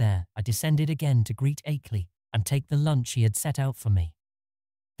valise there, I descended again to greet Akeley and take the lunch he had set out for me.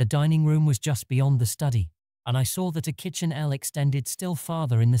 The dining room was just beyond the study, and I saw that a kitchen ell extended still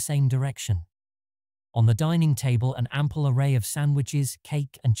farther in the same direction. On the dining table, an ample array of sandwiches,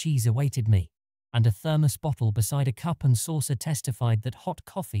 cake and cheese awaited me, and a thermos bottle beside a cup and saucer testified that hot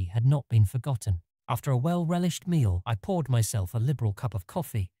coffee had not been forgotten. After a well-relished meal, I poured myself a liberal cup of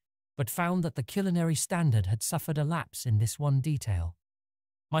coffee, but found that the culinary standard had suffered a lapse in this one detail.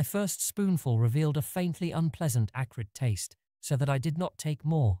 My first spoonful revealed a faintly unpleasant acrid taste, so that I did not take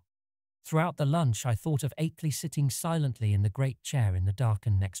more. Throughout the lunch, I thought of Akeley sitting silently in the great chair in the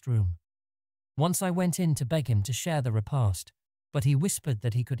darkened next room. Once I went in to beg him to share the repast, but he whispered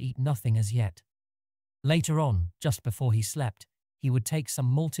that he could eat nothing as yet. Later on, just before he slept, he would take some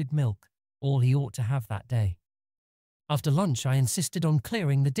malted milk, all he ought to have that day. After lunch, I insisted on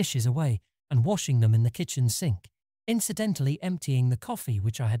clearing the dishes away and washing them in the kitchen sink, incidentally emptying the coffee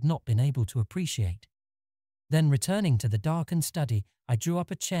which I had not been able to appreciate. Then, returning to the darkened study, I drew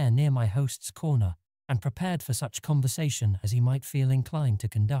up a chair near my host's corner and prepared for such conversation as he might feel inclined to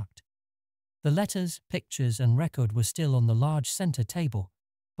conduct. The letters, pictures and record were still on the large centre table,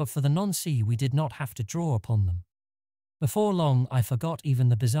 but for the nonce we did not have to draw upon them. Before long, I forgot even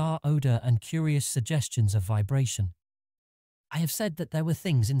the bizarre odour and curious suggestions of vibration. I have said that there were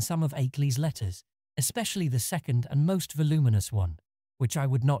things in some of Akeley's letters, especially the second and most voluminous one, which I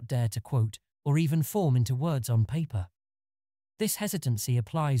would not dare to quote or even form into words on paper. This hesitancy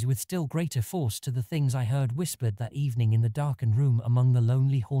applies with still greater force to the things I heard whispered that evening in the darkened room among the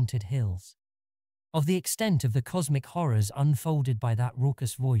lonely haunted hills. Of the extent of the cosmic horrors unfolded by that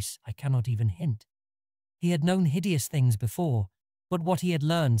raucous voice, I cannot even hint. He had known hideous things before, but what he had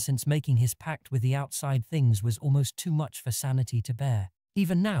learned since making his pact with the outside things was almost too much for sanity to bear.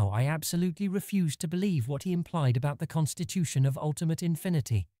 Even now, I absolutely refused to believe what he implied about the constitution of ultimate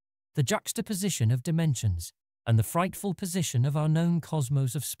infinity, the juxtaposition of dimensions, and the frightful position of our known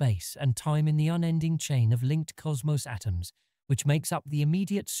cosmos of space and time in the unending chain of linked cosmos atoms, which makes up the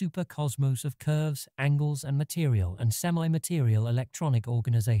immediate supercosmos of curves, angles, and material and semi-material electronic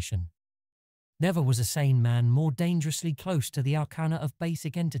organization. Never was a sane man more dangerously close to the arcana of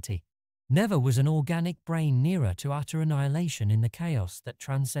basic entity. Never was an organic brain nearer to utter annihilation in the chaos that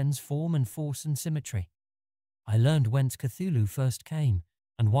transcends form and force and symmetry. I learned whence Cthulhu first came,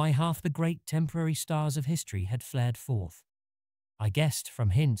 and why half the great temporary stars of history had flared forth. I guessed, from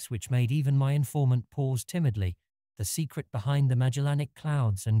hints which made even my informant pause timidly, the secret behind the Magellanic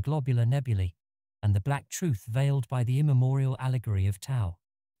Clouds and globular nebulae, and the black truth veiled by the immemorial allegory of Tau.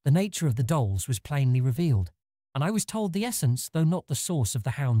 The nature of the dolls was plainly revealed, and I was told the essence, though not the source, of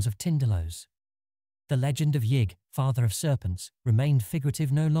the hounds of Tindalos. The legend of Yig, father of serpents, remained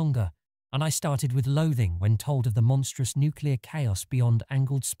figurative no longer, and I started with loathing when told of the monstrous nuclear chaos beyond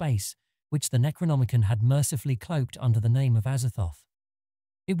angled space, which the Necronomicon had mercifully cloaked under the name of Azathoth.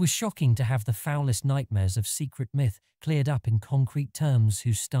 It was shocking to have the foulest nightmares of secret myth cleared up in concrete terms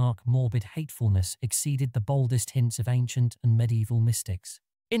whose stark, morbid hatefulness exceeded the boldest hints of ancient and medieval mystics.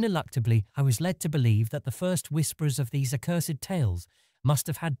 Ineluctably, I was led to believe that the first whisperers of these accursed tales must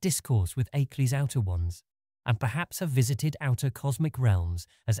have had discourse with Akeley's outer ones, and perhaps have visited outer cosmic realms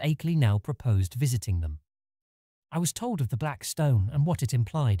as Akeley now proposed visiting them. I was told of the Black Stone and what it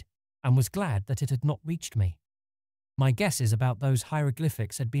implied, and was glad that it had not reached me. My guesses about those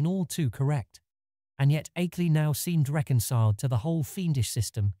hieroglyphics had been all too correct, and yet Akeley now seemed reconciled to the whole fiendish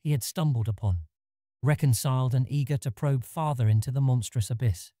system he had stumbled upon, reconciled and eager to probe farther into the monstrous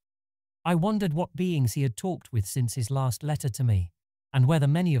abyss. I wondered what beings he had talked with since his last letter to me, and whether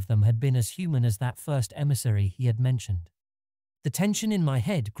many of them had been as human as that first emissary he had mentioned. The tension in my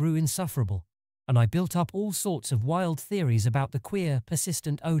head grew insufferable, and I built up all sorts of wild theories about the queer,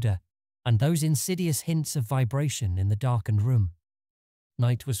 persistent odour and those insidious hints of vibration in the darkened room.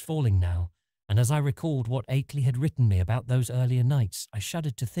 Night was falling now, and as I recalled what Akeley had written me about those earlier nights, I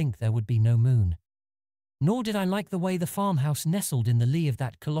shuddered to think there would be no moon. Nor did I like the way the farmhouse nestled in the lee of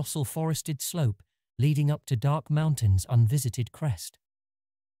that colossal forested slope leading up to Dark Mountain's unvisited crest.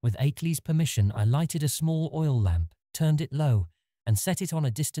 With Akeley's permission, I lighted a small oil lamp, turned it low, and set it on a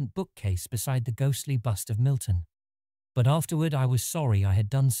distant bookcase beside the ghostly bust of Milton. But afterward I was sorry I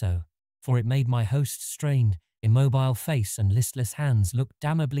had done so, for it made my host's strained, immobile face and listless hands look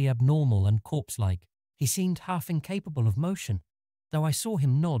damnably abnormal and corpse-like. He seemed half incapable of motion, though I saw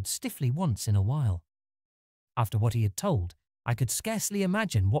him nod stiffly once in a while. After what he had told, I could scarcely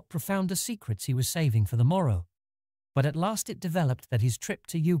imagine what profounder secrets he was saving for the morrow. But at last it developed that his trip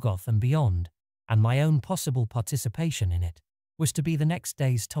to Yugoth and beyond, and my own possible participation in it, was to be the next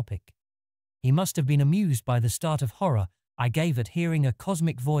day's topic. He must have been amused by the start of horror I gave at hearing a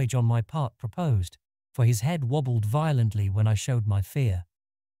cosmic voyage on my part proposed, for his head wobbled violently when I showed my fear.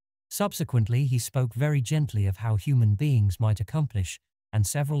 Subsequently, he spoke very gently of how human beings might accomplish, and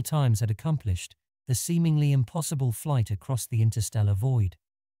several times had accomplished, the seemingly impossible flight across the interstellar void.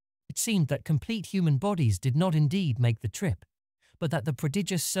 It seemed that complete human bodies did not indeed make the trip, but that the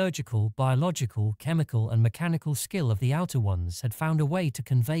prodigious surgical, biological, chemical and mechanical skill of the outer ones had found a way to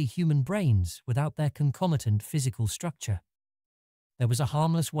convey human brains without their concomitant physical structure. There was a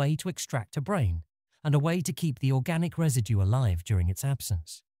harmless way to extract a brain, and a way to keep the organic residue alive during its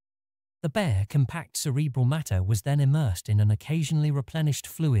absence. The bare, compact cerebral matter was then immersed in an occasionally replenished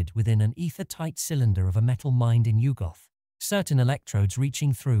fluid within an ether-tight cylinder of a metal mined in Yugoth, certain electrodes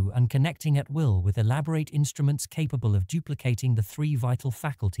reaching through and connecting at will with elaborate instruments capable of duplicating the three vital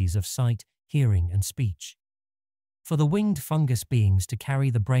faculties of sight, hearing and speech. For the winged fungus beings to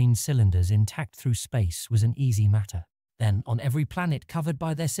carry the brain cylinders intact through space was an easy matter. Then, on every planet covered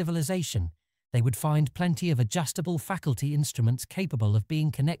by their civilization, they would find plenty of adjustable faculty instruments capable of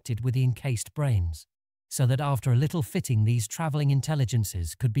being connected with the encased brains, so that after a little fitting these travelling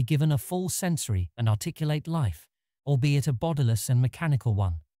intelligences could be given a full sensory and articulate life, albeit a bodiless and mechanical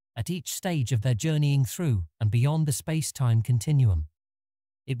one, at each stage of their journeying through and beyond the space-time continuum.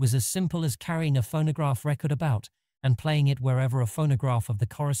 It was as simple as carrying a phonograph record about and playing it wherever a phonograph of the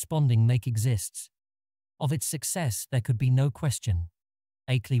corresponding make exists. Of its success there could be no question.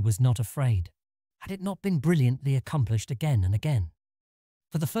 Akeley was not afraid. Had it not been brilliantly accomplished again and again?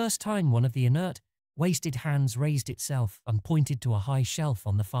 For the first time one of the inert, wasted hands raised itself and pointed to a high shelf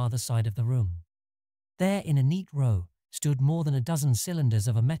on the farther side of the room. There, in a neat row, stood more than a dozen cylinders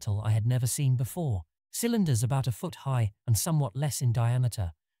of a metal I had never seen before, cylinders about a foot high and somewhat less in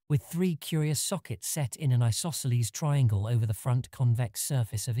diameter, with three curious sockets set in an isosceles triangle over the front convex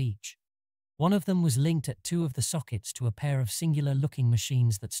surface of each. One of them was linked at two of the sockets to a pair of singular-looking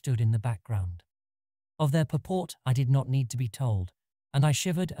machines that stood in the background. Of their purport I did not need to be told, and I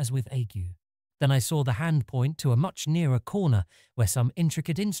shivered as with ague. Then I saw the hand point to a much nearer corner where some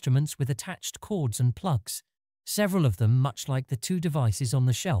intricate instruments with attached cords and plugs, several of them much like the two devices on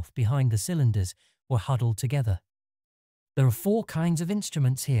the shelf behind the cylinders, were huddled together. "There are 4 kinds of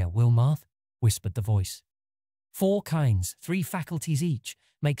instruments here, Wilmarth," whispered the voice. 4 kinds, 3 faculties each,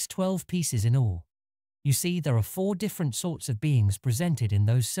 makes 12 pieces in all. You see, there are 4 different sorts of beings presented in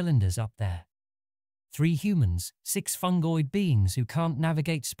those cylinders up there. 3 humans, 6 fungoid beings who can't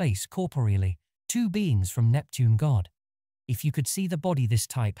navigate space corporeally, 2 beings from Neptune God, if you could see the body this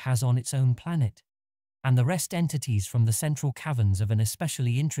type has on its own planet, and the rest entities from the central caverns of an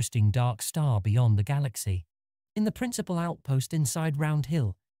especially interesting dark star beyond the galaxy. In the principal outpost inside Round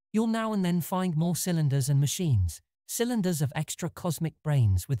Hill, you'll now and then find more cylinders and machines, cylinders of extra cosmic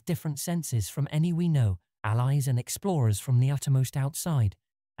brains with different senses from any we know, allies and explorers from the uttermost outside,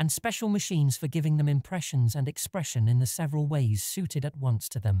 and special machines for giving them impressions and expression in the several ways suited at once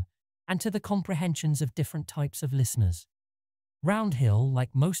to them, and to the comprehensions of different types of listeners. Round Hill,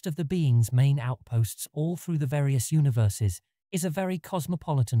 like most of the being's main outposts all through the various universes, is a very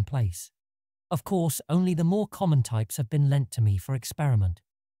cosmopolitan place. Of course, only the more common types have been lent to me for experiment.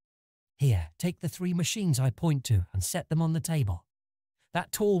 Here, take the 3 machines I point to and set them on the table.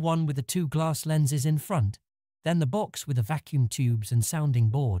 That tall one with the 2 glass lenses in front, then the box with the vacuum tubes and sounding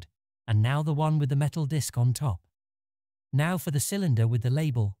board, and now the one with the metal disc on top. Now for the cylinder with the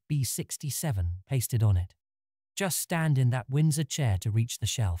label B67 pasted on it. Just stand in that Windsor chair to reach the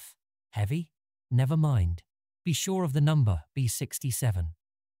shelf. Heavy? Never mind. Be sure of the number, B67.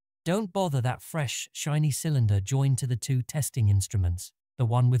 Don't bother that fresh, shiny cylinder joined to the 2 testing instruments, the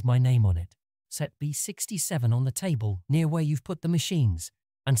one with my name on it. Set B67 on the table near where you've put the machines,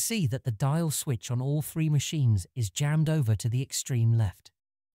 and see that the dial switch on all 3 machines is jammed over to the extreme left.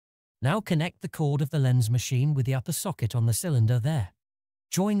 Now connect the cord of the lens machine with the upper socket on the cylinder there.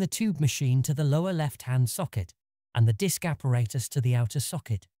 Join the tube machine to the lower left-hand socket, and the disc apparatus to the outer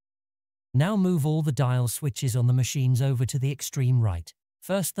socket. Now move all the dial switches on the machines over to the extreme right.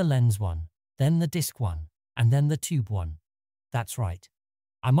 First the lens one, then the disc one, and then the tube one. That's right.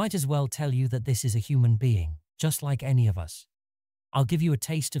 I might as well tell you that this is a human being, just like any of us. I'll give you a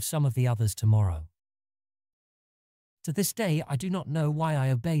taste of some of the others tomorrow. To this day, I do not know why I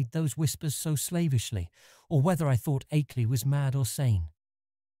obeyed those whispers so slavishly, or whether I thought Akeley was mad or sane.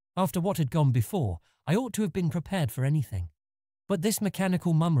 After what had gone before, I ought to have been prepared for anything. But this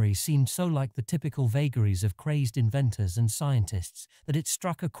mechanical mummery seemed so like the typical vagaries of crazed inventors and scientists that it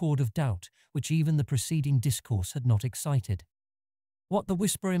struck a chord of doubt which even the preceding discourse had not excited. What the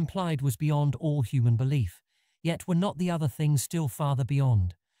whisper implied was beyond all human belief, yet were not the other things still farther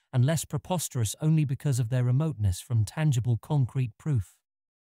beyond, and less preposterous only because of their remoteness from tangible concrete proof.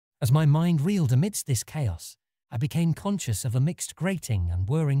 As my mind reeled amidst this chaos, I became conscious of a mixed grating and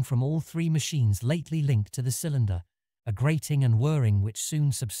whirring from all three machines lately linked to the cylinder, a grating and whirring which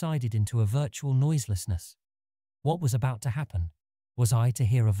soon subsided into a virtual noiselessness. What was about to happen? Was I to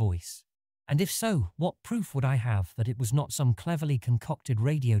hear a voice? And if so, what proof would I have that it was not some cleverly concocted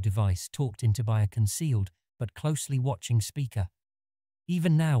radio device talked into by a concealed but closely watching speaker?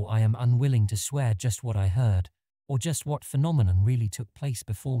 Even now I am unwilling to swear just what I heard, or just what phenomenon really took place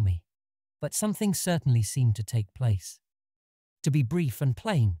before me. But something certainly seemed to take place. To be brief and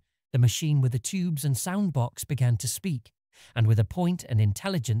plain, the machine with the tubes and sound box began to speak, and with a point and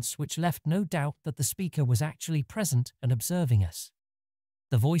intelligence which left no doubt that the speaker was actually present and observing us.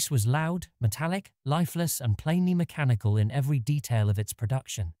 The voice was loud, metallic, lifeless, and plainly mechanical in every detail of its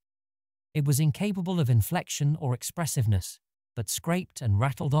production. It was incapable of inflection or expressiveness, but scraped and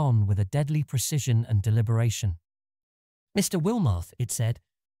rattled on with a deadly precision and deliberation. "Mr. Wilmarth," it said,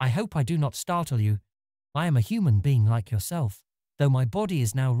 "I hope I do not startle you. I am a human being like yourself, though my body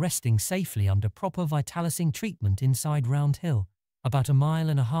is now resting safely under proper vitalising treatment inside Round Hill, about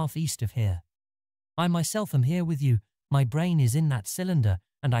 1.5 miles east of here. I myself am here with you. My brain is in that cylinder,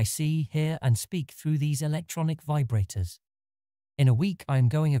 and I see, hear, and speak through these electronic vibrators. In a week I am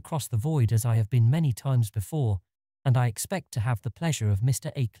going across the void as I have been many times before, and I expect to have the pleasure of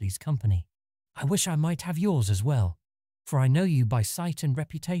Mr. Akeley's company. I wish I might have yours as well, for I know you by sight and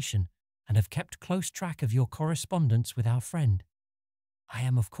reputation, and have kept close track of your correspondence with our friend. I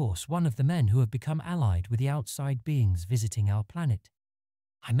am, of course, one of the men who have become allied with the outside beings visiting our planet.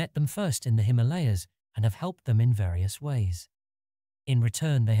 I met them first in the Himalayas and have helped them in various ways. In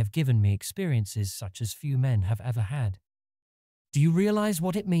return, they have given me experiences such as few men have ever had. Do you realize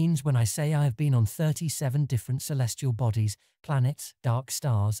what it means when I say I have been on 37 different celestial bodies, planets, dark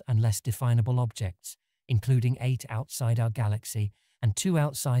stars, and less definable objects, including 8 outside our galaxy and 2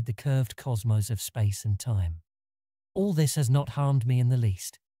 outside the curved cosmos of space and time? All this has not harmed me in the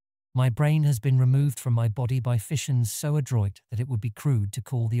least. My brain has been removed from my body by fissions so adroit that it would be crude to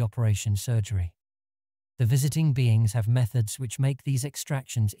call the operation surgery. The visiting beings have methods which make these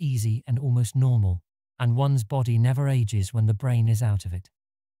extractions easy and almost normal, and one's body never ages when the brain is out of it.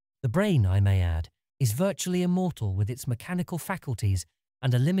 The brain, I may add, is virtually immortal with its mechanical faculties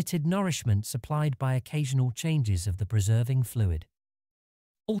and a limited nourishment supplied by occasional changes of the preserving fluid.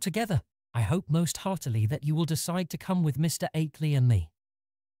 Altogether, I hope most heartily that you will decide to come with Mr. Akeley and me.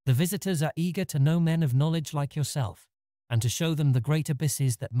 The visitors are eager to know men of knowledge like yourself, and to show them the great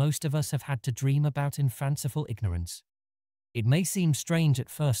abysses that most of us have had to dream about in fanciful ignorance. It may seem strange at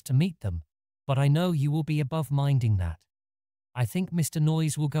first to meet them, but I know you will be above minding that. I think Mr.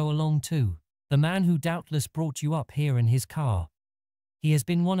 Noyes will go along too, the man who doubtless brought you up here in his car. He has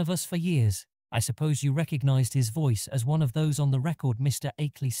been one of us for years. I suppose you recognized his voice as one of those on the record Mr.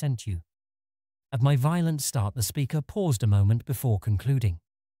 Akeley sent you." At my violent start, the speaker paused a moment before concluding.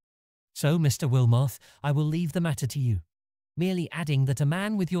 "So, Mr. Wilmarth, I will leave the matter to you, merely adding that a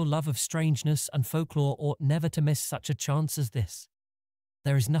man with your love of strangeness and folklore ought never to miss such a chance as this.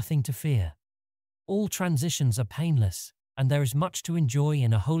 There is nothing to fear. All transitions are painless, and there is much to enjoy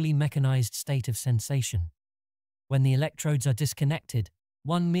in a wholly mechanized state of sensation. When the electrodes are disconnected,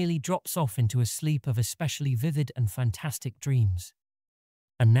 one merely drops off into a sleep of especially vivid and fantastic dreams.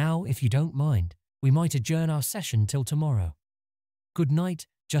 And now, if you don't mind, we might adjourn our session till tomorrow. Good night,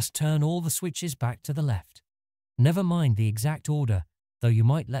 just turn all the switches back to the left. Never mind the exact order, though you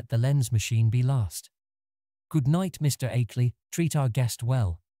might let the lens machine be last. Good night, Mr. Akeley, treat our guest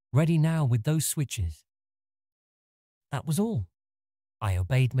well. Ready now with those switches." That was all. I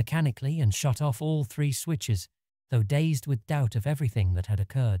obeyed mechanically and shut off all 3 switches, though dazed with doubt of everything that had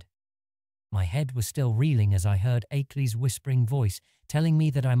occurred. My head was still reeling as I heard Akeley's whispering voice telling me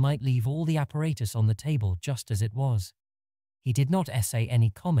that I might leave all the apparatus on the table just as it was. He did not essay any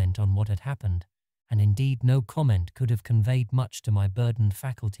comment on what had happened, and indeed no comment could have conveyed much to my burdened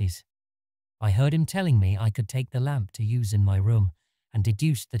faculties. I heard him telling me I could take the lamp to use in my room, and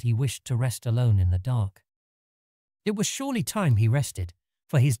deduced that he wished to rest alone in the dark. It was surely time he rested,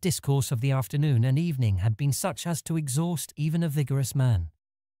 for his discourse of the afternoon and evening had been such as to exhaust even a vigorous man.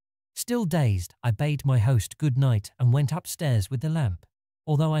 Still dazed, I bade my host good night and went upstairs with the lamp,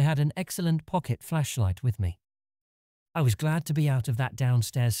 although I had an excellent pocket flashlight with me. I was glad to be out of that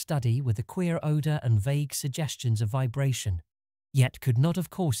downstairs study with the queer odour and vague suggestions of vibration, yet could not of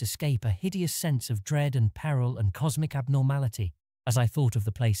course escape a hideous sense of dread and peril and cosmic abnormality as I thought of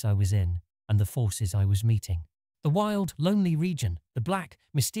the place I was in and the forces I was meeting. The wild, lonely region, the black,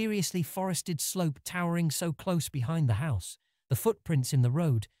 mysteriously forested slope towering so close behind the house, the footprints in the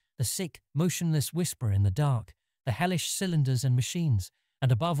road, the sick, motionless whisper in the dark, the hellish cylinders and machines,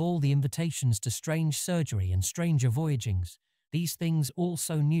 and above all the invitations to strange surgery and stranger voyagings, these things all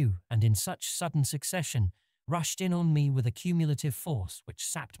so new and in such sudden succession, rushed in on me with a cumulative force which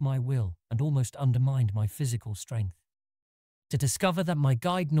sapped my will and almost undermined my physical strength. To discover that my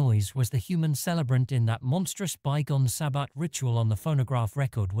guide noise was the human celebrant in that monstrous bygone Sabbat ritual on the phonograph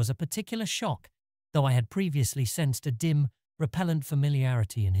record was a particular shock, though I had previously sensed a dim, repellent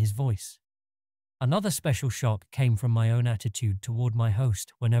familiarity in his voice. Another special shock came from my own attitude toward my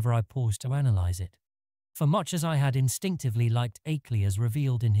host whenever I paused to analyze it. For much as I had instinctively liked Akeley as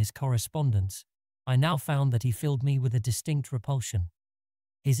revealed in his correspondence, I now found that he filled me with a distinct repulsion.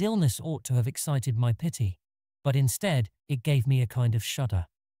 His illness ought to have excited my pity, but instead it gave me a kind of shudder.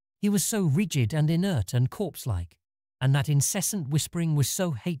 He was so rigid and inert and corpse-like, and that incessant whispering was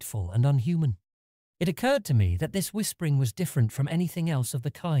so hateful and unhuman. It occurred to me that this whispering was different from anything else of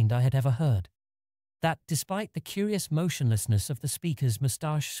the kind I had ever heard. That, despite the curious motionlessness of the speaker's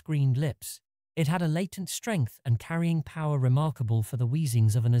moustache-screened lips, it had a latent strength and carrying power remarkable for the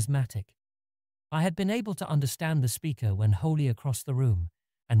wheezings of an asthmatic. I had been able to understand the speaker when wholly across the room,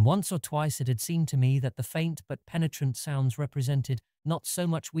 and once or twice it had seemed to me that the faint but penetrant sounds represented not so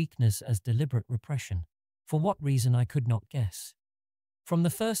much weakness as deliberate repression, for what reason I could not guess. From the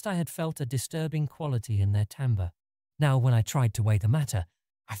first I had felt a disturbing quality in their timbre. Now when I tried to weigh the matter,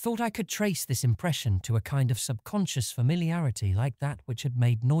 I thought I could trace this impression to a kind of subconscious familiarity like that which had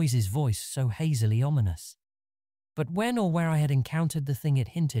made Noise's voice so hazily ominous. But when or where I had encountered the thing it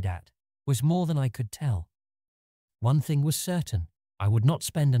hinted at was more than I could tell. One thing was certain. I would not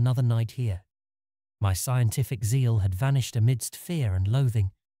spend another night here. My scientific zeal had vanished amidst fear and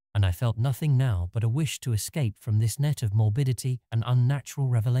loathing, and I felt nothing now but a wish to escape from this net of morbidity and unnatural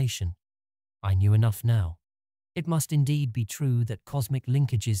revelation. I knew enough now. It must indeed be true that cosmic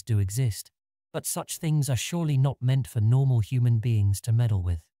linkages do exist, but such things are surely not meant for normal human beings to meddle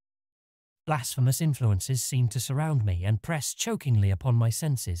with. Blasphemous influences seemed to surround me and press chokingly upon my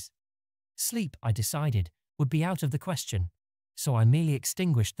senses. Sleep, I decided, would be out of the question, so I merely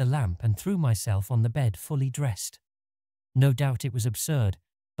extinguished the lamp and threw myself on the bed fully dressed. No doubt it was absurd,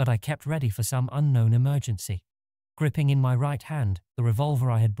 but I kept ready for some unknown emergency, gripping in my right hand the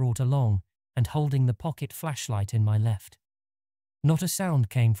revolver I had brought along and holding the pocket flashlight in my left. Not a sound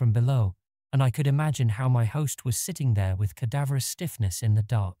came from below, and I could imagine how my host was sitting there with cadaverous stiffness in the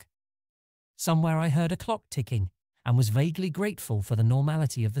dark. Somewhere I heard a clock ticking and was vaguely grateful for the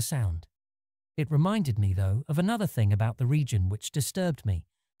normality of the sound. It reminded me, though, of another thing about the region which disturbed me,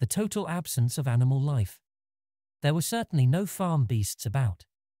 the total absence of animal life. There were certainly no farm beasts about,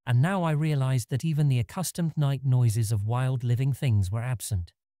 and now I realized that even the accustomed night noises of wild living things were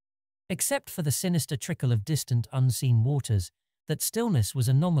absent. Except for the sinister trickle of distant unseen waters, that stillness was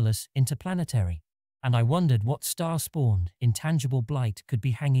anomalous, interplanetary, and I wondered what star-spawned, intangible blight could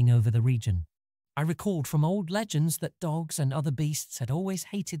be hanging over the region. I recalled from old legends that dogs and other beasts had always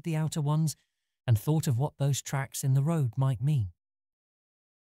hated the outer ones, and thought of what those tracks in the road might mean.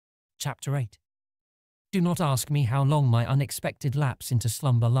 Chapter 8. Do not ask me how long my unexpected lapse into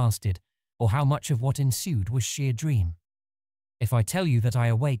slumber lasted, or how much of what ensued was sheer dream. If I tell you that I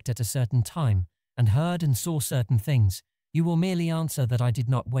awaked at a certain time, and heard and saw certain things, you will merely answer that I did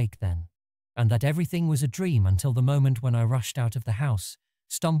not wake then, and that everything was a dream until the moment when I rushed out of the house,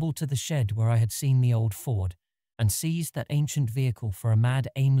 stumbled to the shed where I had seen the old Ford, and seized that ancient vehicle for a mad,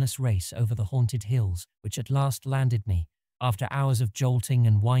 aimless race over the haunted hills, which at last landed me, after hours of jolting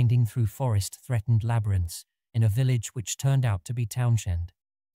and winding through forest-threatened labyrinths, in a village which turned out to be Townshend.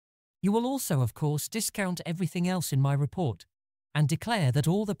 You will also, of course, discount everything else in my report, and declare that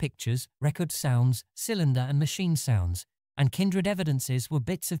all the pictures, record sounds, cylinder and machine sounds, and kindred evidences were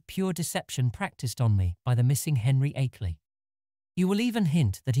bits of pure deception practiced on me by the missing Henry Akeley. You will even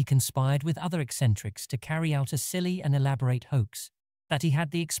hint that he conspired with other eccentrics to carry out a silly and elaborate hoax, that he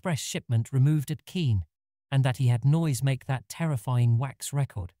had the express shipment removed at Keene, and that he had Noise make that terrifying wax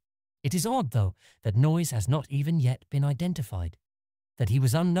record. It is odd, though, that Noise has not even yet been identified, that he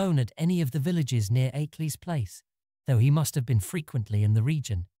was unknown at any of the villages near Akeley's place, though he must have been frequently in the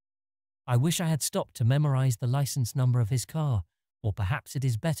region. I wish I had stopped to memorize the license number of his car, or perhaps it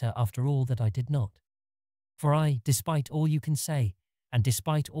is better after all that I did not. For I, despite all you can say, and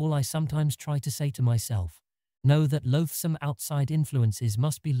despite all I sometimes try to say to myself, know that loathsome outside influences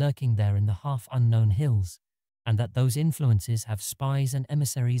must be lurking there in the half-unknown hills, and that those influences have spies and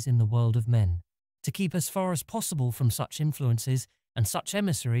emissaries in the world of men. To keep as far as possible from such influences and such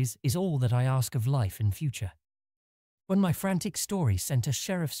emissaries is all that I ask of life in future. When my frantic story sent a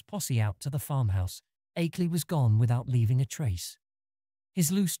sheriff's posse out to the farmhouse, Akeley was gone without leaving a trace.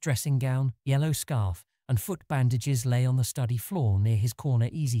 His loose dressing gown, yellow scarf, and foot bandages lay on the study floor near his corner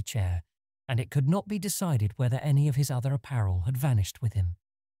easy chair, and it could not be decided whether any of his other apparel had vanished with him.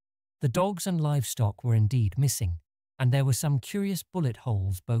 The dogs and livestock were indeed missing, and there were some curious bullet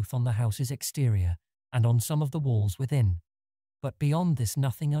holes both on the house's exterior and on some of the walls within. But beyond this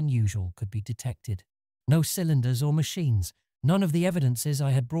nothing unusual could be detected. No cylinders or machines, none of the evidences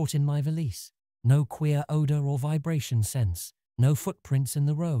I had brought in my valise, no queer odour or vibration sense, no footprints in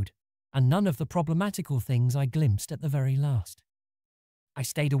the road, and none of the problematical things I glimpsed at the very last. I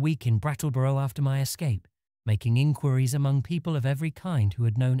stayed a week in Brattleboro after my escape, making inquiries among people of every kind who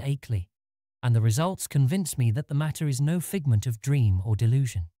had known Akeley, and the results convinced me that the matter is no figment of dream or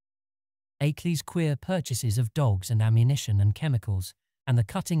delusion. Akeley's queer purchases of dogs and ammunition and chemicals, and the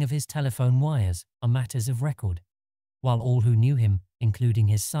cutting of his telephone wires are matters of record, while all who knew him, including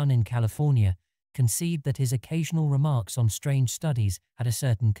his son in California, concede that his occasional remarks on strange studies had a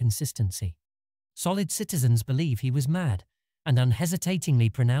certain consistency. Solid citizens believe he was mad, and unhesitatingly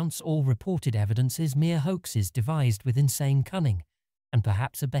pronounce all reported evidences mere hoaxes devised with insane cunning, and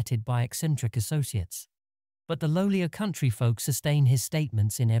perhaps abetted by eccentric associates. But the lowlier country folk sustain his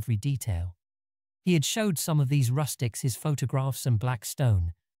statements in every detail. He had showed some of these rustics his photographs and black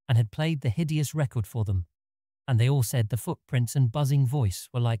stone, and had played the hideous record for them, and they all said the footprints and buzzing voice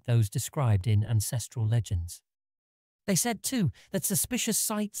were like those described in ancestral legends. They said, too, that suspicious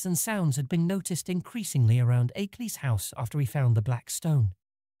sights and sounds had been noticed increasingly around Akeley's house after he found the black stone,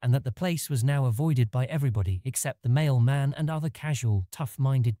 and that the place was now avoided by everybody except the mailman and other casual,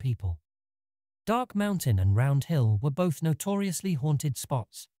 tough-minded people. Dark Mountain and Round Hill were both notoriously haunted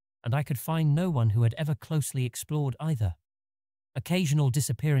spots, and I could find no one who had ever closely explored either. Occasional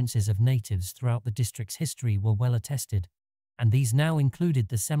disappearances of natives throughout the district's history were well attested, and these now included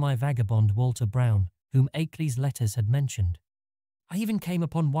the semi-vagabond Walter Brown, whom Akeley's letters had mentioned. I even came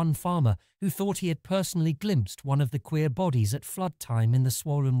upon one farmer who thought he had personally glimpsed one of the queer bodies at flood time in the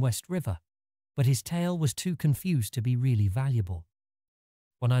swollen West River, but his tale was too confused to be really valuable.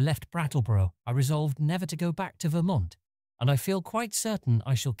 When I left Brattleboro, I resolved never to go back to Vermont, and I feel quite certain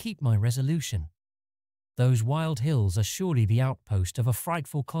I shall keep my resolution. Those wild hills are surely the outpost of a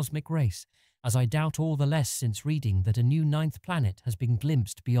frightful cosmic race, as I doubt all the less since reading that a new ninth planet has been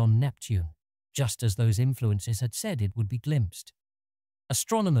glimpsed beyond Neptune, just as those influences had said it would be glimpsed.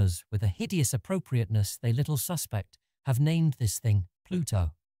 Astronomers, with a hideous appropriateness they little suspect, have named this thing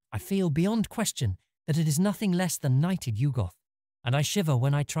Pluto. I feel beyond question that it is nothing less than knighted Yugoth, and I shiver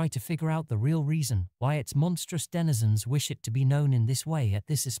when I try to figure out the real reason why its monstrous denizens wish it to be known in this way at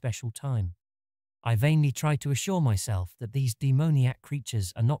this especial time. I vainly try to assure myself that these demoniac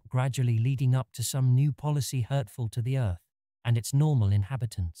creatures are not gradually leading up to some new policy hurtful to the earth and its normal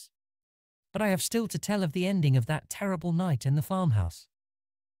inhabitants. But I have still to tell of the ending of that terrible night in the farmhouse.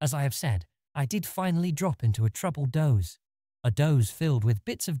 As I have said, I did finally drop into a troubled doze, a doze filled with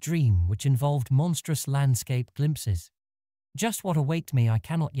bits of dream which involved monstrous landscape glimpses. Just what awaked me I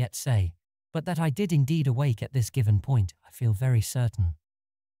cannot yet say, but that I did indeed awake at this given point, I feel very certain.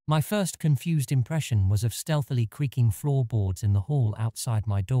 My first confused impression was of stealthily creaking floorboards in the hall outside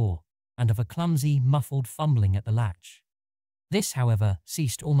my door, and of a clumsy, muffled fumbling at the latch. This, however,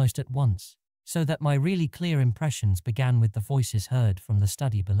 ceased almost at once, so that my really clear impressions began with the voices heard from the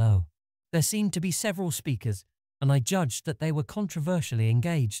study below. There seemed to be several speakers, and I judged that they were controversially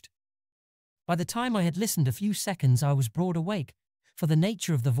engaged. By the time I had listened a few seconds I was broad awake, for the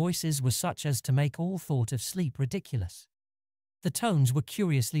nature of the voices was such as to make all thought of sleep ridiculous. The tones were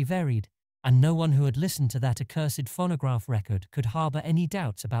curiously varied, and no one who had listened to that accursed phonograph record could harbour any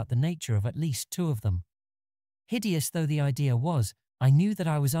doubts about the nature of at least two of them. Hideous though the idea was, I knew that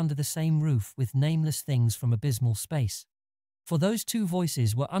I was under the same roof with nameless things from abysmal space. For those two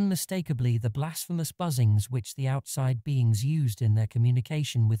voices were unmistakably the blasphemous buzzings which the outside beings used in their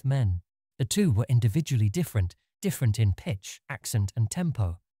communication with men. The two were individually different in pitch, accent and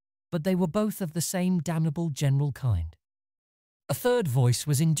tempo, but they were both of the same damnable general kind. A third voice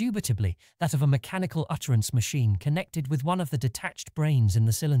was indubitably that of a mechanical utterance machine connected with one of the detached brains in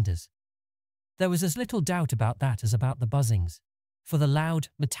the cylinders. There was as little doubt about that as about the buzzings, for the loud,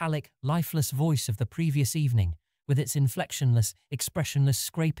 metallic, lifeless voice of the previous evening, with its inflectionless, expressionless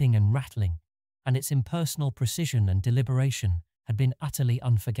scraping and rattling, and its impersonal precision and deliberation, had been utterly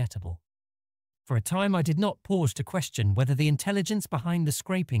unforgettable. For a time I did not pause to question whether the intelligence behind the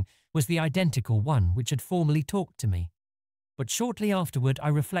scraping was the identical one which had formerly talked to me. But shortly afterward I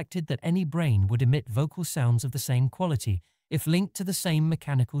reflected that any brain would emit vocal sounds of the same quality if linked to the same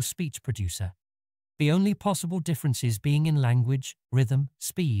mechanical speech producer, the only possible differences being in language, rhythm,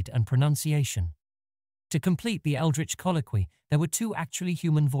 speed and pronunciation. To complete the eldritch colloquy, there were two actually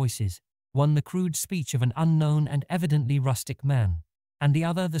human voices, one the crude speech of an unknown and evidently rustic man, and the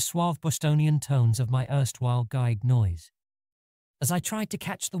other the suave Bostonian tones of my erstwhile guide Noise. As I tried to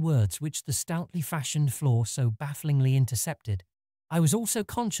catch the words which the stoutly fashioned floor so bafflingly intercepted, I was also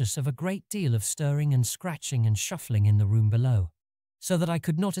conscious of a great deal of stirring and scratching and shuffling in the room below, so that I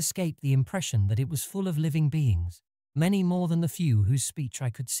could not escape the impression that it was full of living beings, many more than the few whose speech I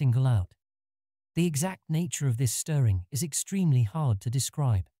could single out. The exact nature of this stirring is extremely hard to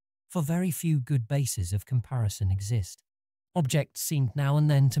describe, for very few good bases of comparison exist. Objects seemed now and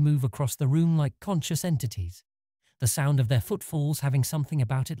then to move across the room like conscious entities, the sound of their footfalls having something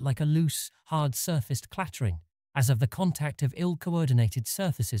about it like a loose, hard-surfaced clattering, as of the contact of ill-coordinated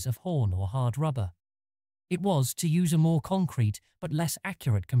surfaces of horn or hard rubber. It was, to use a more concrete but less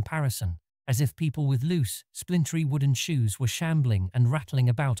accurate comparison, as if people with loose, splintery wooden shoes were shambling and rattling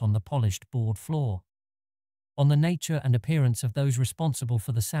about on the polished board floor. On the nature and appearance of those responsible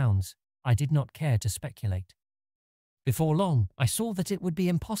for the sounds, I did not care to speculate. Before long, I saw that it would be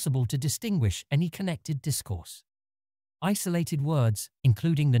impossible to distinguish any connected discourse. Isolated words,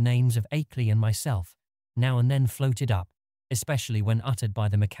 including the names of Akeley and myself, now and then floated up, especially when uttered by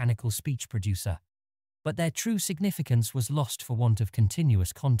the mechanical speech producer, but their true significance was lost for want of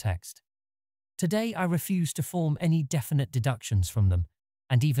continuous context. Today I refused to form any definite deductions from them,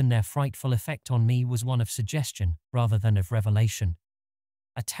 and even their frightful effect on me was one of suggestion rather than of revelation.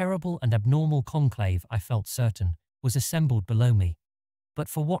 A terrible and abnormal conclave, I felt certain, was assembled below me, but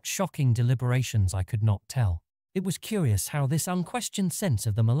for what shocking deliberations I could not tell. It was curious how this unquestioned sense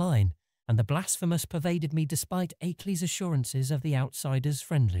of the malign and the blasphemous pervaded me despite Akeley's assurances of the outsider's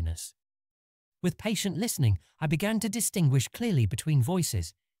friendliness. With patient listening, I began to distinguish clearly between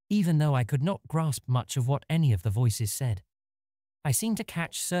voices, even though I could not grasp much of what any of the voices said. I seemed to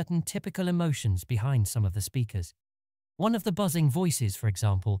catch certain typical emotions behind some of the speakers. One of the buzzing voices, for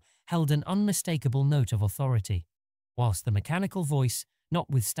example, held an unmistakable note of authority, whilst the mechanical voice,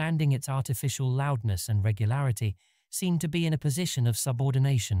 notwithstanding its artificial loudness and regularity, seemed to be in a position of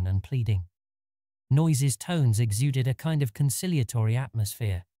subordination and pleading. Noise's tones exuded a kind of conciliatory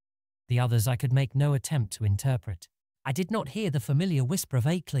atmosphere. The others I could make no attempt to interpret. I did not hear the familiar whisper of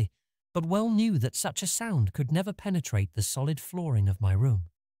Akeley, but well knew that such a sound could never penetrate the solid flooring of my room.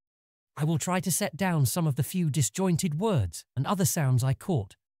 I will try to set down some of the few disjointed words and other sounds I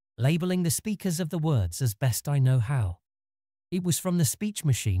caught, labelling the speakers of the words as best I know how. It was from the speech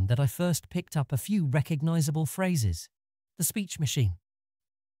machine that I first picked up a few recognizable phrases. The speech machine.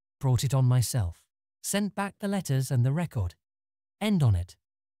 Brought it on myself. Sent back the letters and the record. End on it.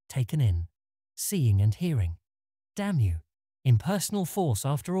 Taken in. Seeing and hearing. Damn you. Impersonal force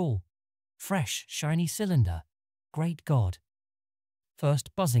after all. Fresh, shiny cylinder. Great God.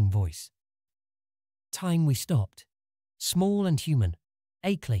 First buzzing voice. Time we stopped. Small and human.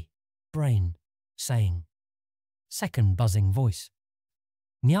 Akeley. Brain. Saying. Second buzzing voice.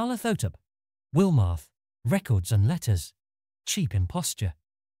 Nyarlathotep. Wilmarth. Records and letters. Cheap imposture.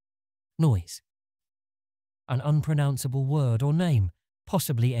 Noise. An unpronounceable word or name,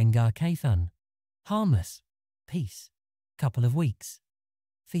 possibly Engar Kathan. Harmless. Peace. Couple of weeks.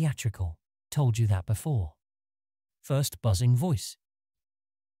 Theatrical. Told you that before. First buzzing voice.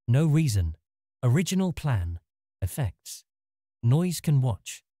 No reason. Original plan. Effects. Noise can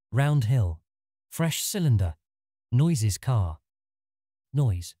watch. Round hill. Fresh cylinder. Noise's car.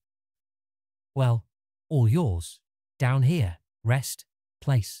 Noise. Well, all yours. Down here. Rest.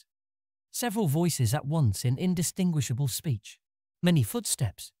 Place. Several voices at once in indistinguishable speech. Many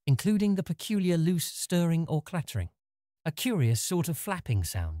footsteps, including the peculiar loose stirring or clattering. A curious sort of flapping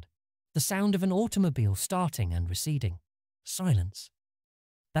sound. The sound of an automobile starting and receding. Silence.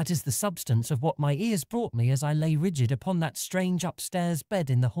 That is the substance of what my ears brought me as I lay rigid upon that strange upstairs bed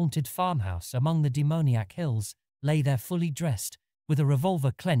in the haunted farmhouse among the demoniac hills, lay there fully dressed, with a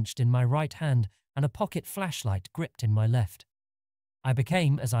revolver clenched in my right hand and a pocket flashlight gripped in my left. I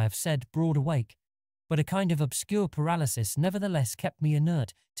became, as I have said, broad awake, but a kind of obscure paralysis nevertheless kept me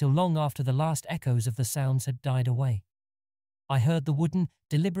inert till long after the last echoes of the sounds had died away. I heard the wooden,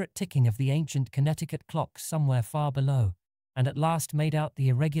 deliberate ticking of the ancient Connecticut clock somewhere far below, and at last made out the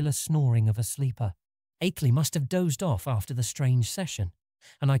irregular snoring of a sleeper. Akeley must have dozed off after the strange session,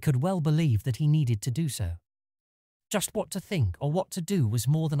 and I could well believe that he needed to do so. Just what to think or what to do was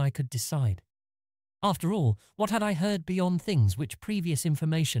more than I could decide. After all, what had I heard beyond things which previous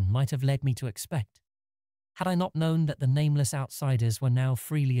information might have led me to expect? Had I not known that the nameless outsiders were now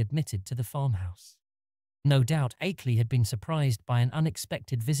freely admitted to the farmhouse? No doubt Akeley had been surprised by an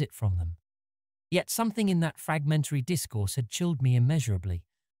unexpected visit from them. Yet something in that fragmentary discourse had chilled me immeasurably,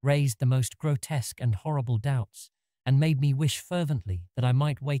 raised the most grotesque and horrible doubts, and made me wish fervently that I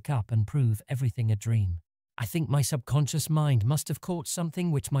might wake up and prove everything a dream. I think my subconscious mind must have caught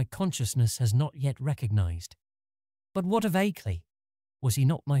something which my consciousness has not yet recognized. But what of Akeley? Was he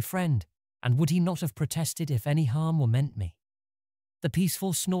not my friend, and would he not have protested if any harm were meant me? The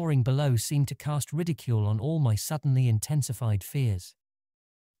peaceful snoring below seemed to cast ridicule on all my suddenly intensified fears.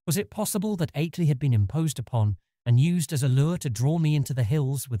 Was it possible that Akeley had been imposed upon and used as a lure to draw me into the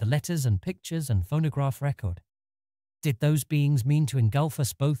hills with the letters and pictures and phonograph record? Did those beings mean to engulf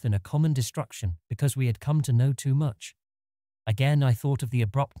us both in a common destruction because we had come to know too much? Again I thought of the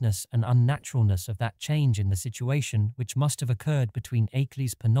abruptness and unnaturalness of that change in the situation which must have occurred between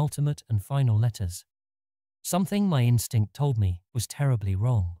Akeley's penultimate and final letters. Something my instinct told me was terribly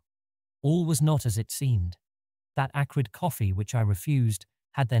wrong. All was not as it seemed. That acrid coffee which I refused,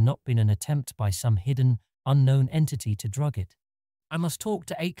 had there not been an attempt by some hidden, unknown entity to drug it. I must talk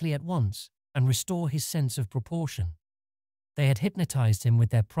to Akeley at once and restore his sense of proportion. They had hypnotized him with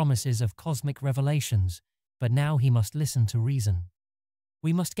their promises of cosmic revelations, but now he must listen to reason.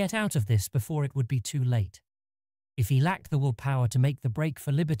 We must get out of this before it would be too late. If he lacked the willpower to make the break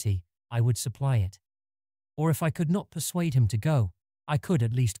for liberty, I would supply it. Or if I could not persuade him to go, I could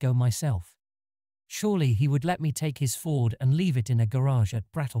at least go myself. Surely he would let me take his Ford and leave it in a garage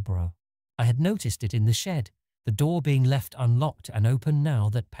at Brattleboro. I had noticed it in the shed, the door being left unlocked and open now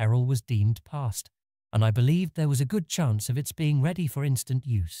that peril was deemed past, and I believed there was a good chance of its being ready for instant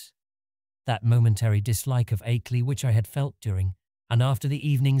use. That momentary dislike of Akeley which I had felt during and after the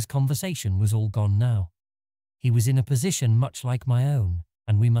evening's conversation was all gone now. He was in a position much like my own,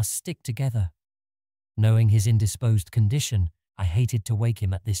 and we must stick together. Knowing his indisposed condition, I hated to wake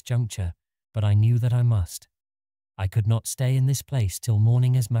him at this juncture, but I knew that I must. I could not stay in this place till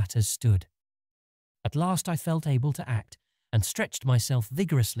morning as matters stood. At last I felt able to act, and stretched myself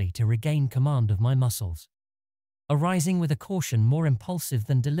vigorously to regain command of my muscles. Arising with a caution more impulsive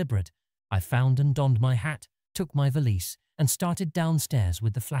than deliberate, I found and donned my hat, took my valise, and started downstairs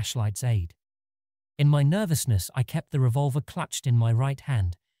with the flashlight's aid. In my nervousness I kept the revolver clutched in my right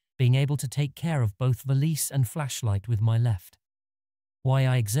hand, being able to take care of both valise and flashlight with my left. Why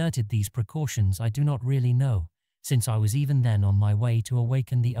I exerted these precautions I do not really know, since I was even then on my way to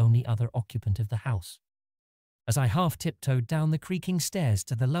awaken the only other occupant of the house. As I half tiptoed down the creaking stairs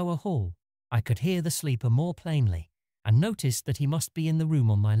to the lower hall, I could hear the sleeper more plainly, and noticed that he must be in the room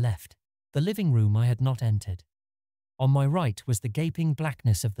on my left, the living room I had not entered. On my right was the gaping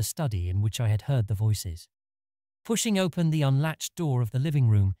blackness of the study in which I had heard the voices. Pushing open the unlatched door of the living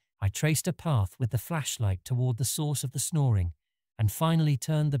room, I traced a path with the flashlight toward the source of the snoring, and finally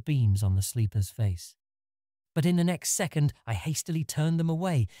turned the beams on the sleeper's face. But in the next second I hastily turned them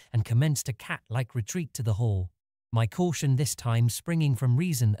away and commenced a cat-like retreat to the hall, my caution this time springing from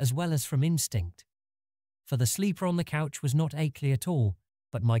reason as well as from instinct. For the sleeper on the couch was not Akeley at all,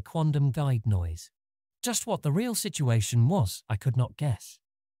 but my quondam guide noise. Just what the real situation was, I could not guess.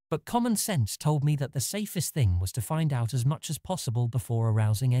 But common sense told me that the safest thing was to find out as much as possible before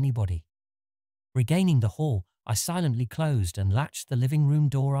arousing anybody. Regaining the hall, I silently closed and latched the living room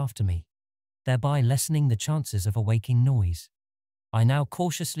door after me, thereby lessening the chances of a waking noise. I now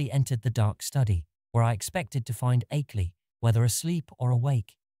cautiously entered the dark study, where I expected to find Akeley, whether asleep or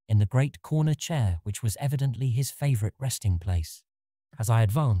awake, in the great corner chair which was evidently his favourite resting place. As I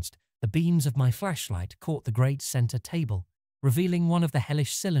advanced, the beams of my flashlight caught the great centre table, revealing one of the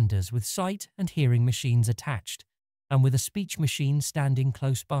hellish cylinders with sight and hearing machines attached, and with a speech machine standing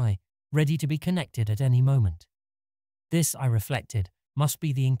close by, ready to be connected at any moment. This, I reflected, must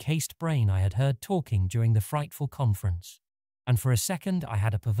be the encased brain I had heard talking during the frightful conference, and for a second I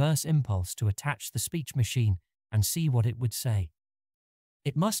had a perverse impulse to attach the speech machine and see what it would say.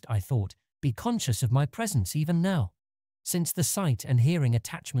 It must, I thought, be conscious of my presence even now, since the sight and hearing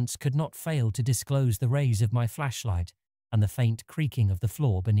attachments could not fail to disclose the rays of my flashlight and the faint creaking of the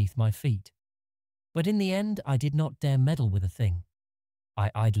floor beneath my feet. But in the end I did not dare meddle with the thing.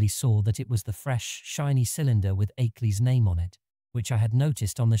 I idly saw that it was the fresh, shiny cylinder with Akeley's name on it, which I had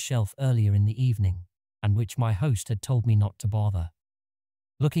noticed on the shelf earlier in the evening, and which my host had told me not to bother.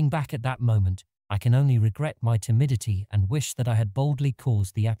 Looking back at that moment, I can only regret my timidity and wish that I had boldly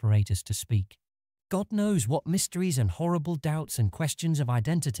caused the apparatus to speak. God knows what mysteries and horrible doubts and questions of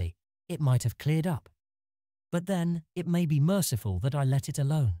identity it might have cleared up. But then, it may be merciful that I let it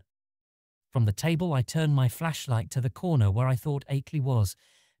alone. From the table I turned my flashlight to the corner where I thought Akeley was,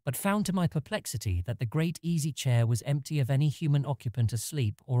 but found to my perplexity that the great easy chair was empty of any human occupant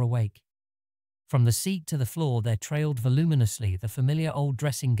asleep or awake. From the seat to the floor there trailed voluminously the familiar old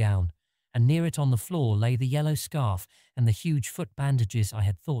dressing gown, and near it on the floor lay the yellow scarf and the huge foot bandages I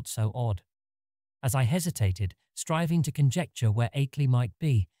had thought so odd. As I hesitated, striving to conjecture where Akeley might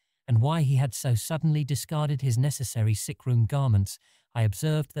be, and why he had so suddenly discarded his necessary sick-room garments, I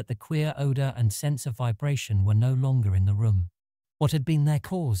observed that the queer odour and sense of vibration were no longer in the room. What had been their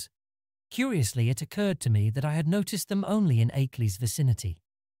cause? Curiously, it occurred to me that I had noticed them only in Akeley's vicinity.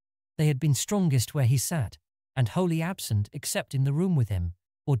 They had been strongest where he sat, and wholly absent except in the room with him,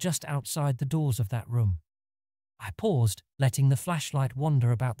 or just outside the doors of that room. I paused, letting the flashlight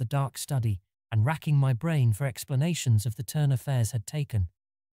wander about the dark study, and racking my brain for explanations of the turn affairs had taken.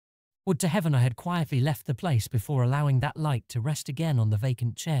 Would to heaven I had quietly left the place before allowing that light to rest again on the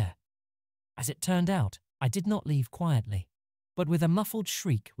vacant chair. As it turned out, I did not leave quietly, but with a muffled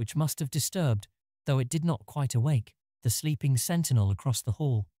shriek which must have disturbed, though it did not quite awake, the sleeping sentinel across the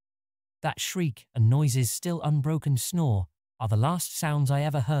hall. That shriek and Noise's still unbroken snore are the last sounds I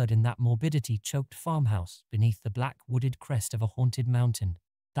ever heard in that morbidity-choked farmhouse beneath the black wooded crest of a haunted mountain,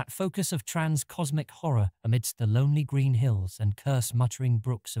 that focus of trans-cosmic horror amidst the lonely green hills and curse-muttering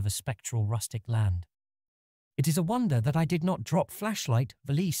brooks of a spectral rustic land. It is a wonder that I did not drop flashlight,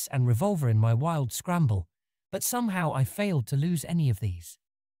 valise and revolver in my wild scramble, but somehow I failed to lose any of these.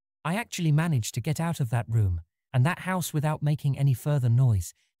 I actually managed to get out of that room and that house without making any further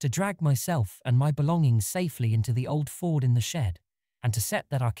noise, to drag myself and my belongings safely into the old Ford in the shed, and to set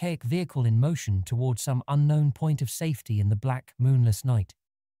that archaic vehicle in motion toward some unknown point of safety in the black, moonless night.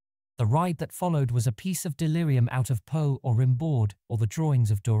 The ride that followed was a piece of delirium out of Poe or Rimbaud or the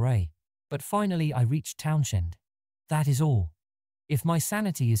drawings of Doré, but finally I reached Townshend. That is all. If my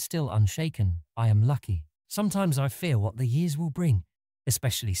sanity is still unshaken, I am lucky. Sometimes I fear what the years will bring,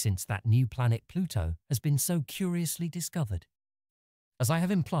 especially since that new planet Pluto has been so curiously discovered. As I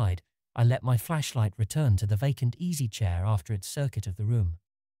have implied, I let my flashlight return to the vacant easy chair after its circuit of the room,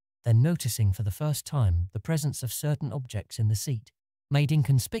 then noticing for the first time the presence of certain objects in the seat, made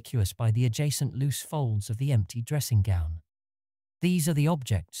inconspicuous by the adjacent loose folds of the empty dressing gown. These are the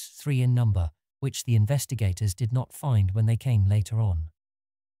objects, 3 in number, which the investigators did not find when they came later on.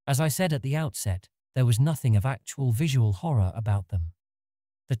 As I said at the outset, there was nothing of actual visual horror about them.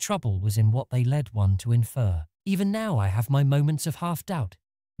 The trouble was in what they led one to infer. Even now I have my moments of half-doubt,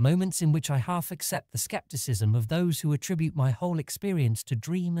 moments in which I half accept the skepticism of those who attribute my whole experience to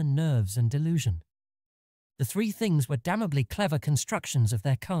dream and nerves and delusion. The 3 things were damnably clever constructions of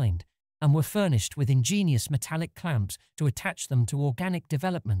their kind, and were furnished with ingenious metallic clamps to attach them to organic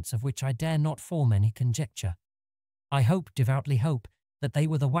developments of which I dare not form any conjecture. I devoutly hope, that they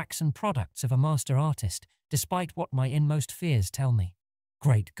were the waxen products of a master artist, despite what my inmost fears tell me.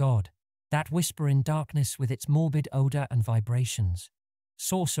 Great God! That whisper in darkness with its morbid odour and vibrations.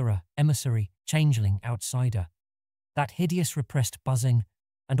 Sorcerer, emissary, changeling, outsider. That hideous repressed buzzing,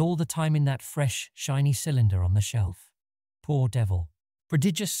 and all the time in that fresh, shiny cylinder on the shelf. Poor devil.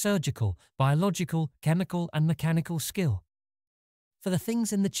 Prodigious surgical, biological, chemical and mechanical skill. For the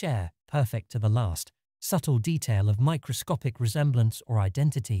things in the chair, perfect to the last, subtle detail of microscopic resemblance or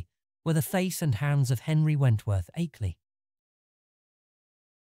identity, were the face and hands of Henry Wentworth Akeley.